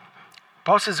sacred.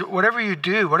 Paul says, whatever you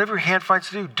do, whatever your hand finds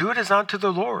to do it as unto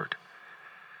the Lord.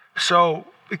 So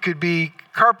it could be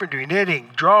carpentry, knitting,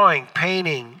 drawing,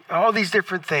 painting, all these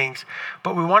different things.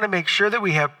 But we want to make sure that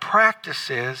we have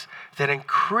practices that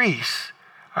increase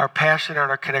our passion and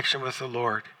our connection with the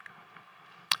Lord.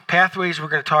 Pathways we're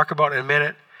going to talk about in a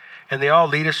minute, and they all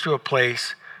lead us to a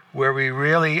place where we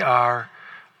really are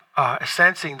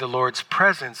sensing the Lord's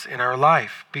presence in our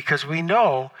life, because we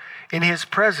know in his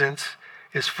presence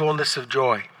is fullness of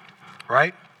joy,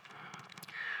 right?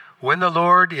 When the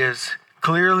Lord is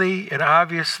clearly and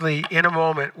obviously in a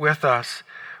moment with us,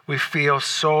 we feel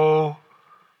so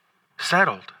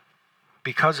settled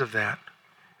because of that.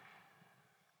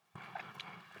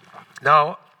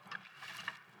 Now,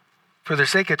 for the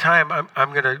sake of time,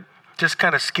 I'm going to just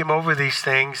kind of skim over these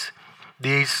things.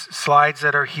 These slides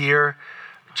that are here,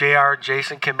 JR and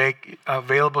Jason can make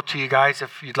available to you guys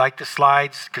if you'd like the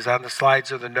slides, because on the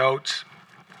slides are the notes.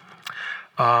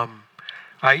 I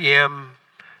am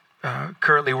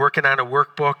currently working on a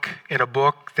workbook in a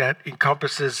book that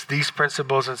encompasses these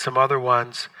principles and some other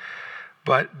ones.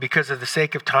 But because of the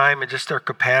sake of time and just our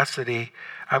capacity,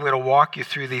 I'm going to walk you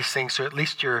through these things so at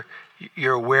least you're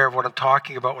aware of what I'm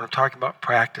talking about when I'm talking about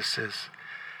practices.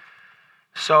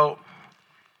 So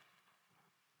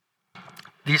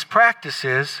these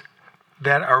practices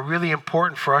that are really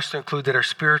important for us to include that are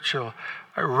spiritual,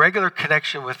 a regular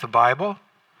connection with the Bible,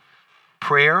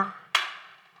 prayer,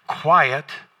 quiet,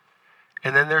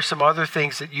 and then there's some other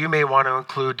things that you may want to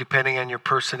include depending on your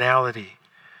personality.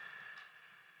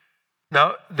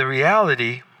 Now, the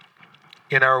reality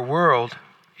in our world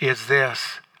is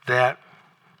this, that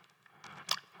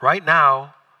right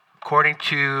now, according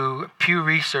to Pew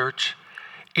Research,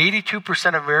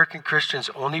 82% of American Christians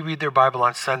only read their Bible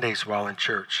on Sundays while in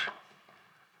church.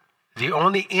 The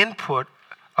only input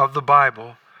of the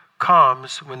Bible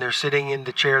comes when they're sitting in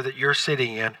the chair that you're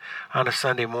sitting in on a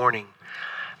Sunday morning.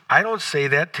 I don't say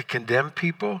that to condemn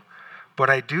people, but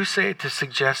I do say it to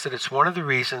suggest that it's one of the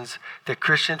reasons that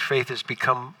Christian faith has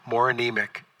become more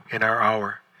anemic in our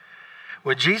hour.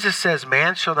 When Jesus says,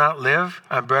 man shall not live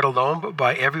on bread alone, but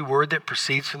by every word that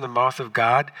proceeds from the mouth of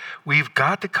God, we've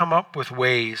got to come up with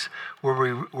ways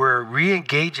where we're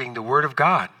re-engaging the Word of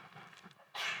God.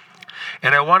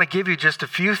 And I want to give you just a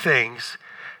few things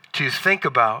to think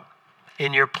about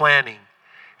in your planning.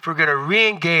 If we're going to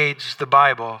re-engage the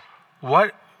Bible,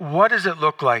 what does it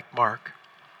look like, Mark?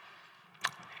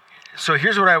 So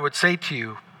here's what I would say to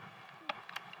you,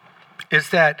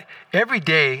 is that every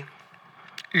day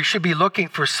you should be looking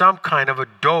for some kind of a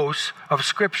dose of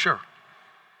Scripture.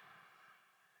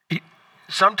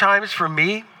 Sometimes for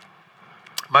me,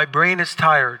 my brain is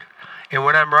tired. And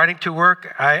when I'm riding to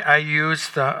work, I use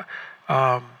the,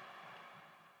 I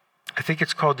think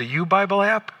it's called the U-Bible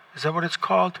app. Is that what it's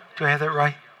called? Do I have that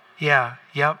right? Yeah,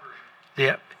 yep.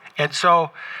 And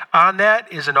so on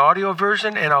that is an audio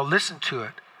version, and I'll listen to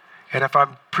it. And if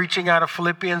I'm preaching out of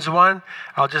Philippians 1,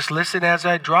 I'll just listen as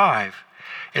I drive.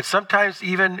 And sometimes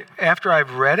even after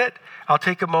I've read it, I'll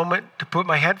take a moment to put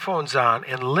my headphones on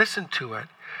and listen to it.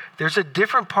 There's a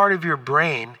different part of your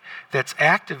brain that's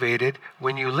activated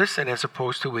when you listen as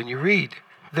opposed to when you read.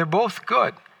 They're both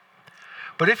good.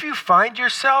 But if you find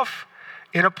yourself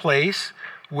in a place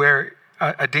where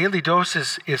a daily dose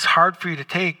is hard for you to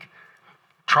take,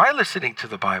 try listening to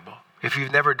the Bible. If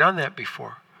you've never done that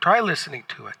before, try listening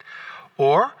to it.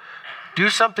 Or do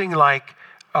something like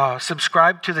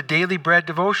subscribe to the Daily Bread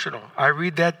devotional. I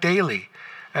read that daily.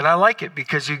 And I like it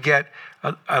because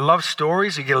I love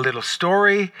stories. You get a little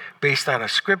story based on a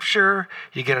scripture.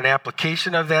 You get an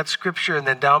application of that scripture. And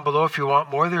then down below, if you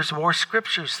want more, there's more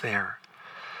scriptures there.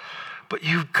 But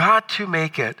you've got to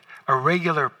make it a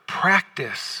regular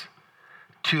practice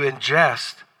to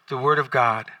ingest the Word of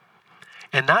God.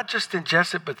 And not just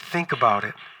ingest it, but think about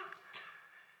it.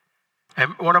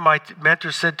 And one of my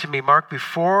mentors said to me, Mark,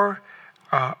 before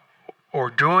or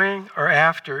during or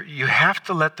after, you have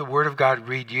to let the Word of God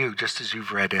read you just as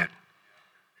you've read it.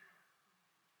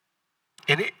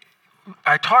 And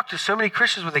I talk to so many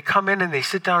Christians when they come in and they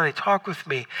sit down and they talk with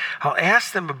me. I'll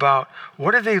ask them about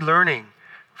what are they learning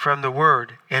from the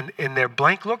Word, and their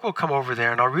blank look will come over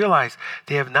there, and I'll realize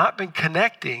they have not been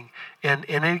connecting in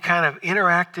any kind of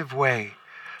interactive way.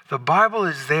 The Bible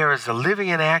is there as a living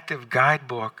and active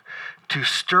guidebook to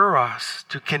stir us,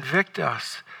 to convict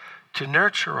us, to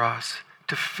nurture us,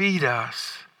 to feed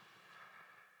us.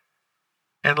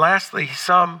 And lastly,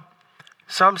 some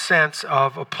sense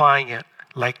of applying it.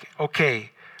 Like, okay,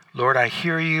 Lord, I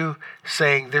hear you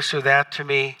saying this or that to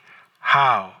me.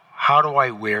 How? How do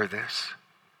I wear this?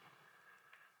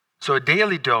 So a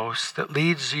daily dose that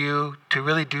leads you to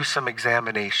really do some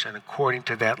examination according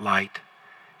to that light.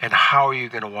 And how are you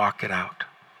going to walk it out?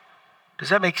 Does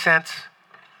that make sense?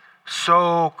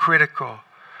 So critical.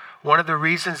 One of the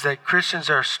reasons that Christians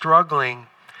are struggling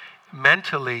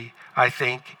mentally, I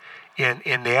think,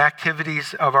 in the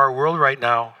activities of our world right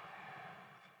now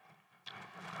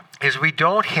is we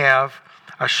don't have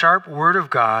a sharp Word of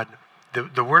God,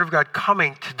 the Word of God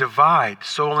coming to divide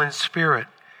soul and spirit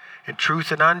and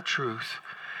truth and untruth.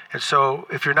 And so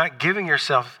if you're not giving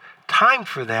yourself time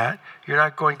for that, you're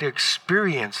not going to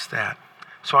experience that.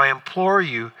 So I implore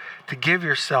you to give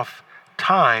yourself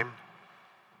time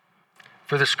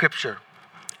for the Scripture.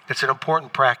 It's an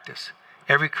important practice.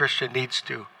 Every Christian needs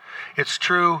to. It's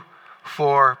true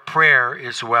for prayer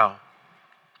as well.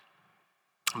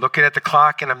 I'm looking at the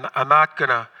clock, and I'm not going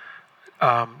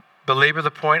to belabor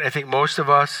the point. I think most of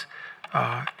us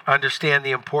understand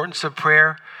the importance of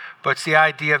prayer, but it's the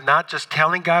idea of not just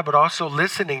telling God, but also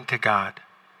listening to God.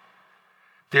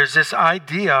 There's this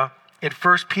idea in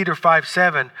 1 Peter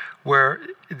 5:7 where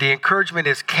the encouragement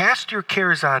is cast your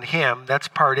cares on Him, that's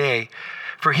part A,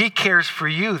 for He cares for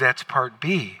you, that's part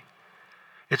B.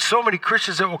 It's so many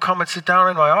Christians that will come and sit down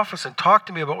in my office and talk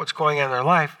to me about what's going on in their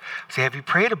life. I say, have you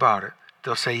prayed about it?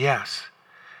 They'll say, yes.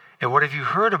 And what have you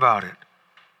heard about it?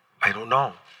 I don't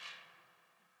know.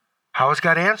 How has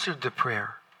God answered the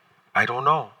prayer? I don't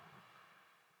know.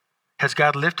 Has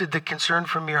God lifted the concern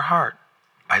from your heart?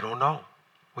 I don't know.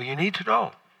 Well, you need to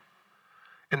know.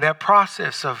 And that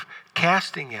process of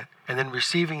casting it and then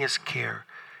receiving His care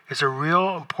is a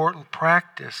real important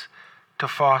practice to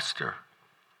foster.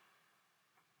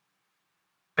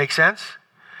 Make sense?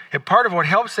 And part of what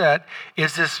helps that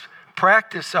is this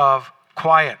practice of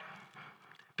quiet.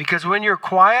 Because when you're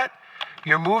quiet,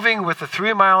 you're moving with a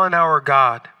 3-mile-an-hour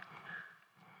God.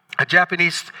 A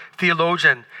Japanese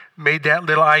theologian made that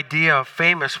little idea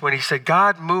famous when he said,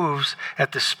 God moves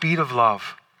at the speed of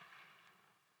love.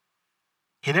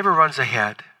 He never runs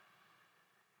ahead.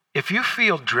 If you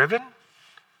feel driven,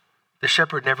 the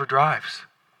shepherd never drives.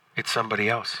 It's somebody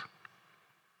else.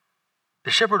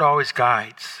 The shepherd always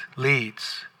guides,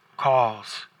 leads,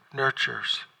 calls,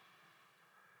 nurtures.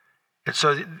 And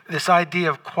so this idea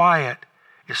of quiet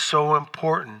is so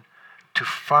important to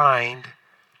find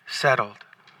settled.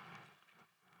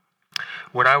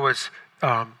 When I was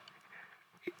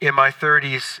in my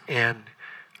 30s and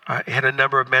I had a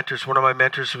number of mentors, one of my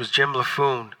mentors was Jim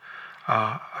LaFoon,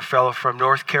 a fellow from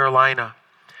North Carolina.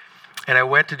 And I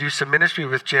went to do some ministry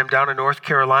with Jim down in North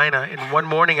Carolina. And one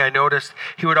morning I noticed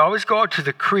he would always go out to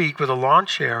the creek with a lawn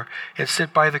chair and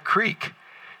sit by the creek.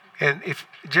 And if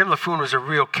Jim LaFoon was a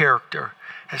real character,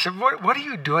 I said, what are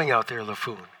you doing out there,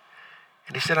 LaFoon?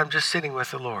 And he said, I'm just sitting with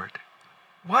the Lord.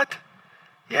 What?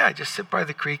 Yeah, I just sit by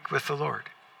the creek with the Lord.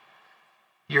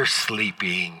 You're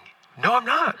sleeping. No, I'm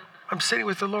not. I'm sitting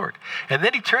with the Lord. And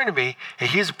then he turned to me, and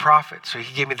he's a prophet, so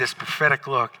he gave me this prophetic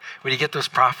look. When you get those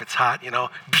prophets hot, you know.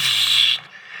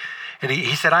 And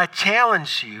he said, I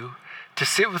challenge you to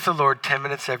sit with the Lord 10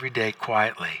 minutes every day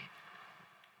quietly.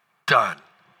 Done.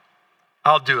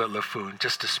 I'll do it, LaFoon,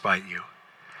 just to spite you.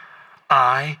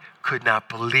 I could not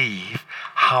believe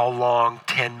how long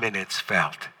 10 minutes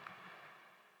felt.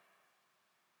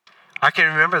 I can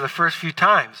remember the first few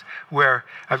times where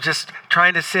I'm just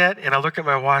trying to sit and I look at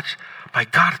my watch. My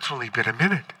God, it's only been a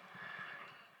minute.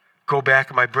 Go back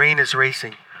and my brain is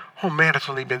racing. Oh man, it's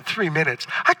only been 3 minutes.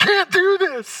 I can't do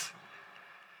this.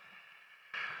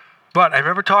 But I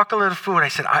remember talking to LaFoon. I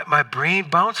said, my brain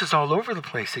bounces all over the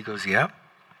place. He goes, yep.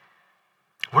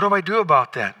 What do I do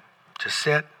about that? Just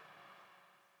sit.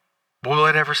 Will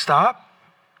it ever stop?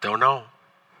 Don't know.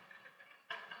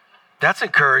 That's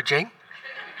encouraging.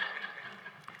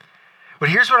 But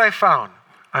here's what I found.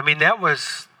 I mean, that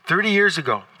was 30 years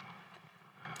ago.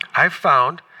 I've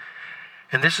found,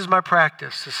 and this is my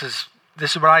practice. This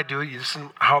is what I do. This is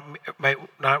how it might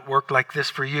not work like this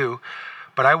for you.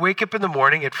 But I wake up in the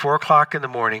morning at 4 o'clock in the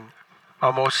morning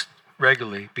almost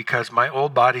regularly because my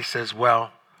old body says,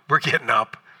 well, we're getting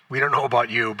up. We don't know about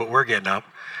you, but we're getting up.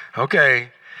 Okay.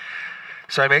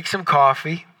 So I make some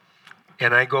coffee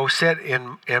and I go sit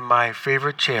in my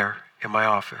favorite chair in my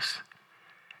office.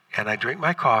 And I drink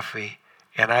my coffee,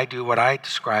 and I do what I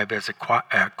describe as a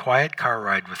quiet car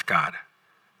ride with God.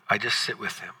 I just sit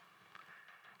with him.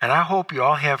 And I hope you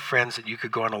all have friends that you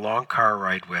could go on a long car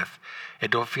ride with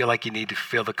and don't feel like you need to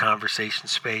fill the conversation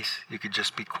space. You could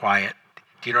just be quiet.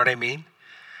 Do you know what I mean?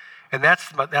 And that's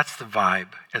the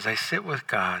vibe. As I sit with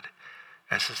God,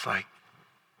 it's just like,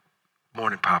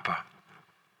 morning, Papa.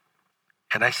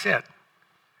 And I sit.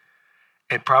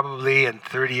 And probably in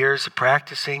 30 years of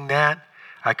practicing that,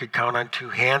 I could count on 2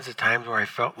 hands the times where I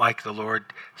felt like the Lord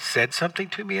said something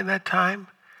to me in that time.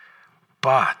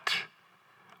 But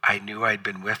I knew I'd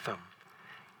been with him.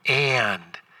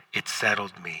 And it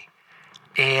settled me.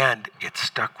 And it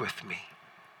stuck with me.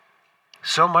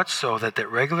 So much so that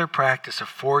regular practice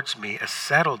affords me a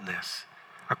settledness,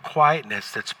 a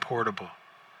quietness that's portable.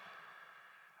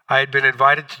 I had been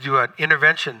invited to do an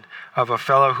intervention of a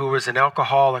fellow who was an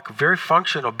alcoholic, a very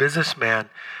functional businessman,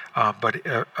 but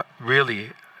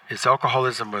really his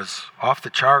alcoholism was off the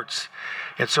charts.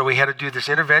 And so we had to do this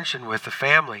intervention with the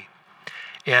family.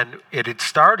 And it had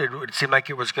started, it seemed like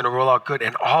it was going to roll out good,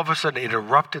 and all of a sudden it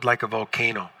erupted like a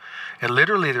volcano. And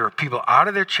literally there were people out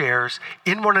of their chairs,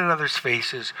 in one another's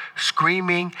faces,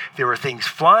 screaming. There were things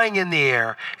flying in the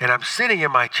air, and I'm sitting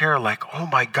in my chair like, oh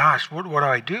my gosh, what do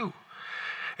I do?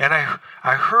 And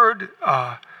I heard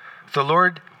the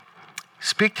Lord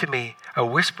speak to me, a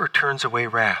whisper turns away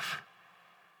wrath.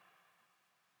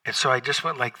 And so I just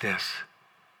went like this.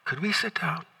 Could we sit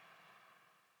down?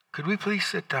 Could we please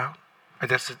sit down?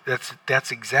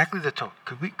 That's exactly the tone.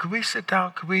 Could we sit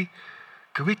down? Could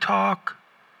we talk?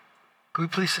 Could we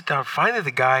please sit down? Finally,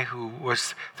 the guy who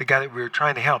was the guy that we were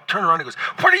trying to help turned around and goes,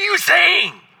 what are you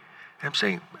saying?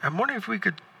 And I'm wondering if we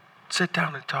could sit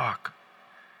down and talk.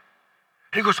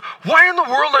 And he goes, why in the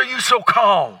world are you so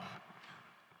calm?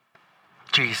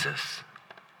 Jesus.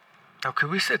 Now, could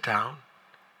we sit down?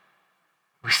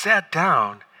 We sat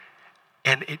down,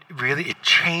 and it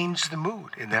changed the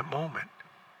mood in that moment.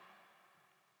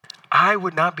 I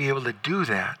would not be able to do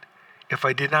that if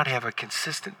I did not have a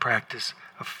consistent practice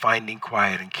of finding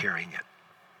quiet and carrying it.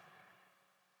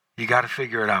 You got to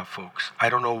figure it out, folks. I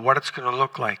don't know what it's going to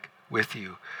look like with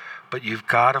you, but you've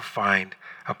got to find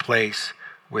a place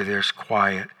where there's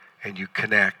quiet and you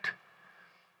connect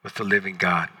with the living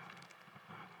God.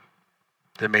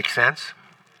 Does that make sense?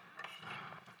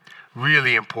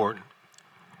 Really important.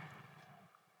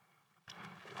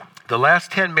 The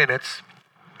last 10 minutes,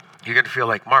 you're going to feel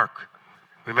like Mark.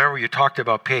 Remember, you talked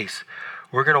about pace.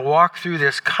 We're going to walk through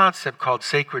this concept called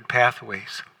sacred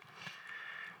pathways,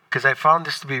 because I found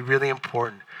this to be really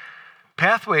important.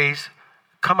 Pathways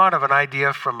come out of an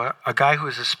idea from a guy who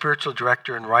is a spiritual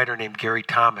director and writer named Gary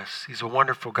Thomas. He's a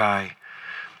wonderful guy.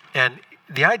 And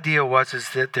the idea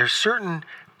is that there's certain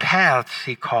paths,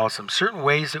 he calls them, certain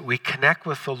ways that we connect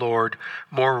with the Lord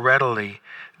more readily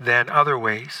than other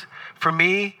ways. For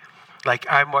me, like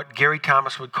I'm what Gary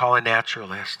Thomas would call a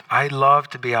naturalist. I love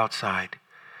to be outside.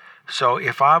 So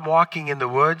if I'm walking in the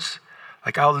woods,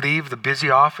 like I'll leave the busy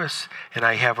office and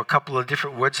I have a couple of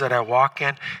different woods that I walk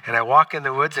in, and I walk in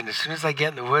the woods, and as soon as I get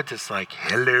in the woods, it's like,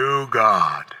 hello,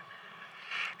 God.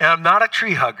 And I'm not a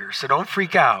tree hugger, so don't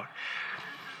freak out.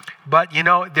 But,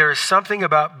 there's something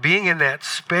about being in that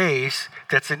space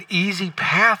that's an easy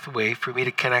pathway for me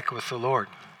to connect with the Lord.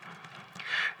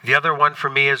 The other one for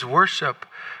me is worship.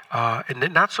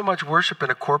 And not so much worship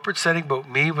in a corporate setting, but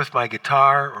me with my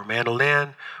guitar or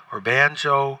mandolin or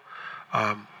banjo,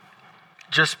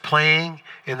 just playing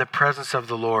in the presence of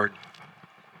the Lord.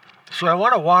 So I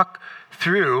want to walk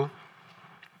through,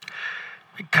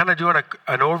 kind of doing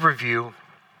an overview,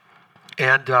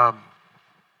 and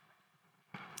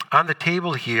on the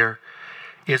table here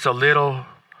is a little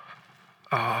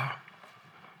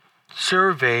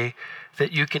survey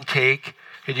that you can take,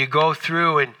 and you go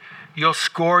through and you'll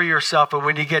score yourself, and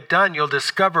when you get done, you'll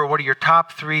discover what are your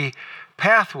top 3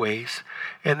 pathways.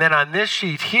 And then on this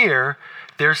sheet here,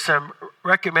 there's some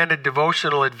recommended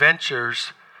devotional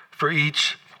adventures for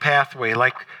each pathway.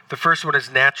 Like the first one is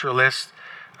naturalist.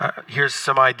 Here's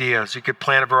some ideas. You could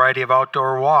plan a variety of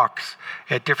outdoor walks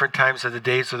at different times of the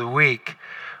days of the week.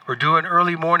 Or do an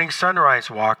early morning sunrise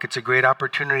walk. It's a great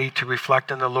opportunity to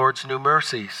reflect on the Lord's new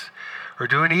mercies. Or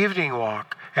do an evening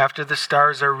walk after the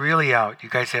stars are really out. You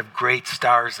guys have great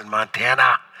stars in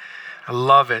Montana. I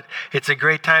love it. It's a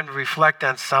great time to reflect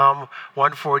on Psalm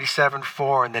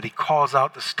 147:4 and that he calls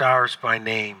out the stars by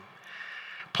name.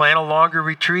 Plan a longer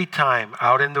retreat time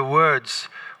out in the woods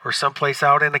or someplace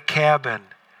out in a cabin.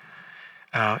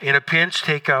 In a pinch,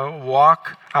 take a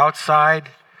walk outside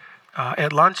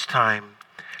at lunchtime.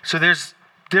 So there's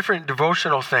different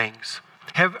devotional things.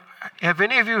 Have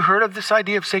any of you heard of this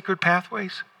idea of sacred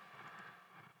pathways?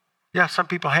 Yeah, some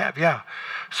people have, yeah.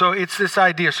 So it's this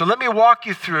idea. So let me walk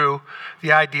you through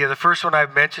the idea. The first one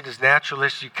I've mentioned is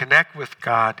naturalist. You connect with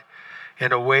God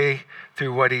in a way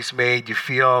through what he's made. You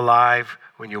feel alive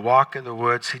when you walk in the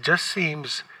woods. He just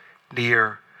seems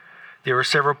near. There were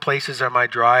several places on my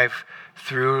drive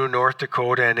through North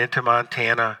Dakota and into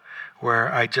Montana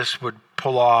where I just would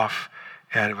pull off.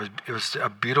 And it was a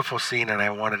beautiful scene, and I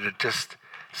wanted to just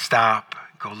stop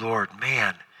and go, Lord,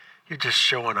 man, you're just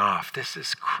showing off. This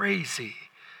is crazy.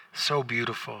 So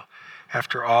beautiful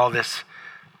after all this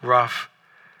rough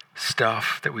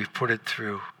stuff that we've put it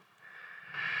through.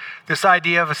 This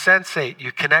idea of a sensate,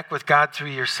 you connect with God through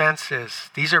your senses.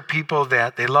 These are people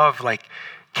that they love like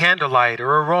candlelight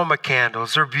or aroma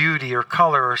candles or beauty or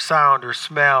color or sound or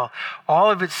smell.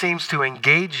 All of it seems to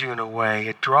engage you in a way.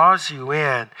 It draws you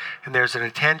in, and there's an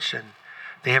attention.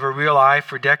 They have a real eye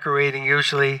for decorating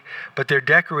usually, but their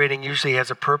decorating usually has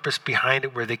a purpose behind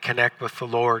it where they connect with the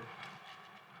Lord.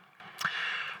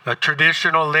 A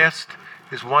traditionalist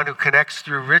is one who connects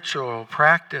through ritual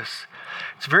practice.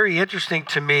 It's very interesting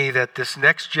to me that this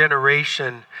next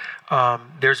generation,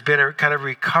 there's been a kind of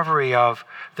recovery of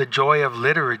the joy of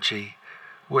liturgy,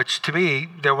 which to me,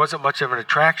 there wasn't much of an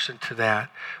attraction to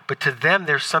that. But to them,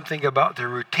 there's something about the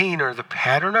routine or the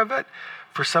pattern of it.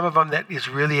 For some of them, that is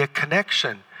really a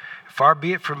connection. Far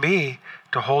be it from me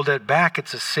to hold it back.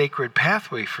 It's a sacred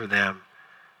pathway for them.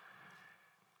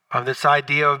 This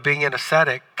idea of being an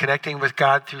ascetic, connecting with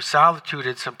God through solitude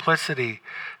and simplicity.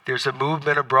 There's a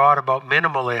movement abroad about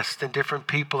minimalists and different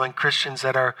people and Christians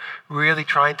that are really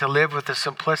trying to live with the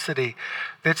simplicity.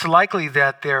 It's likely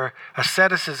that their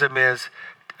asceticism is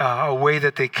a way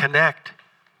that they connect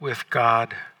with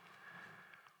God.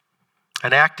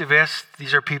 An activist,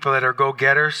 these are people that are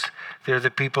go-getters. They're the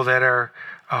people that are,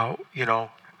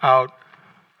 out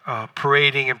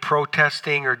parading and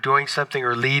protesting or doing something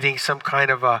or leading some kind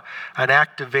of an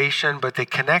activation, but they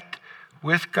connect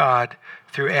with God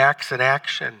through acts and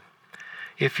action.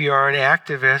 If you are an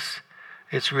activist,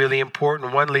 it's really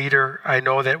important. One leader I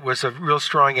know that was a real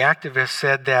strong activist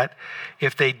said that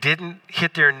if they didn't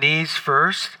hit their knees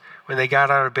first when they got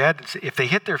out of bed, if they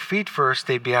hit their feet first,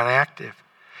 they'd be inactive.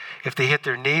 If they hit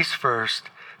their knees first,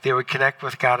 they would connect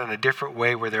with God in a different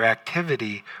way where their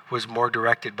activity was more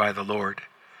directed by the Lord.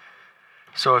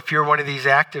 So if you're one of these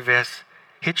activists,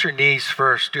 hit your knees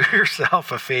first. Do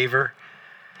yourself a favor.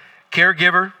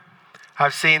 Caregiver.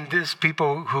 I've seen these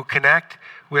people who connect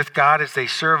with God as they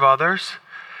serve others.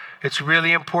 It's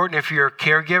really important if you're a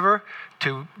caregiver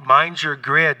to mind your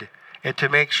grid and to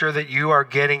make sure that you are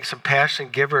getting some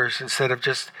passionate givers instead of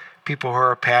just people who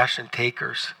are passion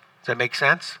takers. Does that make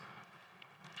sense?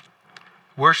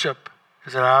 Worship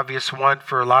is an obvious one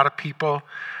for a lot of people.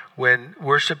 When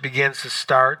worship begins to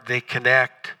start, they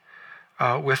connect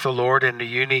with the Lord in a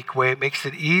unique way. It makes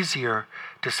it easier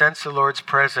to sense the Lord's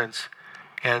presence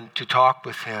and to talk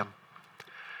with Him.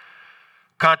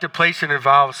 Contemplation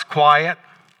involves quiet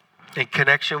and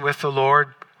connection with the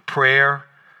Lord. Prayer,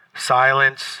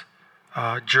 silence,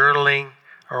 journaling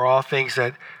are all things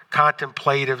that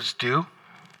contemplatives do.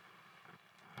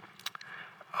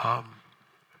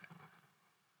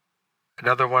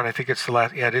 Another one, I think it's the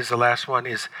last, it is the last one,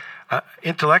 is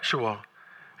intellectual.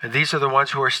 And these are the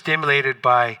ones who are stimulated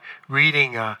by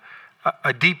reading a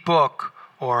deep book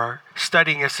or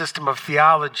studying a system of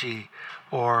theology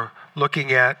or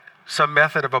looking at some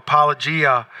method of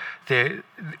apologia.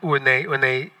 When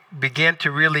they begin to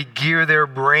really gear their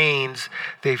brains,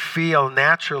 they feel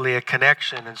naturally a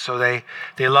connection. And so they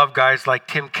love guys like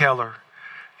Tim Keller.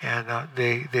 And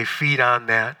they feed on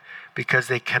that because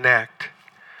they connect.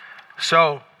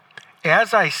 So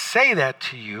as I say that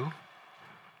to you,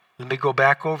 let me go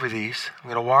back over these. I'm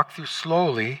going to walk through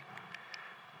slowly.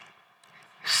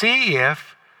 See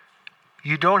if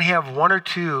you don't have one or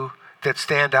two that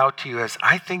stand out to you as,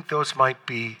 I think those might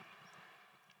be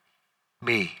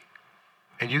me.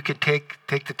 And you can take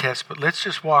the test, but let's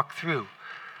just walk through.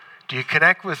 Do you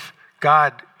connect with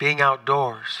God being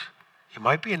outdoors? You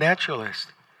might be a naturalist.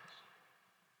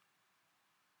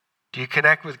 Do you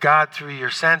connect with God through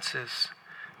your senses?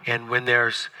 And when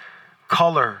there's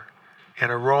color and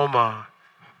aroma,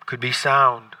 could be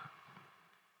sound.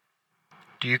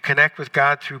 Do you connect with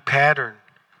God through pattern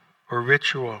or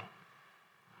ritual?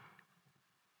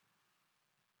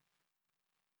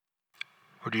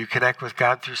 Or do you connect with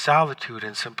God through solitude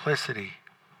and simplicity?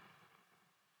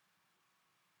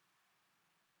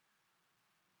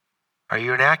 Are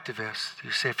you an activist?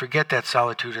 You say, forget that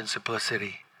solitude and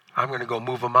simplicity. I'm going to go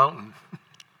move a mountain.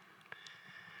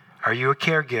 Are you a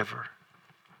caregiver?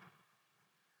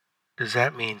 Does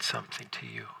that mean something to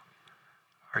you?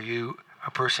 Are you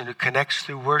a person who connects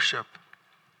through worship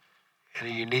in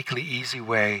a uniquely easy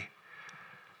way,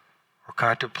 or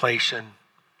contemplation,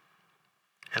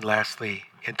 and lastly,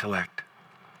 intellect?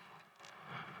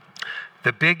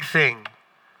 The big thing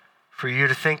for you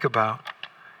to think about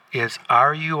is,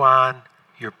 are you on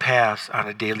your path on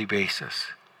a daily basis?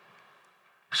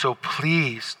 So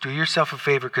please do yourself a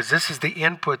favor, because this is the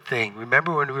input thing.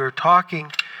 Remember when we were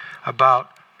talking about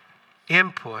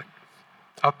input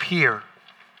up here?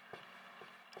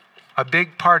 A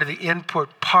big part of the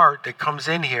input part that comes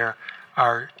in here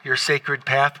are your sacred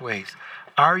pathways.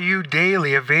 Are you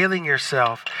daily availing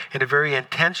yourself in a very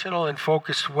intentional and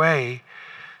focused way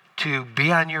to be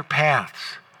on your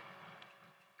paths?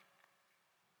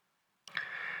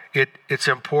 It's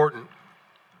important.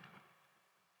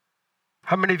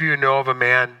 How many of you know of a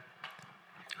man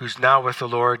who's now with the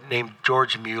Lord named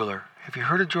George Mueller? Have you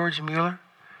heard of George Mueller?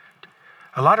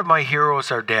 A lot of my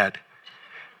heroes are dead.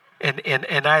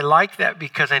 And I like that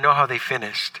because I know how they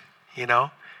finished, you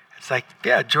know? It's like,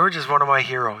 yeah, George is one of my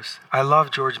heroes. I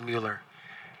love George Mueller.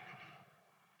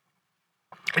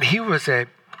 And he was an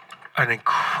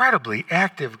incredibly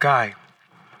active guy.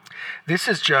 This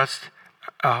is just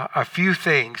a few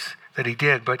things that he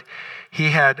did, but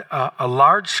he had a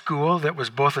large school that was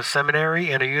both a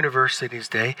seminary and a university in his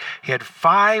day. He had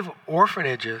 5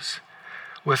 orphanages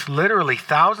with literally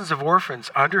thousands of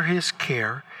orphans under his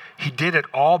care. He did it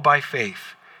all by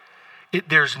faith.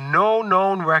 There's no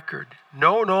known record,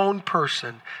 no known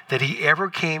person that he ever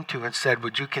came to and said,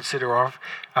 would you consider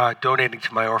donating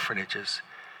to my orphanages?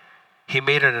 He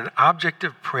made it an object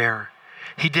of prayer.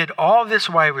 He did all this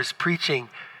while he was preaching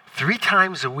 3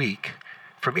 times a week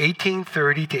from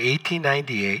 1830 to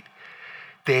 1898.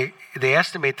 They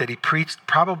estimate that he preached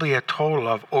probably a total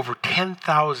of over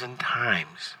 10,000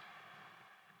 times.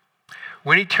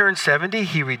 When he turned 70,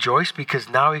 he rejoiced because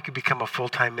now he could become a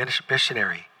full-time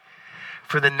missionary.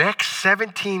 For the next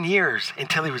 17 years,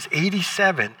 until he was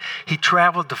 87, he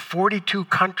traveled to 42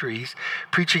 countries,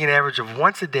 preaching an average of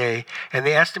once a day, and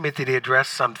they estimate that he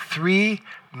addressed some 3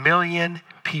 million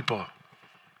people.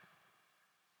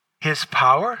 His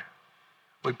power,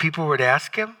 when people would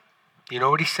ask him, you know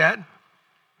what he said?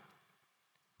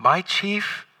 My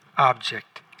chief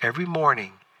object every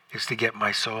morning is to get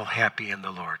my soul happy in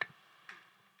the Lord.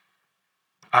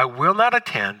 I will not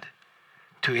attend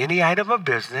to any item of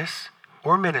business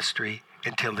or ministry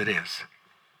until it is.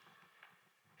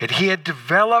 And he had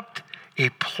developed a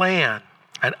plan,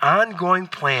 an ongoing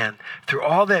plan through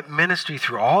all that ministry,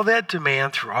 through all that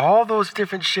demand, through all those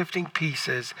different shifting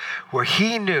pieces, where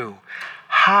he knew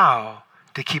how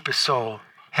to keep his soul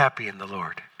happy in the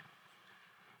Lord.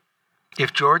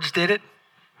 If George did it,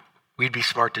 we'd be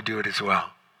smart to do it as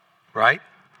well, right?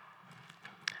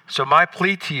 So my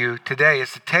plea to you today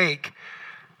is to take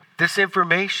this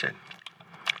information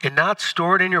and not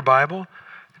store it in your Bible,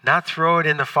 not throw it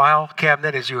in the file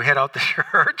cabinet as you head out to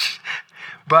church,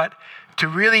 but to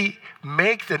really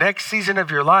make the next season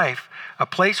of your life a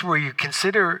place where you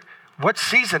consider, what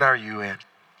season are you in?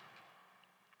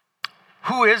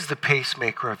 Who is the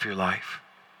pacemaker of your life?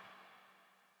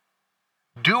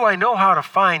 Do I know how to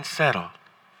find settle?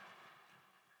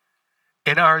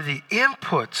 And are the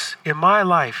inputs in my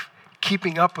life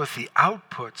keeping up with the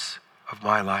outputs of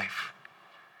my life?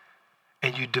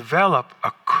 And you develop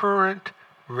a current,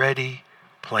 ready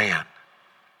plan.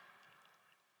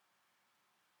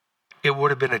 It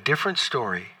would have been a different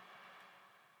story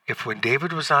if when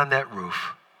David was on that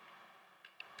roof,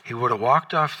 he would have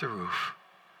walked off the roof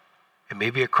and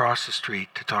maybe across the street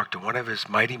to talk to one of his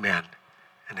mighty men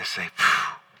and to say,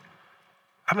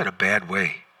 I'm in a bad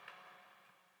way.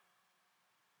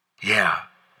 Yeah,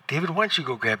 David, why don't you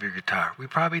go grab your guitar? We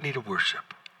probably need to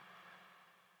worship.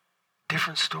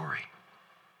 Different story.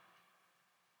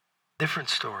 Different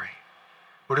story.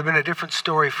 Would have been a different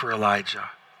story for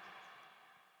Elijah.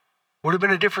 Would have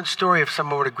been a different story if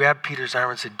someone would have grabbed Peter's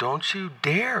arm and said, don't you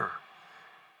dare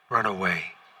run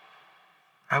away.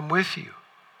 I'm with you.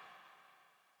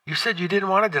 You said you didn't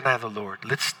want to deny the Lord.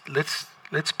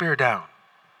 Let's bear down.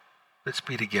 Let's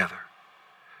be together.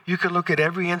 You can look at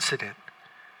every incident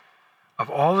of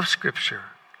all of Scripture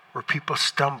where people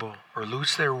stumble or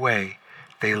lose their way.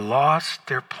 They lost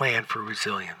their plan for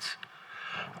resilience.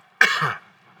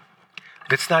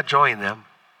 Let's not join them.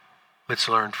 Let's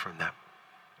learn from them.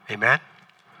 Amen?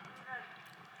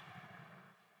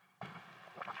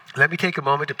 Let me take a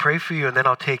moment to pray for you, and then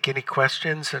I'll take any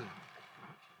questions, and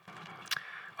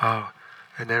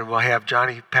then we'll have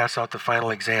Johnny pass out the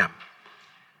final exam.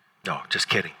 No, just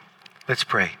kidding. Let's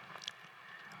pray.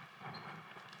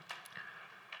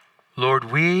 Lord,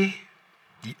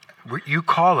 you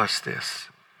call us this.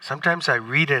 Sometimes I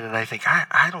read it and I think,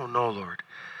 I don't know, Lord.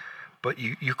 But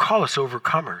you call us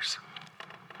overcomers.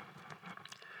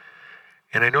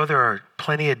 And I know there are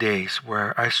plenty of days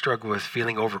where I struggle with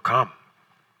feeling overcome.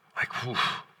 Like,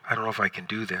 I don't know if I can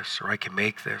do this, or I can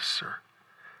make this.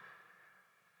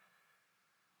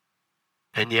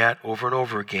 And yet, over and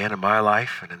over again in my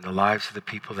life and in the lives of the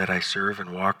people that I serve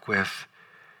and walk with,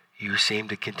 you seem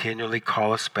to continually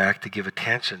call us back to give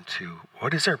attention to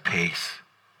what is our pace?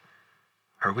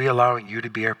 Are we allowing you to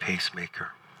be our pacemaker?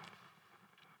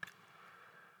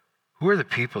 Who are the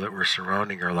people that we're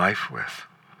surrounding our life with,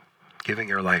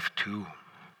 giving our life to?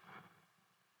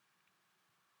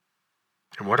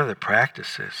 And what are the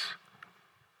practices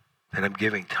that I'm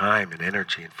giving time and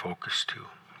energy and focus to?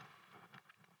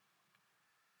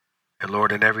 And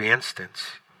Lord, in every instance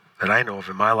that I know of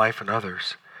in my life and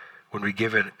others, when we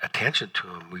give it attention to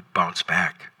them, we bounce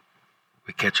back.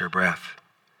 We catch our breath.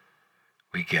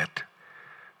 We get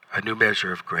a new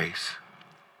measure of grace.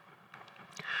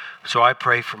 So I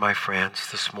pray for my friends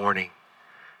this morning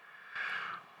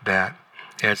that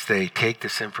as they take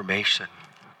this information,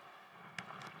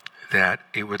 that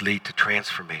it would lead to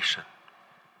transformation,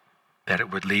 that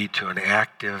it would lead to an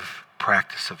active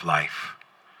practice of life,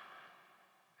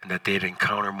 and that they'd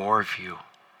encounter more of you,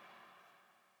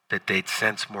 that they'd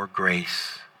sense more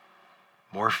grace,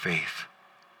 more faith,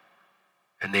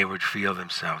 and they would feel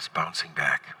themselves bouncing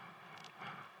back.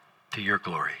 To your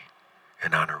glory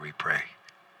and honor we pray.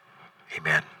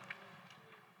 Amen.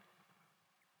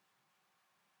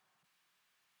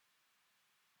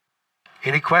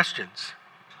 Any questions?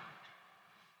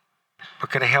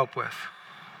 What can I help with?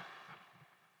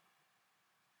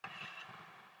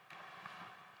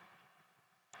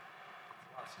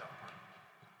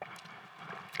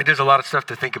 It is a lot of stuff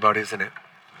to think about, isn't it?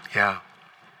 Yeah.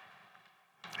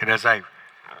 And as I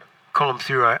comb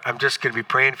through, I'm just going to be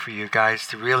praying for you guys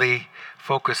to really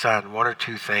focus on one or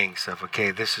two things of,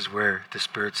 okay, this is where the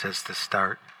Spirit says to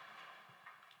start.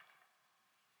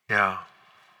 Yeah.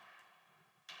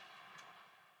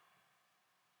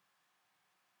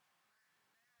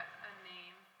 A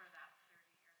name for that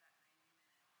 30 or that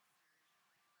 90 minutes?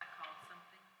 Is that called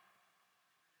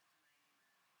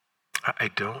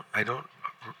something? I don't,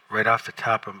 right off the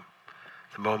top of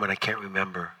the moment, I can't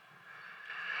remember.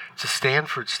 It's a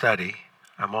Stanford study.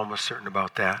 I'm almost certain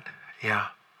about that. Yeah.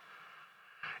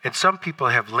 And some people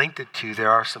have linked it to, there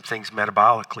are some things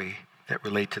metabolically that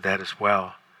relate to that as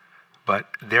well. But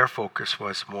their focus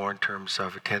was more in terms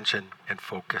of attention and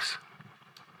focus.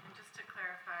 And just to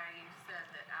clarify, you said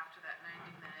that after that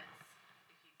 90 minutes,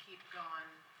 if you keep going,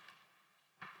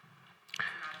 it's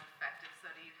not as effective. So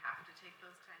do you have to take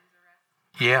those times of rest?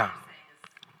 Yeah. You're saying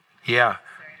Yeah.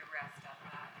 necessary to rest on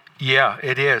that. Yeah,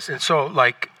 it is. And so,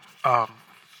 like,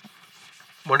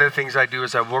 one of the things I do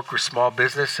is I work with small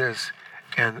businesses,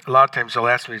 and a lot of times they'll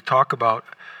ask me to talk about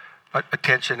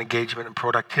attention, engagement, and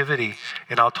productivity,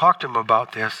 and I'll talk to them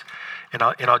about this, and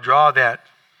I'll draw that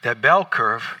bell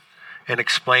curve and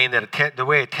explain that the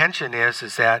way attention is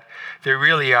that there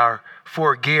really are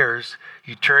 4 gears.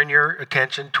 You turn your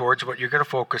attention towards what you're going to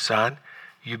focus on.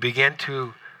 You begin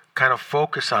to kind of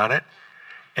focus on it,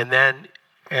 and then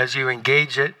as you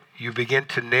engage it, you begin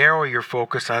to narrow your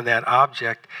focus on that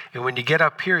object. And when you get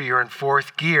up here, you're in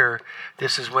 4th gear.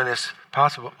 This is when it's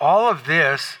possible. All of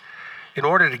this, in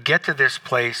order to get to this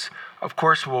place, of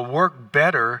course, will work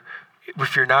better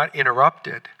if you're not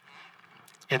interrupted.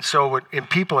 And so in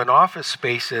people in office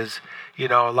spaces, a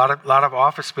lot of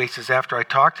office spaces, after I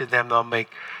talk to them,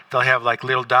 they'll have like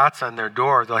little dots on their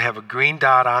door. They'll have a green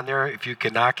dot on there if you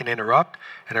can knock and interrupt,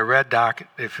 and a red dot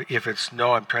if it's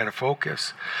no, I'm trying to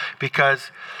focus.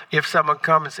 Because if someone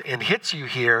comes and hits you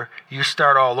here, you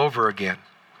start all over again.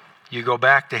 You go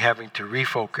back to having to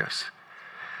refocus.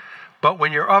 But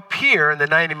when you're up here in the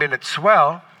 90-minute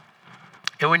swell,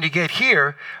 and when you get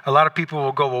here, a lot of people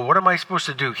will go, well, what am I supposed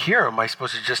to do here? Am I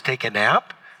supposed to just take a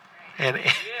nap? And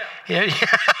yeah.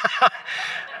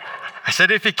 I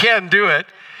said, if you can, do it.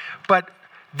 But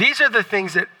these are the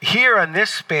things that here on this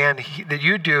span that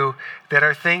you do that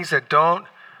are things that don't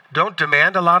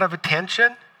demand a lot of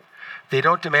attention. They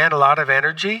don't demand a lot of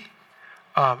energy.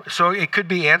 So it could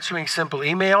be answering simple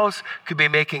emails, could be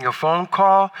making a phone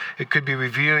call, it could be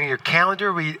reviewing your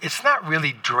calendar. It's not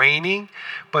really draining,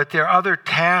 but there are other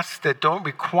tasks that don't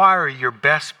require your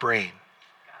best brain.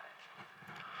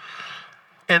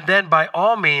 And then by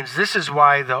all means, this is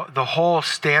why the whole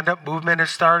stand-up movement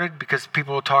has started, because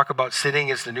people will talk about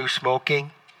sitting as the new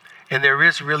smoking. And there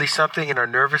is really something in our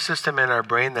nervous system and our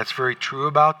brain that's very true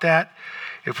about that.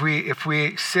 If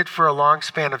we sit for a long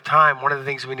span of time, one of the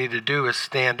things we need to do is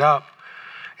stand up.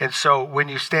 And so when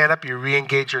you stand up, you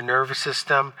re-engage your nervous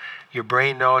system. Your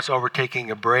brain knows, we're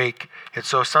taking a break. And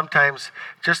so sometimes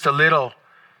just a little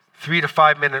 3 to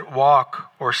 5 minute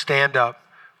walk or stand up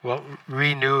will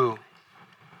renew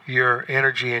your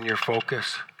energy and your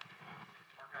focus.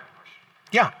 Mark, I have a question.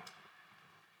 Yeah.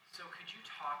 So could you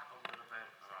talk a little bit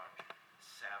about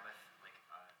Sabbath, like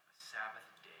a Sabbath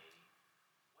day?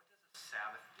 What does a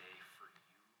Sabbath day for you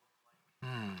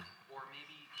look like? Or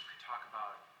maybe you could talk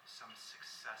about some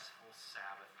successful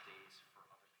Sabbath days for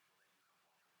other people that you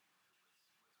know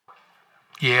what's working for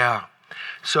them. Yeah.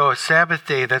 So a Sabbath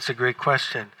day, that's a great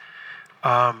question.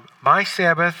 My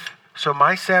Sabbath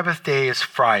day is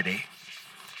Friday.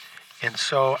 And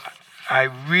so I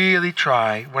really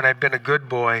try, when I've been a good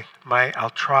boy,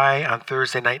 I'll try on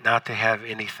Thursday night not to have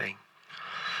anything.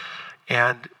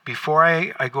 And before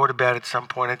I go to bed at some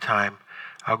point in time,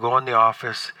 I'll go in the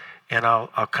office and I'll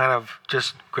kind of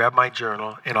just grab my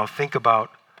journal and I'll think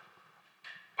about,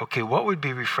 okay, what would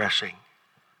be refreshing?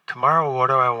 Tomorrow,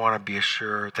 what do I want to be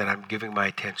assured that I'm giving my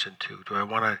attention to? Do I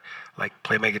want to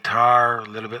play my guitar a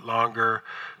little bit longer?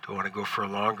 Do I want to go for a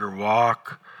longer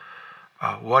walk?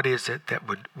 What is it that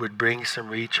would bring some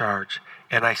recharge?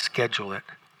 And I schedule it.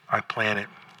 I plan it.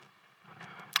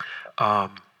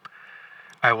 I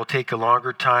will take a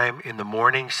longer time in the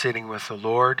morning sitting with the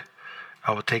Lord.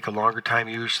 I will take a longer time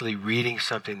usually reading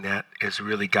something that has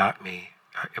really got me.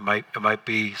 It might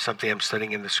be something I'm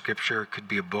studying in the Scripture. It could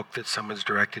be a book that someone's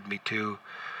directed me to.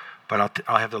 But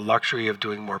I'll have the luxury of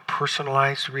doing more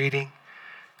personalized reading,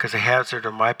 because the hazard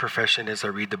of my profession is I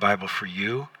read the Bible for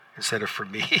you instead of for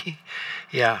me.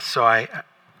 Yeah, so I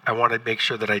want to make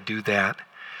sure that I do that.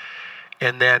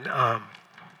 And then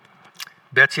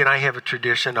Betsy and I have a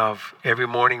tradition of every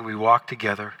morning we walk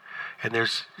together. And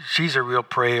she's a real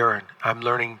prayer, and I'm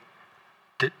learning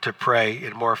to pray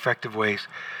in more effective ways.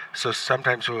 So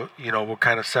sometimes we'll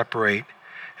kind of separate,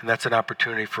 and that's an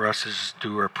opportunity for us to just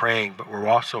do our praying. But we're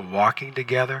also walking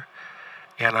together.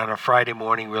 And on a Friday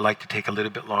morning, we like to take a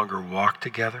little bit longer walk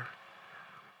together.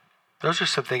 Those are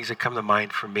some things that come to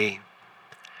mind for me.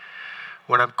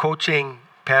 When I'm coaching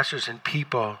pastors and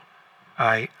people,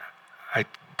 I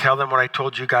tell them what I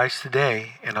told you guys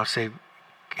today, and I'll say,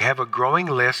 have a growing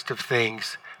list of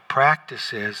things,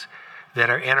 practices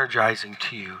that are energizing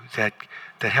to you, that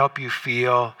help you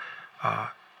feel,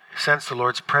 sense the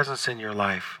Lord's presence in your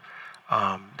life,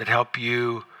 that help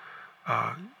you,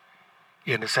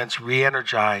 in a sense,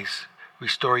 re-energize,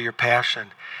 restore your passion.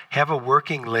 Have a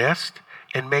working list,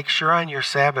 and make sure on your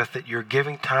Sabbath that you're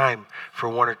giving time for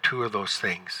 1 or 2 of those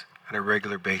things on a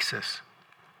regular basis.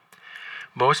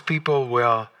 Most people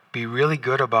will be really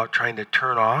good about trying to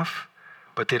turn off,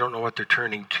 but they don't know what they're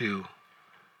turning to.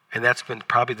 And that's been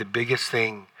probably the biggest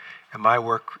thing in my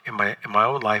work, in my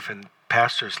own life and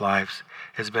pastors' lives,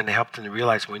 has been to help them to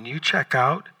realize when you check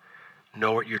out,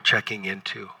 know what you're checking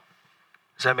into.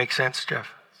 Does that make sense,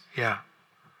 Jeff? Yeah.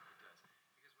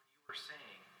 Were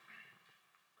saying,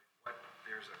 like,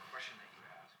 there's a question that you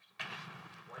asked.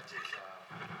 What is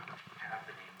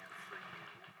happening for you?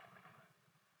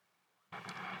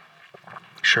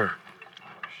 Sure.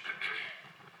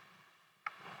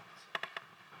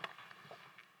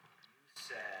 You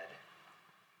said,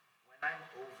 when I'm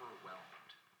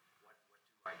overwhelmed, what do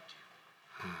I do?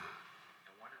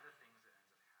 And one of the things that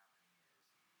ends up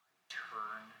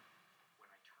happening is when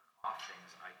I turn off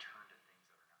things, I turn to things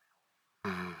that are not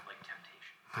helpful, like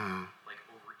temptation, like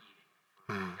overeating,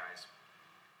 for you guys,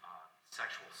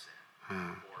 sexual sin,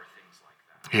 or things like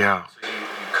that. Yeah. So you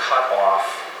cut off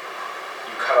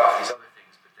these other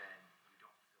things, but then you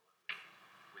don't fill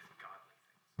it with godly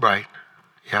things. Right.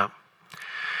 Yeah.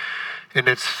 And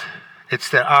it's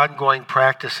that ongoing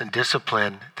practice and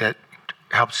discipline that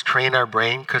helps train our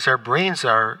brain, because our brains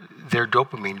they're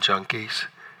dopamine junkies.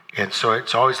 And so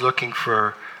it's always looking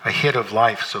for a hit of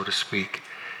life, so to speak.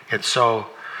 And so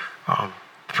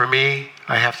for me,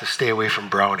 I have to stay away from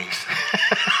brownies.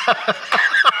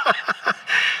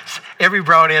 Every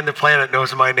brownie on the planet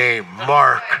knows my name,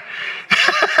 Mark.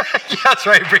 Yeah, that's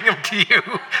right, bring them to you.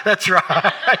 That's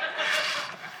right.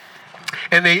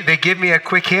 And they give me a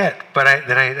quick hit, but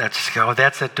I just go, oh,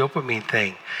 that's that dopamine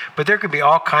thing. But there could be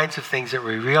all kinds of things that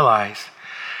we realize.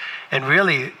 And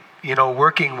really,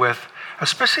 working with,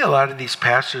 especially a lot of these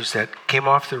pastors that came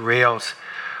off the rails,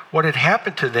 what had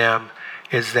happened to them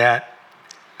is that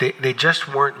they just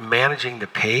weren't managing the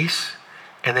pace,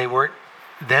 and they weren't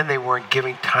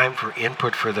giving time for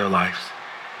input for their lives.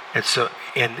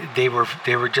 And they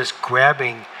were just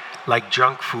grabbing like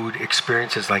junk food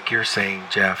experiences, like you're saying,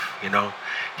 Jeff,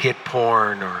 hit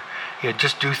porn or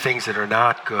just do things that are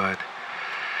not good.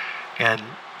 And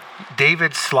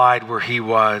David's slide where he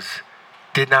was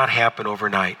did not happen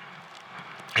overnight.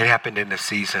 It happened in a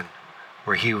season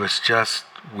where he was just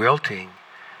wilting.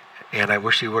 And I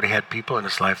wish he would have had people in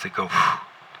his life that go,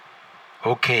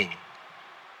 "Oh, King,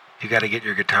 you got to get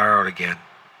your guitar out again."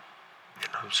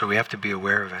 So we have to be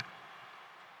aware of it.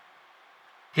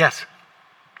 Yes?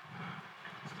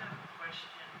 Just have a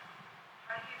question.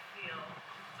 How do you feel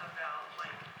about,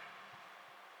 like,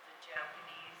 the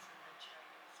Japanese and the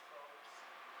Chinese folks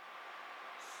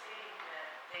saying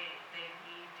that they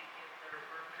need to give their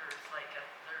workers like a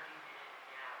 30-minute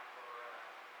nap or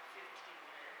a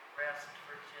 15-minute rest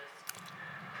for just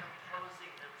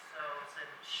composing themselves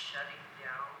and shutting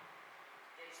down?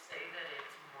 They say that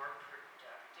it's more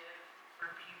productive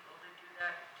for people to do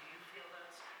that. Do you feel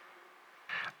that's true?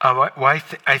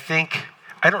 I think,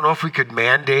 I don't know if we could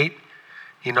mandate,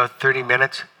 30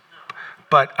 minutes,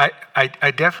 but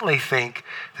I definitely think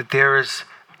that there is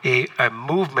a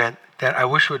movement that I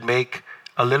wish would make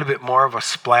a little bit more of a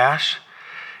splash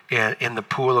in the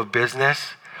pool of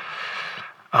business.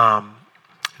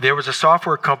 There was a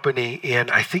software company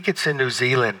I think it's in New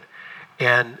Zealand,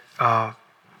 and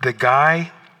the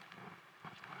guy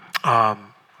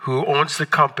who owns the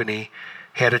company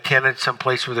had attended some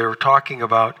place where they were talking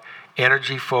about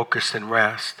energy focus and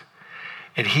rest.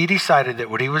 And he decided that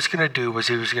what he was going to do was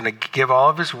he was going to give all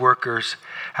of his workers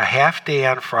a half day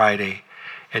on Friday.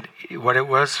 And what it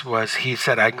was he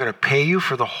said, "I'm going to pay you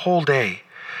for the whole day,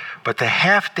 but the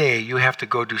half day you have to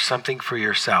go do something for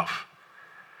yourself."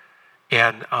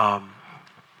 And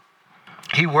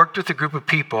he worked with a group of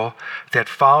people that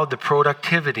followed the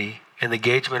productivity and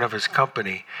engagement of his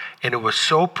company. And it was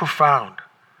so profound,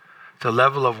 the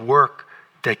level of work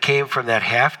that came from that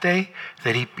half day,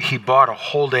 that he bought a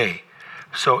whole day.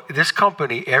 So this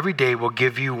company every day will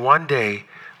give you one day,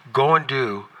 go and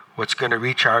do what's going to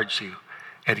recharge you.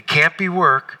 And it can't be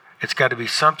work. It's got to be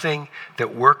something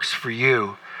that works for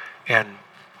you. And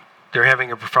they're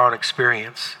having a profound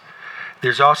experience.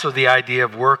 There's also the idea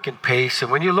of work and pace.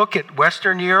 And when you look at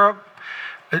Western Europe,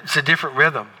 it's a different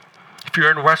rhythm. If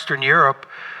you're in Western Europe,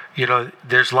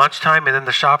 there's lunchtime and then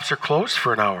the shops are closed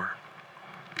for an hour.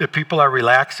 The people are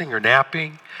relaxing or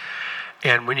napping.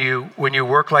 And when you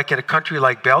work like in a country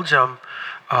like Belgium,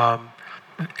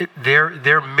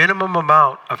 their minimum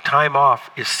amount of time off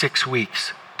is 6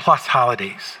 weeks plus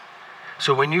holidays.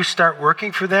 So when you start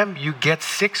working for them, you get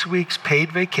 6 weeks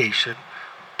paid vacation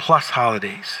plus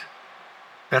holidays.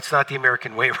 That's not the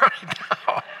American way right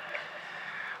now.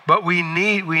 But we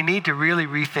need to really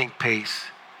rethink pace.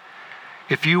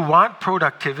 If you want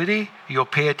productivity, you'll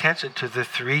pay attention to the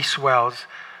 3 swells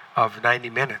of 90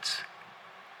 minutes.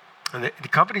 And the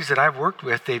companies that I've worked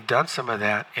with, they've done some of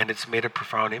that, and it's made a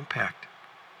profound impact.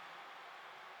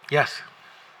 Yes?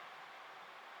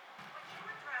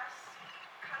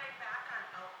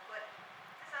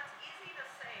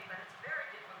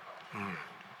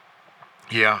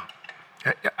 Yeah,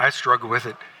 I struggle with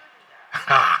it.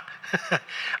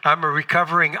 I'm a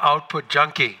recovering output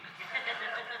junkie.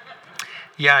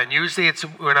 Yeah, and usually it's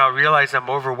when I'll realize I'm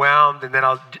overwhelmed, and then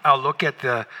I'll look at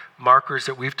the markers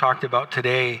that we've talked about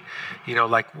today. You know,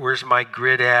 like where's my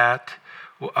grid at?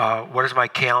 What does my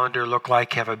calendar look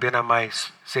like? Have I been on my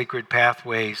sacred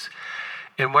pathways?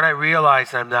 And when I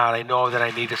realize I'm not, I know that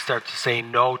I need to start to say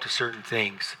no to certain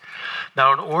things.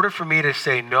 Now, in order for me to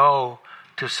say no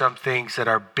to some things that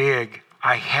are big,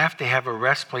 I have to have a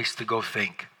rest place to go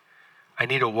think. I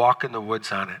need to walk in the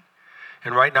woods on it.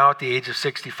 And right now, at the age of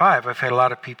 65, I've had a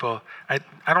lot of people, I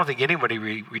don't think anybody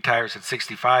retires at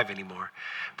 65 anymore.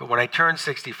 But when I turned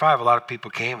 65, a lot of people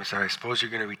came and said, I suppose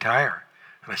you're going to retire.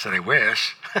 And I said, I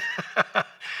wish.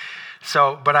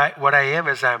 But what I am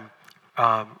is I'm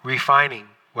refining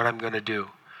what I'm going to do.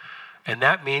 And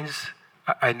that means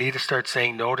I need to start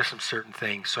saying no to some certain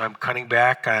things. So I'm cutting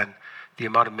back on the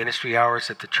amount of ministry hours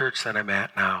at the church that I'm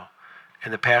at now.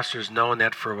 And the pastor's known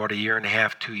that for about 1.5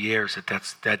 years, 2 years,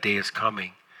 that day is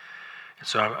coming. And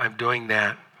so I'm doing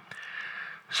that.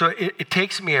 So it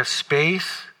takes me a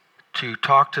space to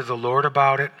talk to the Lord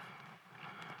about it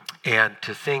and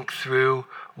to think through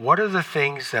what are the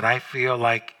things that I feel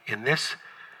like in this,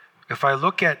 if I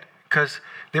look at, because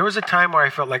there was a time where I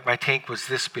felt like my tank was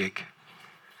this big,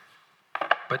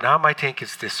 but now my tank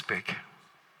is this big.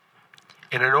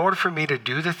 And in order for me to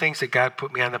do the things that God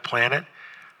put me on the planet,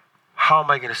 how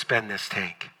am I going to spend this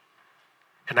tank?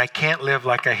 And I can't live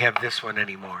like I have this one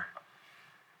anymore,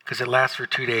 because it lasts for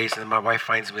 2 days and then my wife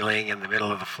finds me laying in the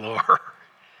middle of the floor.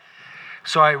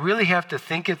 So I really have to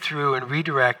think it through and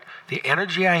redirect the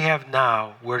energy I have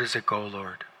now. Where does it go,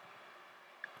 Lord?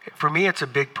 For me, it's a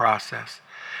big process.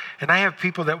 And I have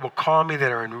people that will call me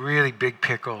that are in really big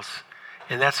pickles,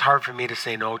 and that's hard for me to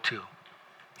say no to,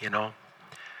 you know.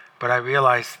 But I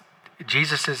realize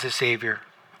Jesus is the Savior.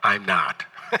 I'm not.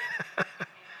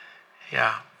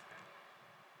 Yeah.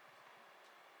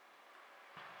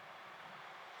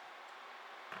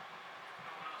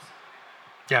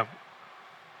 Yeah.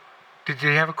 Did you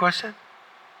have a question?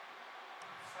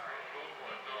 Sorry.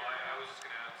 No, I was just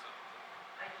going to add something.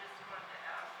 I just wanted to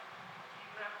ask, you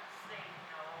have to say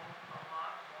no a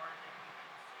lot more than you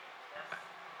can say yes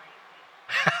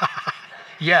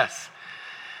lately. Yes.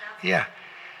 That's Yeah.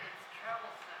 It's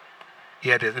troublesome, isn't it?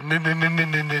 Yeah, it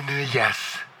is.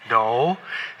 Yes. No.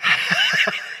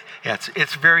 Yeah,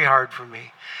 it's very hard for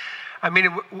me. I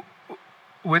mean,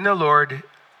 when the Lord,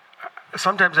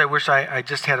 sometimes I wish I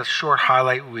just had a short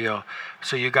highlight reel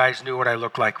so you guys knew what I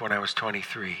looked like when I was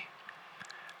 23.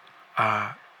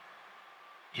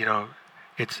 You know,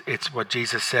 it's what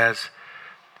Jesus says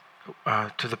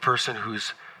to the person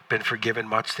who's been forgiven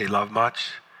much, they love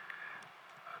much.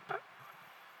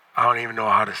 I don't even know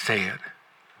how to say it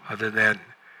other than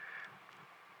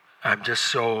I'm just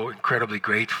so incredibly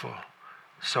grateful.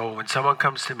 So when someone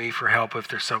comes to me for help, if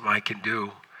there's something I can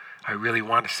do, I really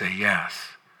want to say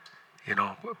yes, you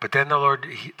know. But then the Lord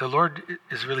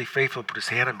is really faithful to put his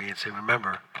hand on me and say,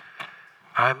 remember,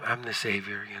 I'm the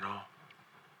Savior, you know.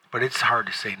 But it's hard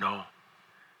to say no.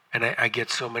 And I get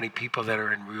so many people that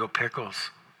are in real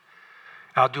pickles.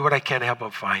 I'll do what I can to help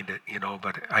them find it, you know,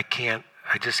 but I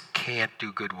just can't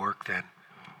do good work then.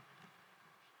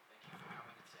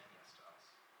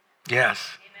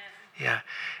 Yes. Amen. Yeah.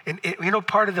 And you know,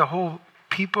 part of the whole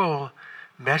people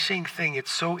meshing thing,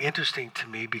 it's so interesting to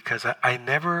me because I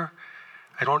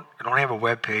don't have a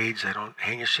web page, I don't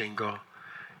hang a shingle,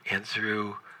 and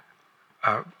through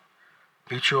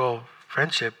mutual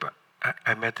friendship,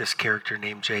 I met this character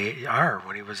named J.R.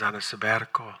 when he was on a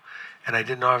sabbatical, and I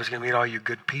didn't know I was going to meet all you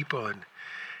good people,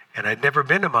 and I'd never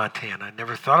been to Montana. I'd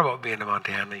never thought about being to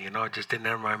Montana, you know, it just didn't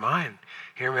enter my mind.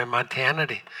 Here I'm in Montana,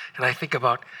 and I think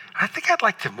I'd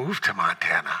like to move to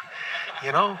Montana,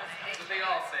 you know? That's what they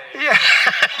all say.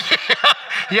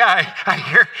 Yeah.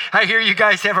 I hear you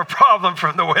guys have a problem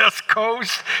from the West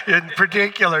Coast in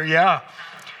particular, yeah.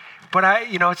 But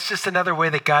it's just another way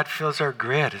that God fills our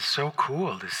grid. It's so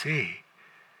cool to see.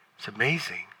 It's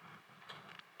amazing.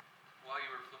 While you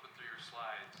were flipping through your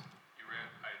slides, you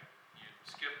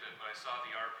skipped it, but I saw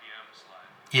the RPM slide.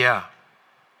 Yeah.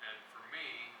 And for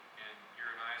me, in your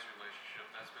and I's relationship,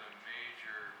 that's been a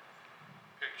major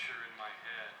picture in my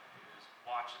head, is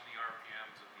watching the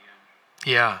RPMs of the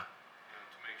engine. Yeah.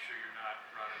 To make sure you're not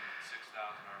running at 6,000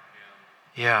 RPM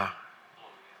Yeah.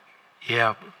 below the engine.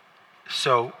 Yeah.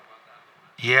 So,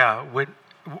 yeah,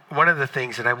 one of the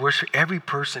things, and I wish every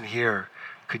person here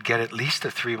could get at least a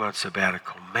 3-month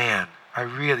sabbatical. Man, I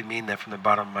really mean that from the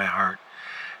bottom of my heart.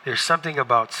 There's something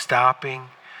about stopping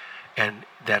and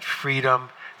that freedom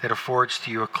that affords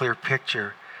to you a clear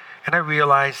picture. And I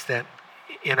realize that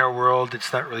in our world,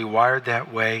 it's not really wired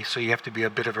that way, so you have to be a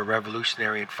bit of a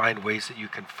revolutionary and find ways that you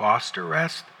can foster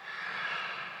rest.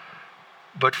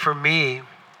 But for me,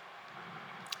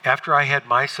 after I had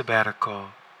my sabbatical,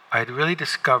 I had really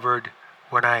discovered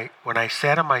when I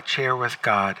sat in my chair with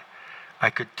God, I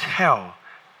could tell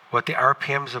what the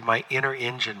RPMs of my inner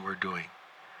engine were doing.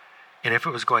 And if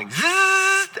it was going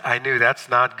zzz, I knew that's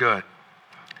not good.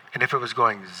 And if it was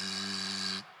going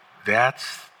zzz,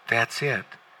 that's it.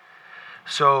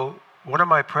 So one of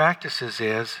my practices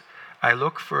is I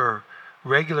look for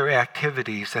regular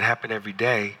activities that happen every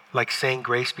day, like saying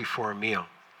grace before a meal.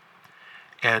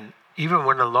 And even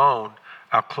when alone,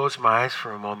 I'll close my eyes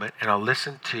for a moment and I'll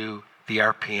listen to the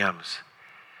RPMs.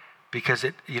 Because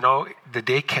the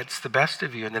day gets the best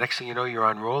of you, and the next thing you know, you're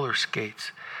on roller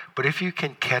skates. But if you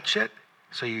can catch it,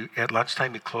 so at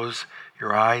lunchtime you close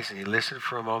your eyes and you listen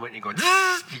for a moment and you go,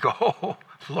 zzz, you go, oh,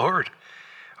 Lord,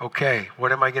 okay,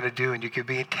 what am I going to do? And you can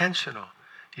be intentional.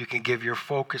 You can give your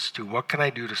focus to what can I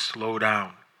do to slow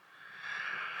down.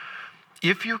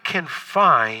 If you can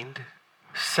find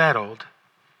settled,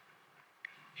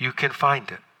 you can find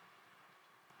it.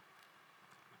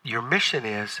 Your mission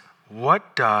is,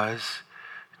 what does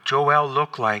Joel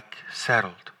look like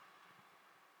settled?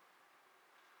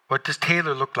 What does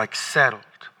Taylor look like settled?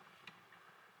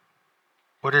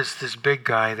 What is this big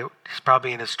guy that is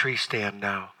probably in his tree stand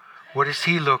now? What does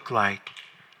he look like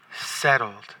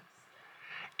settled?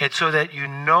 And so that you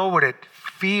know what it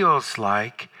feels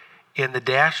like in the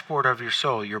dashboard of your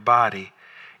soul, your body,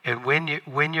 and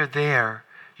when you're there,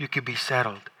 you can be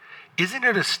settled. Isn't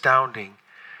it astounding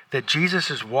that Jesus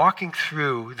is walking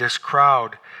through this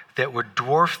crowd that would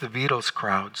dwarf the Beatles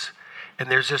crowds,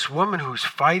 and there's this woman who's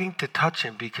fighting to touch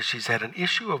him because she's had an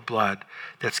issue of blood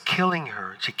that's killing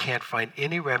her. She can't find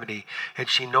any remedy, and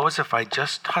she knows if I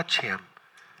just touch him,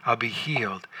 I'll be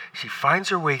healed. She finds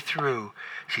her way through.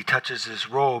 She touches his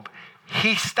robe.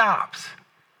 He stops.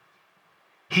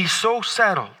 He's so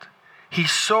settled.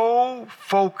 He's so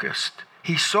focused.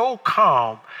 He's so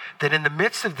calm that in the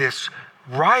midst of this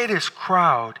riotous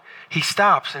crowd, he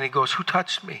stops and he goes, who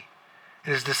touched me?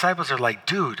 And his disciples are like,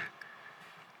 dude,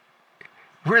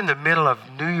 we're in the middle of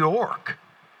New York.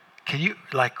 Can you,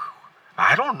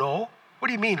 I don't know. What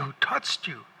do you mean, who touched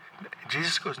you? And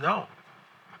Jesus goes, no,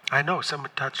 I know, someone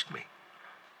touched me.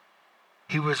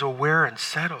 He was aware and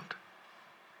settled.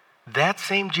 That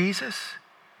same Jesus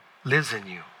lives in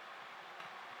you.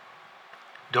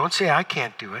 Don't say, I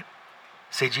can't do it.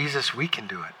 Say, Jesus, we can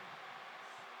do it.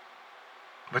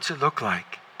 What's it look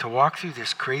like to walk through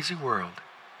this crazy world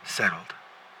settled?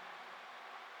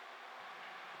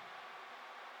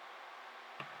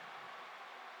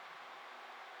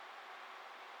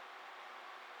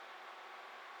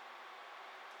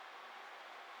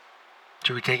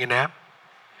 Should we take a nap?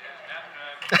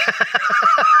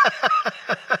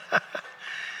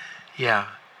 Yeah.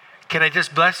 Can I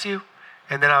just bless you?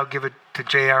 And then I'll give it to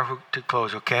JR to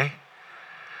close, okay?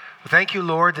 Well, thank you,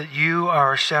 Lord, that you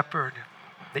are a shepherd,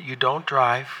 that you don't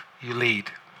drive, you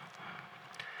lead.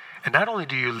 And not only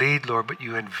do you lead, Lord, but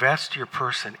you invest your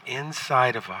person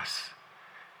inside of us.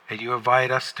 And you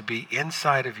invite us to be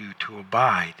inside of you, to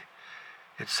abide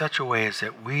in such a way as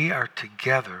that we are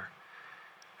together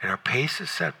and our pace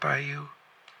is set by you,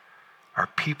 our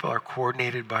people are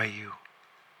coordinated by you,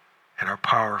 and our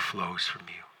power flows from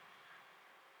you.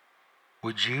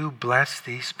 Would you bless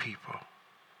these people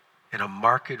in a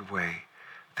marked way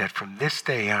that from this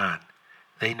day on,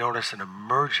 they notice an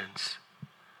emergence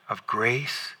of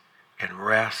grace and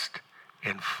rest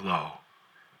and flow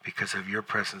because of your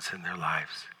presence in their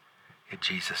lives. In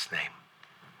Jesus' name,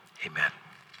 amen.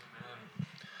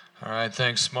 All right,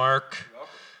 thanks, Mark.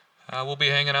 We'll be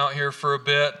hanging out here for a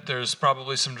bit. There's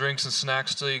probably some drinks and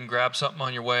snacks still. You can grab something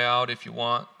on your way out if you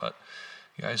want. But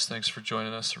you guys, thanks for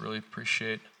joining us. I really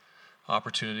appreciate the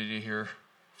opportunity to hear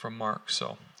from Mark.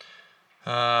 So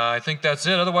I think that's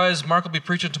it. Otherwise, Mark will be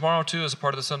preaching tomorrow too as a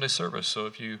part of the Sunday service. So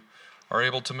if you are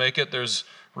able to make it, there's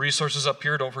resources up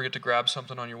here. Don't forget to grab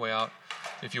something on your way out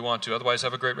if you want to. Otherwise,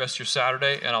 have a great rest of your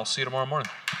Saturday, and I'll see you tomorrow morning.